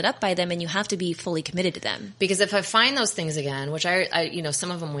have to be lit up by them and you have to be fully committed to them. Because if I find those things again, which I you know, some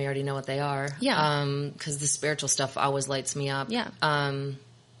of them we already know what they are. Yeah. Cause the spiritual stuff always lights me up. Yeah.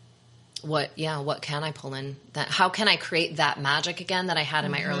 What can I pull in? How can I create that magic again that I had in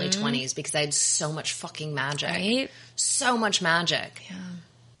my early 20s? Because I had so much fucking magic. Right? So much magic. Yeah.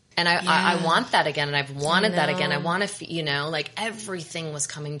 And I want that again, and I've wanted that again. I want to, you know, like everything was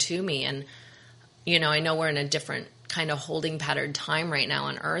coming to me. And, you know, I know we're in a different kind of holding pattern time right now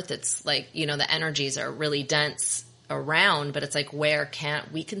on Earth. It's like, you know, the energies are really dense around, but it's like,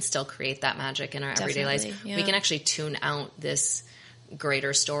 we can still create that magic in our everyday lives. Yeah. We can actually tune out this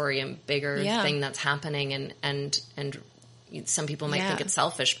greater story and bigger thing that's happening, and some people might think it's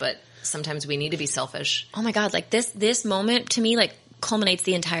selfish, but sometimes we need to be selfish. Oh my God, like this moment to me like culminates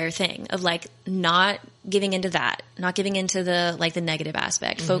the entire thing of like not giving into that, not giving into the like the negative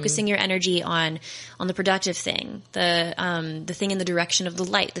aspect, focusing your energy on the productive thing, the thing in the direction of the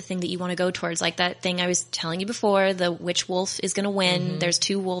light, the thing that you want to go towards. Like that thing I was telling you before, the which wolf is going to win. There's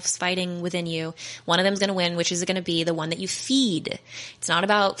two wolves fighting within you. One of them is going to win. Which is it going to be? The one that you feed. It's not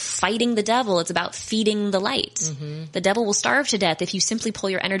about fighting the devil. It's about feeding the light. The devil will starve to death if you simply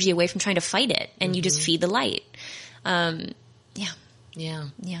pull your energy away from trying to fight it and you just feed the light. Yeah.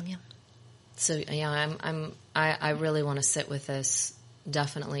 So I really want to sit with this,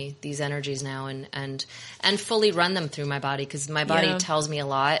 definitely, these energies now and fully run them through my body, because my body tells me a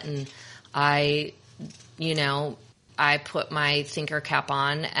lot, and I put my thinker cap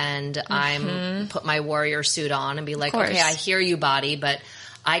on and I'm put my warrior suit on and be like, okay, I hear you, body, but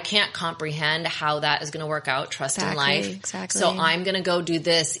I can't comprehend how that is going to work out. Trust in life. Exactly. So I'm going to go do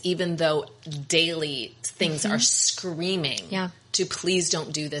this, even though daily things are screaming to please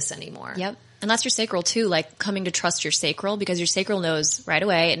don't do this anymore. Yep. And that's your sacral too, like coming to trust your sacral, because your sacral knows right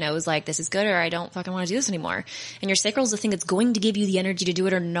away. It knows like, this is good, or I don't fucking want to do this anymore. And your sacral is the thing that's going to give you the energy to do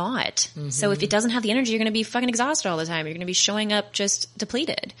it or not. So if it doesn't have the energy, you're going to be fucking exhausted all the time. You're going to be showing up just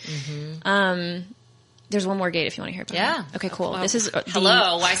depleted. There's one more gate if you want to hear about it. Okay, cool. Well, this is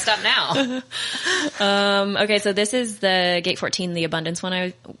hello. Why stop now? Okay, so this is the gate 14, the abundance one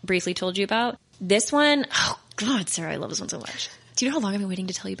I briefly told you about. This one, oh God, Sarah, I love this one so much. Do you know how long I've been waiting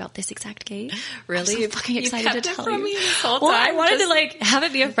to tell you about this exact gate? Really? I'm so fucking excited to tell you. Me this whole well, time. I wanted to like have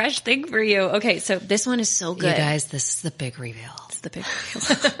it be a fresh thing for you. Okay, so this one is so good. You guys, this is the big reveal. It's the big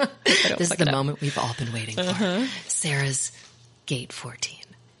reveal. This is the moment we've all been waiting for. Sarah's gate 14.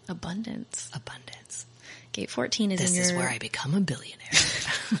 Abundance. Gate 14 is this in your... This is where I become a billionaire.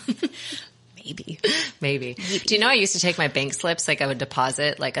 Maybe. Do you know I used to take my bank slips, like I would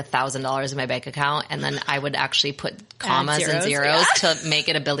deposit like $1,000 in my bank account, and then I would actually put commas and zeros to make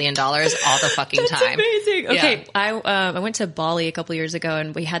it $1 billion all the fucking That's time. Amazing. Okay, I went to Bali a couple years ago,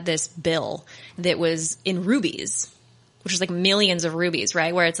 and we had this bill that was in rubies, which was like millions of rubies,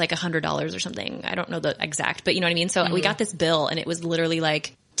 right? Where it's like $100 or something. I don't know the exact, but you know what I mean? So we got this bill, and it was literally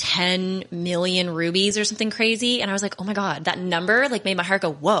like 10 million rubies or something crazy. And I was like, oh my God, that number like made my heart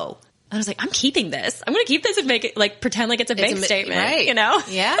go, whoa. And I was like, I'm keeping this. I'm going to keep this and make it like pretend like it's a bank statement, right. you know?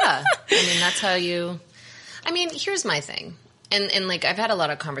 Yeah. I mean, that's how here's my thing. And like, I've had a lot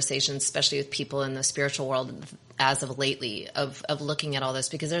of conversations, especially with people in the spiritual world as of lately of looking at all this,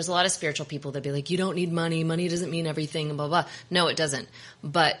 because there's a lot of spiritual people that be like, you don't need money. Money doesn't mean everything and blah, blah. No, it doesn't.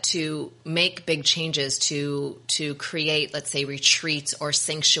 But to make big changes, to create, let's say, retreats or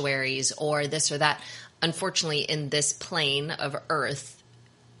sanctuaries or this or that, unfortunately, in this plane of earth,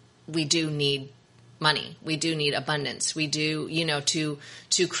 we do need money. We do need abundance. We do,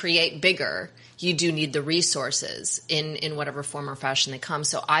 to create bigger, you do need the resources in whatever form or fashion they come.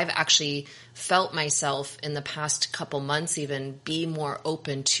 So I've actually felt myself in the past couple months even be more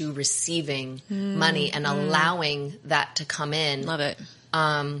open to receiving money and allowing that to come in. Love it.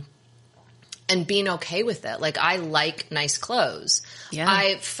 And being okay with it. Like, I like nice clothes. Yeah.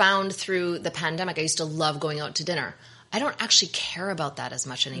 I found through the pandemic, I used to love going out to dinner. I don't actually care about that as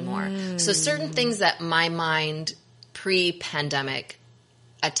much anymore. So certain things that my mind pre-pandemic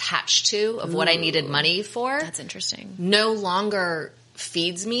attached to of what I needed money for. That's interesting. No longer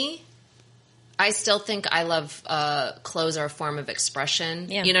feeds me. I still think I love clothes are a form of expression.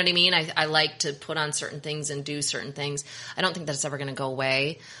 Yeah. You know what I mean? I like to put on certain things and do certain things. I don't think that's ever going to go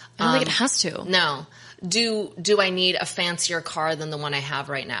away. I don't think it has to. No. Do I need a fancier car than the one I have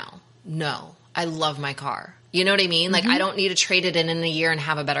right now? No. I love my car. You know what I mean? Like, I don't need to trade it in a year and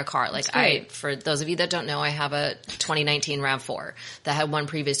have a better car. Like, for those of you that don't know, I have a 2019 RAV4 that had one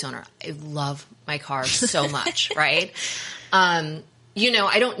previous owner. I love my car so much, right? I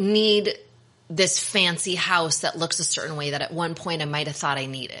don't need this fancy house that looks a certain way that at one point I might have thought I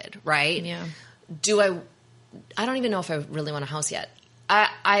needed, right? Yeah. I don't even know if I really want a house yet.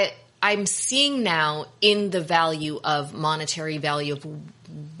 I'm seeing now in the value of monetary value of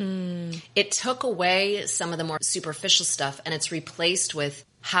it took away some of the more superficial stuff and it's replaced with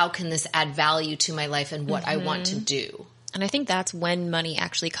how can this add value to my life and what I want to do. And I think that's when money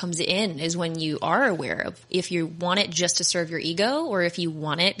actually comes in, is when you are aware of if you want it just to serve your ego or if you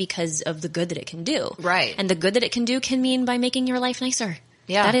want it because of the good that it can do. Right. And the good that it can do can mean by making your life nicer.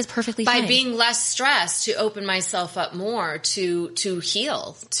 Yeah. That is perfectly fine. By being less stressed, to open myself up more, to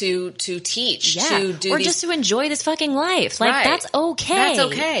heal, to teach, to do just to enjoy this fucking life. Like, right. That's okay. That's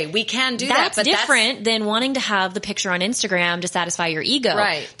okay. We can do that. That's different than wanting to have the picture on Instagram to satisfy your ego.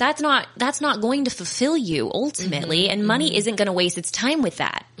 Right. That's not going to fulfill you ultimately, and money isn't going to waste its time with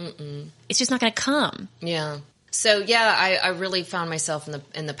that. It's just not going to come. Yeah. So yeah, I really found myself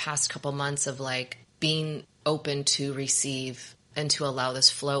in the past couple months of like being open to receive and to allow this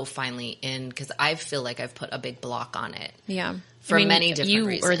flow finally in, because I feel like I've put a big block on it. Yeah. For many different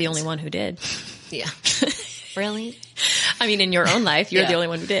reasons. You are the only one who did. Yeah. Really? I mean, in your own life, you're the only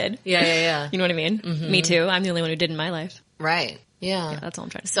one who did. Yeah. You know what I mean? Me too. I'm the only one who did in my life. Right. Yeah. That's all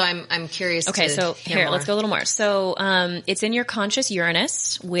I'm trying to say. So I'm curious. Okay, to so hear here, more. let's go a little more. So, it's in your conscious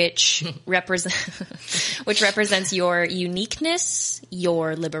Uranus, which represents your uniqueness,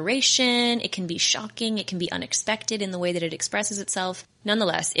 your liberation. It can be shocking. It can be unexpected in the way that it expresses itself.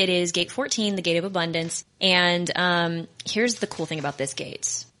 Nonetheless, it is gate 14, the gate of abundance. And, here's the cool thing about this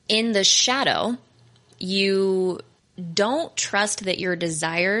gate. In the shadow, you don't trust that your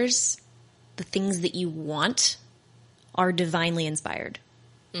desires, the things that you want, are divinely inspired.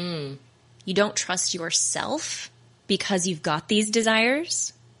 You don't trust yourself because you've got these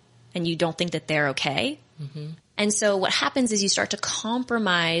desires and you don't think that they're okay. And so what happens is you start to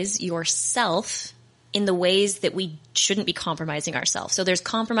compromise yourself in the ways that we shouldn't be compromising ourselves. So there's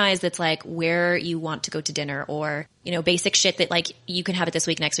compromise that's like where you want to go to dinner, or, basic shit that like you can have it this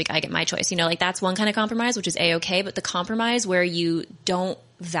week, next week I get my choice. Like that's one kind of compromise, which is A-okay. But the compromise where you don't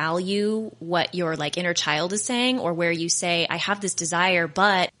value what your like inner child is saying, or where you say, I have this desire,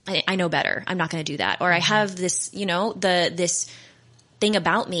 but I know better. I'm not going to do that. Or I have this, this thing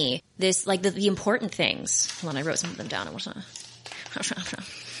about me, this like the important things. Hold on, I wrote some of them down.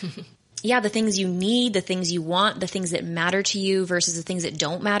 Yeah, the things you need, the things you want, the things that matter to you versus the things that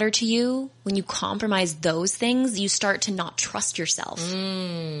don't matter to you. When you compromise those things, you start to not trust yourself.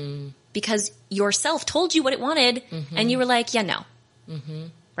 Because yourself told you what it wanted, and you were like, yeah, no.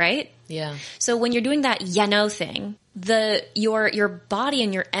 Right? Yeah. So when you're doing that yeah, no thing, your body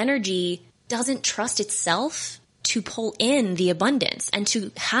and your energy doesn't trust itself to pull in the abundance and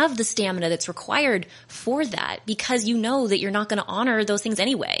to have the stamina that's required for that, because you know that you're not going to honor those things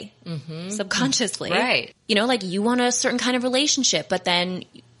anyway, subconsciously. Right. Like you want a certain kind of relationship, but then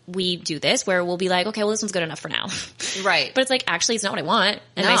we do this where we'll be like, okay, well, this one's good enough for now. Right. But it's like, actually, it's not what I want.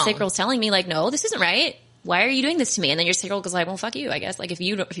 And my sacral's telling me like, no, this isn't right. why are you doing this to me? And then your sacral goes like, well, fuck you, I guess. Like if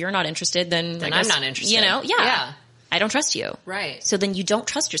you're not interested, then I'm not interested. You know? Yeah. I don't trust you. Right. So then you don't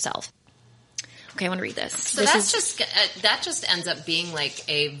trust yourself. Okay, I want to read this. So that just ends up being like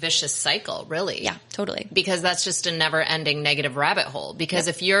a vicious cycle, really. Yeah, totally. Because that's just a never-ending negative rabbit hole. Because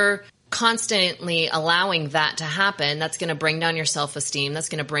if you're constantly allowing that to happen, that's going to bring down your self-esteem. That's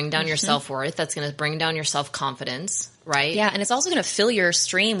going to bring down your self-worth. That's going to bring down your self-confidence, right? Yeah, and it's also going to fill your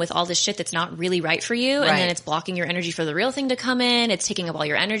stream with all this shit that's not really right for you. And then it's blocking your energy for the real thing to come in. It's taking up all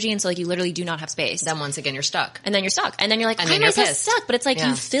your energy. And so like you literally do not have space. Then once again, you're stuck. And then you're stuck. And then you're like, why am I so stuck? But it's like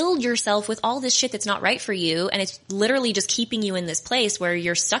you filled yourself with all this shit that's not right for you. And it's literally just keeping you in this place where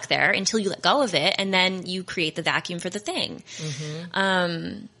you're stuck there until you let go of it. And then you create the vacuum for the thing.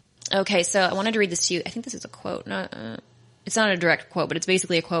 Okay, so I wanted to read this to you. I think this is a quote. It's not a direct quote, but it's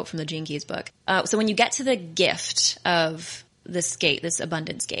basically a quote from the Gene Keys book. So when you get to the gift of this gate, this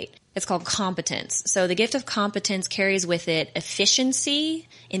abundance gate, it's called competence. So the gift of competence carries with it efficiency,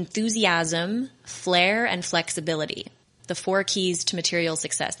 enthusiasm, flair, and flexibility. The 4 keys to material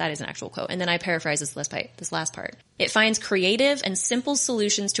success. That is an actual quote. And then I paraphrase this last part. It finds creative and simple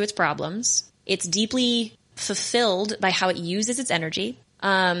solutions to its problems. It's deeply fulfilled by how it uses its energy.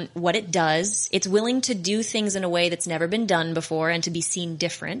 What it does, it's willing to do things in a way that's never been done before and to be seen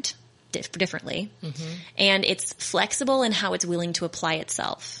differently. And it's flexible in how it's willing to apply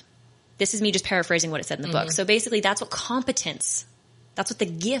itself. This is me just paraphrasing what it said in the book. So basically that's what competence, that's what the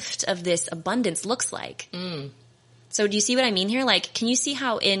gift of this abundance looks like. So do you see what I mean here? Like, can you see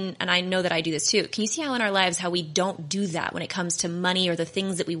how and I know that I do this too, can you see how in our lives how we don't do that when it comes to money or the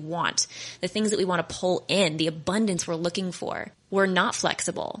things that we want, the things that we want to pull in, the abundance we're looking for? We're not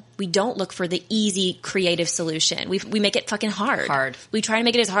flexible. We don't look for the easy, creative solution. We make it fucking hard. We try to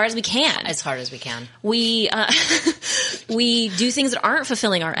make it as hard as we can. As hard as we can. We do things that aren't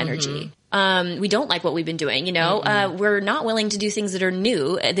fulfilling our energy. We don't like what we've been doing, you know? We're not willing to do things that are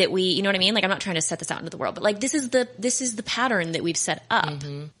new that you know what I mean? Like, I'm not trying to set this out into the world, but like, this is the pattern that we've set up.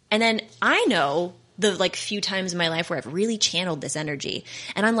 And then I know the like few times in my life where I've really channeled this energy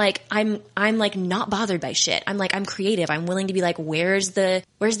and I'm like not bothered by shit. I'm creative. I'm willing to be like, where's the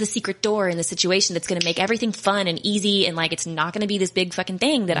secret door in the situation that's going to make everything fun and easy. And like, it's not going to be this big fucking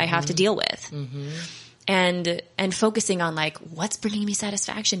thing that I have to deal with. And focusing on like, what's bringing me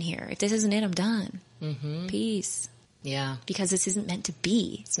satisfaction here? If this isn't it, I'm done. Peace. Yeah. Because this isn't meant to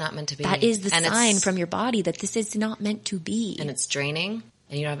be. It's not meant to be. That is the sign from your body that this is not meant to be. And it's draining.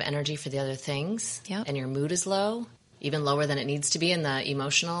 And you don't have energy for the other things. And your mood is low, even lower than it needs to be in the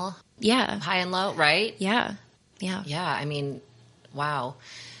emotional high and low, right? Yeah. I mean, wow.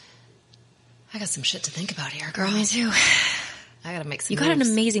 I got some shit to think about here, girl. Me too. I got to make some moves. Got an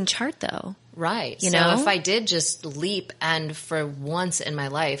amazing chart, though. Right. You know? So if I did just leap and for once in my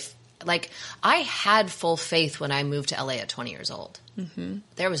life, like I had full faith when I moved to LA at 20 years old.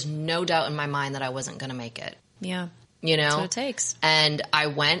 There was no doubt in my mind that I wasn't going to make it. Yeah. You know? That's what it takes. And I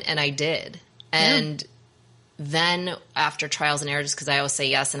went and I did. And then after trials and errors, because I always say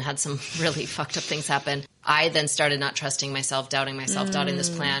yes and had some really fucked up things happen, I then started not trusting myself, doubting this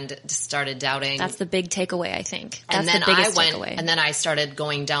plan, started doubting. That's the big takeaway, I think. That's and then the biggest I went, takeaway. And then I started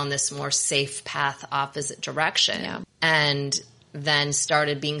going down this more safe path, opposite direction. And then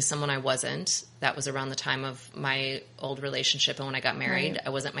started being someone I wasn't. That was around the time of my old relationship and when I got married. I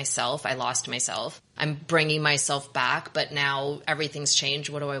wasn't myself. I lost myself. I'm bringing myself back, but now everything's changed.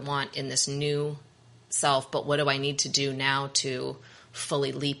 What do I want in this new self? But what do I need to do now to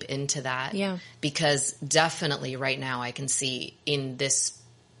fully leap into that? Because definitely right now I can see in this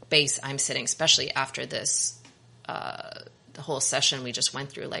space I'm sitting, especially after this, the whole session we just went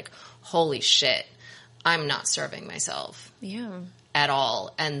through, like, holy shit. I'm not serving myself at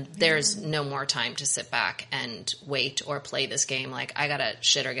all. And there's no more time to sit back and wait or play this game. Like, I gotta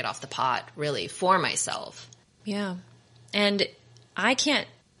shit or get off the pot, really, for myself. Yeah. And I can't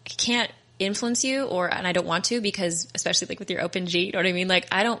influence you and I don't want to, because especially like with your open G, you know what I mean? Like,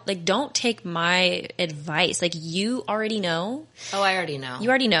 don't take my advice. Like, you already know. Oh, I already know. You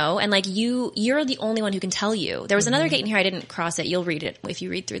already know. And like, you're the only one who can tell you. There was another gate in here. I didn't cross it. You'll read it if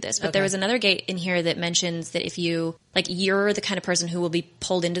you read through this, but there was another gate in here that mentions that if you, like, you're the kind of person who will be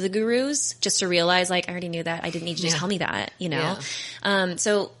pulled into the gurus just to realize, like, I already knew that. I didn't need you to tell me that, you know?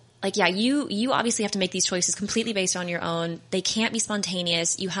 So, like, you obviously have to make these choices completely based on your own. They can't be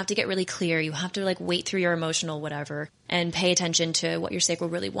spontaneous. You have to get really clear. You have to, like, wait through your emotional whatever and pay attention to what your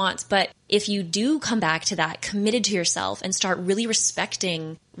sacral really wants. But if you do come back to that, committed to yourself, and start really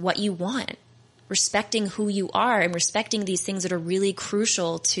respecting what you want, respecting who you are, and respecting these things that are really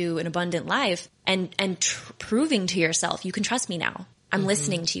crucial to an abundant life, and proving to yourself, you can trust me now. I'm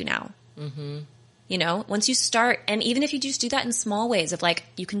listening to you now. You know, once you start, and even if you just do that in small ways of like,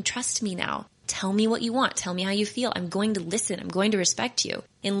 you can trust me now. Tell me what you want. Tell me how you feel. I'm going to listen. I'm going to respect you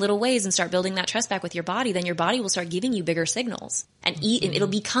in little ways and start building that trust back with your body. Then your body will start giving you bigger signals and and it'll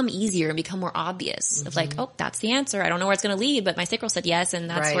become easier and become more obvious of like, oh, that's the answer. I don't know where it's going to lead, but my sacral said yes. And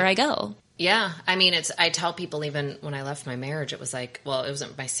that's where I go. Yeah. I mean, I tell people even when I left my marriage, it was like, well, it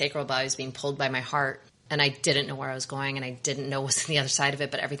wasn't my sacral, but I was being pulled by my heart. And I didn't know where I was going and I didn't know what's on the other side of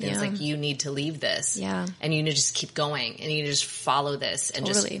it, but everything was like, you need to leave this. Yeah. And you need to just keep going and you need to just follow this and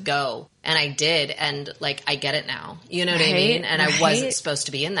just go. And I did. And like, I get it now. You know what I mean? And I wasn't supposed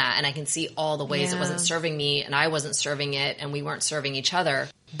to be in that. And I can see all the ways it wasn't serving me and I wasn't serving it and we weren't serving each other.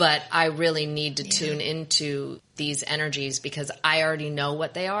 But I really need to tune into these energies because I already know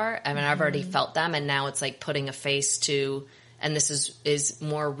what they are. I mean, I've already felt them. And now it's like putting a face to, and this is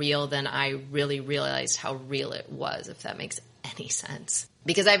more real than I really realized how real it was, if that makes any sense.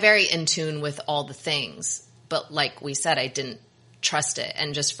 Because I'm very in tune with all the things. But like we said, I didn't trust it.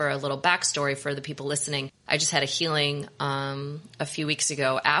 And just for a little backstory for the people listening, I just had a healing a few weeks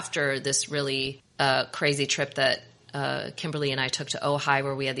ago after this really crazy trip that Kimberly and I took to Ojai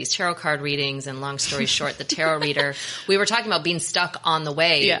where we had these tarot card readings and long story short, the tarot reader, we were talking about being stuck on the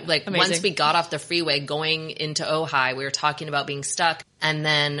way. Yeah, like amazing. Once we got off the freeway going into Ojai, we were talking about being stuck. And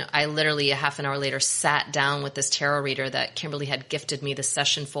then I literally a half an hour later sat down with this tarot reader that Kimberly had gifted me the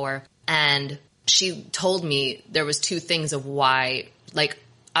session for. And she told me there was two things of why, like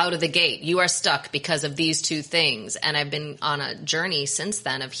out of the gate, you are stuck because of these two things. And I've been on a journey since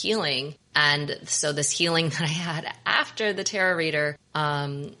then of healing. And so this healing that I had after the tarot reader,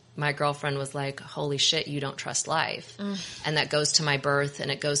 my girlfriend was like, holy shit, you don't trust life. And that goes to my birth and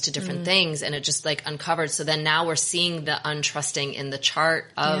it goes to different things and it just like uncovered. So then now we're seeing the untrusting in the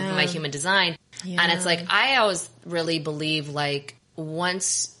chart of my human design. And it's like, I always really believe like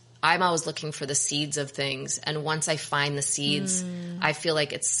once I'm always looking for the seeds of things. And once I find the seeds, I feel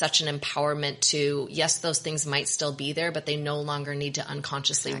like it's such an empowerment to, yes, those things might still be there, but they no longer need to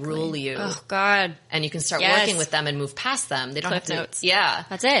unconsciously rule you. Oh, God. And you can start working with them and move past them. They don't Cliff have to. Notes. Yeah.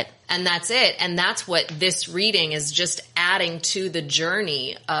 That's it. And that's it. And that's what this reading is just adding to the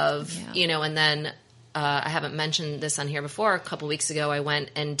journey of, you know, and then I haven't mentioned this on here before. A couple weeks ago, I went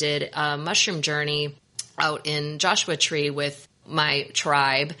and did a mushroom journey out in Joshua Tree with my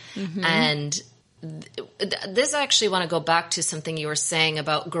tribe. And this I actually want to go back to something you were saying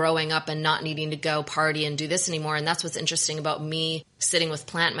about growing up and not needing to go party and do this anymore. And that's what's interesting about me sitting with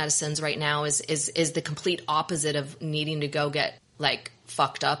plant medicines right now is the complete opposite of needing to go get like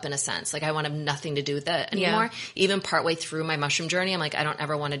fucked up in a sense. Like I want to have nothing to do with that anymore. Even partway through my mushroom journey, I'm like, I don't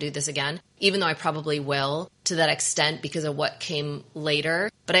ever want to do this again, even though I probably will to that extent because of what came later.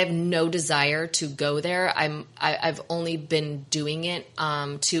 But I have no desire to go there. I've only been doing it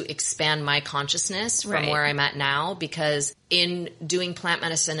to expand my consciousness from where I'm at now, because in doing plant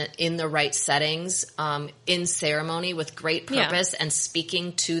medicine in the right settings, in ceremony with great purpose and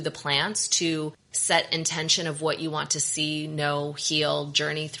speaking to the plants to set intention of what you want to see, know, heal,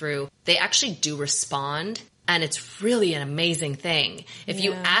 journey through, they actually do respond. And it's really an amazing thing. If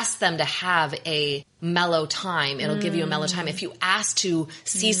you ask them to have a mellow time, it'll give you a mellow time. If you ask to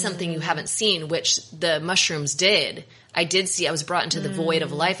see something you haven't seen, which the mushrooms did, I did see, I was brought into the void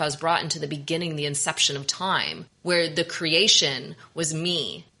of life. I was brought into the beginning, the inception of time, where the creation was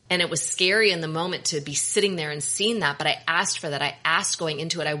me. And it was scary in the moment to be sitting there and seeing that. But I asked for that. I asked going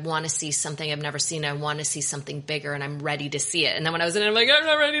into it, I want to see something I've never seen. I want to see something bigger and I'm ready to see it. And then when I was in it, I'm like, I'm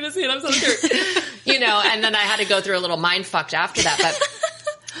not ready to see it. I'm so scared. You know, and then I had to go through a little mind fucked after that.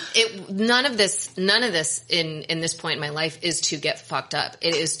 But none of this in this point in my life is to get fucked up.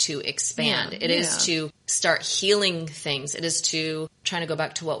 It is to expand. It is to start healing things. It is to trying to go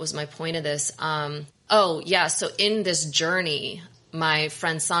back to what was my point of this. So in this journey, my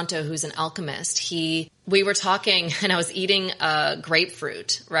friend Santo, who's an alchemist, we were talking and I was eating a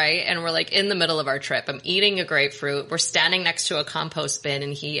grapefruit, right? And we're like in the middle of our trip. I'm eating a grapefruit. We're standing next to a compost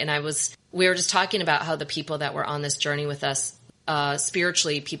bin we were just talking about how the people that were on this journey with us,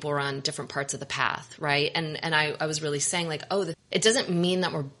 spiritually, people were on different parts of the path, right? And I was really saying like, it doesn't mean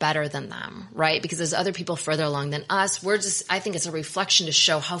that we're better than them, right? Because there's other people further along than us. I think it's a reflection to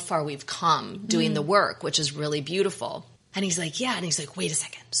show how far we've come doing the work, which is really beautiful. And he's like, yeah. And he's like, wait a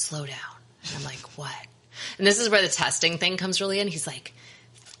second, slow down. And I'm like, what? And this is where the testing thing comes really in. He's like,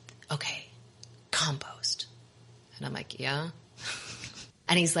 okay, compost. And I'm like, yeah.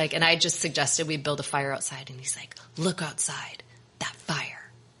 And he's like, and I just suggested we build a fire outside. And he's like, look outside, that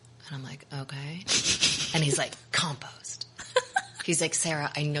fire. And I'm like, okay. And he's like, compost. He's like, Sarah,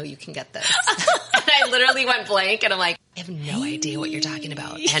 I know you can get this. And I literally went blank and I'm like, I have no idea what you're talking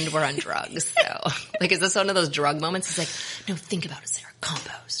about. And we're on drugs. So, like, is this one of those drug moments? He's like, no, think about it, Sarah.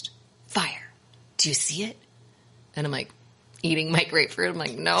 Compost. Fire. Do you see it? And I'm like, eating my grapefruit. I'm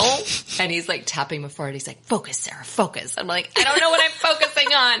like, no. And he's like tapping my forehead. He's like, focus, Sarah, focus. I'm like, I don't know what I'm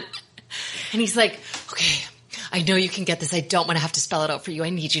focusing on. And he's like, okay, I know you can get this. I don't want to have to spell it out for you. I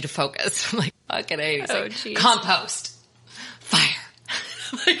need you to focus. I'm like, fucking A. He's like, geez. Compost. Fire.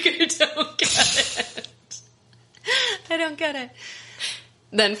 I'm like, I don't get it. I don't get it.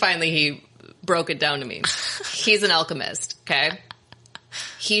 Then finally he broke it down to me. He's an alchemist, okay?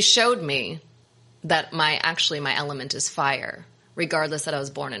 He showed me that my element is fire. Regardless that I was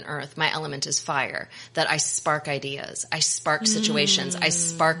born in earth, my element is fire. That I spark ideas. I spark situations. I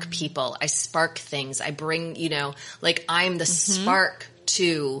spark people. I spark things. I bring, like I'm the spark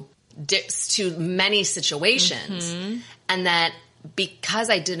to many situations. And that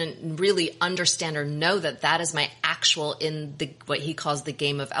because I didn't really understand or know that is my actual what he calls the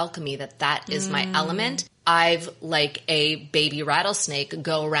game of alchemy, that is my element. I've, like a baby rattlesnake,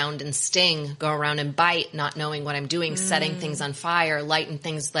 go around and sting, go around and bite, not knowing what I'm doing, setting things on fire, lighting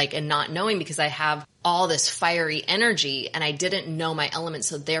things and not knowing because I have all this fiery energy and I didn't know my element.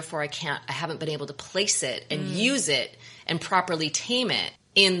 So therefore I haven't been able to place it and use it and properly tame it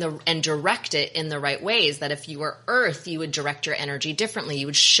and direct it in the right ways. That if you were earth, you would direct your energy differently. You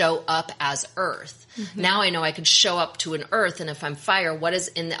would show up as earth. Now I know I could show up to an earth, and if I'm fire, what is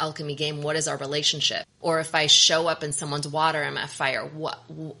in the alchemy game? What is our relationship? Or if I show up in someone's water, I'm a fire.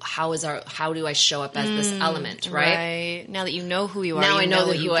 How do I show up as this element? Right. Now that you know who you are, now I know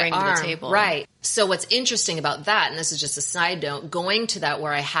what you bring to the table. Right. So what's interesting about that, and this is just a side note, going to that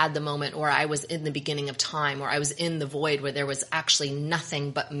where I had the moment where I was in the beginning of time, where I was in the void, where there was actually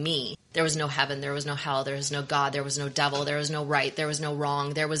nothing but me. There was no heaven, there was no hell, there was no God, there was no devil, there was no right, there was no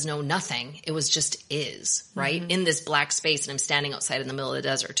wrong, there was no nothing. It was just right? In this black space, and I'm standing outside in the middle of the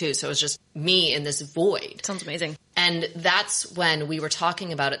desert too. So it was just me in this void. Sounds amazing. And that's when we were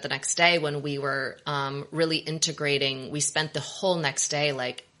talking about it the next day, when we were really integrating. We spent the whole next day,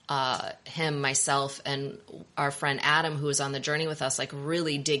 him, myself, and our friend Adam, who was on the journey with us,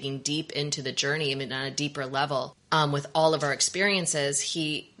 really digging deep into the journey, on a deeper level, with all of our experiences.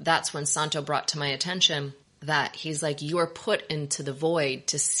 That's when Santo brought to my attention that he's like, you are put into the void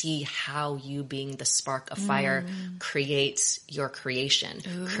to see how you being the spark of fire creates your creation,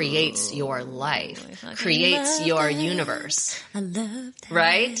 creates your life, creates your universe. I love that.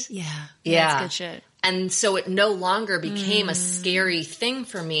 Right? Yeah. Yeah. That's good shit. And so it no longer became a scary thing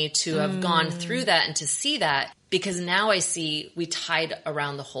for me to have gone through that and to see that, because now I see we tied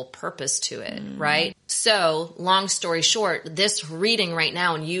around the whole purpose to it, right? So long story short, this reading right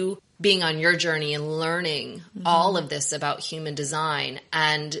now and you being on your journey and learning all of this about human design,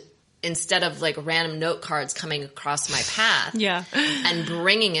 and instead of random note cards coming across my path and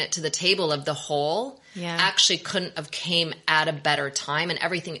bringing it to the table of the whole, actually couldn't have came at a better time. And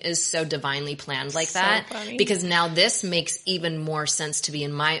everything is so divinely planned that. Funny. Because now this makes even more sense to be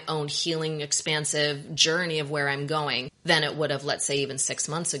in my own healing, expansive journey of where I'm going than it would have, let's say, even 6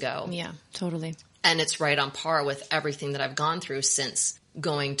 months ago. Yeah, totally. And it's right on par with everything that I've gone through since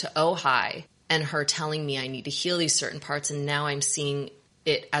going to Ojai and her telling me I need to heal these certain parts. And now I'm seeing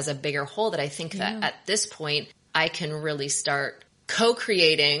it as a bigger whole, that I think that at this point I can really start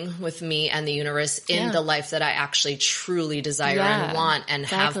co-creating with me and the universe in the life that I actually truly desire and want and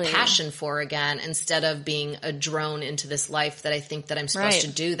have passion for again, instead of being a drone into this life that I think that I'm supposed to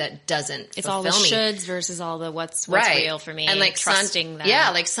do that doesn't It's fulfill all the me. shoulds versus all the what's real for me, and trusting that.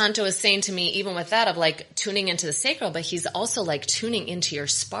 Yeah, Santo is saying to me, even with that, of tuning into the sacral, but he's also tuning into your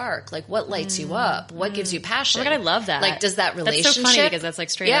spark. What lights you up? What gives you passion? Oh my God, I love that. Does that relationship... That's so funny because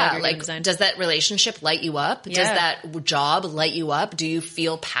that's straight out of your human design. Does that relationship light you up? Does that job light you up? Do you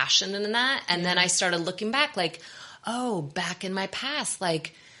feel passion in that? And then I started looking back back in my past,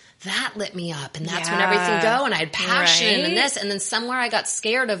 that lit me up, and that's when everything go, and I had passion and this, and then somewhere I got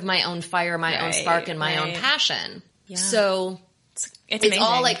scared of my own fire, my own spark, and my own passion. Yeah. So it's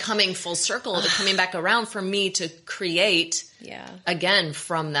all coming full circle, coming back around for me to create again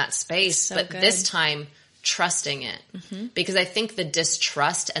from that space, but this time trusting it. Because I think the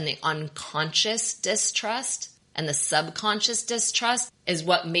distrust and the unconscious distrust and the subconscious distrust is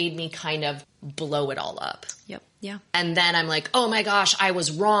what made me kind of blow it all up. Yep. Yeah. And then I'm like, oh my gosh, I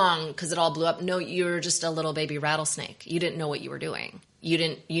was wrong because it all blew up. No, you're just a little baby rattlesnake. You didn't know what you were doing. You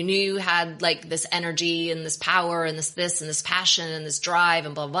knew you had this energy and this power and this and this passion and this drive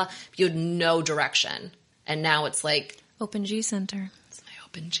and blah, blah, blah. You had no direction. And now it's Open G Center. It's my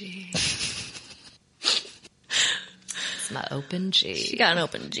open G. It's my open G. She got an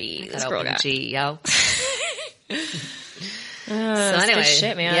open G. This girl got open G, yo. So anyway, good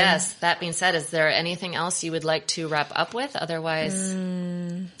shit, man. Yes. That being said, is there anything else you would like to wrap up with? Otherwise,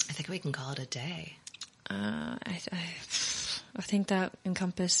 I think we can call it a day. I think that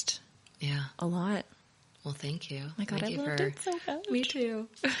encompassed a lot. Well, thank you. My God, thank I loved it so much. Me too.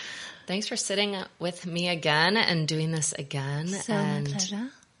 Thanks for sitting with me again and doing this again. So my pleasure.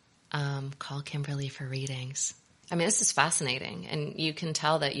 Call Kimberly for readings. I mean, this is fascinating, and you can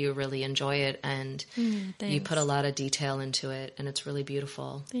tell that you really enjoy it, and you put a lot of detail into it, and it's really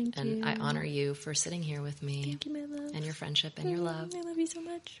beautiful. Thank you. And I honor you for sitting here with me. Thank you, my love. And your friendship and your love. I love you so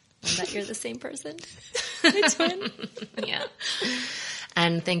much. And that you're the same person. It's fun. Yeah.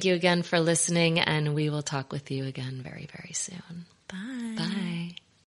 And thank you again for listening, and we will talk with you again very, very soon. Bye. Bye.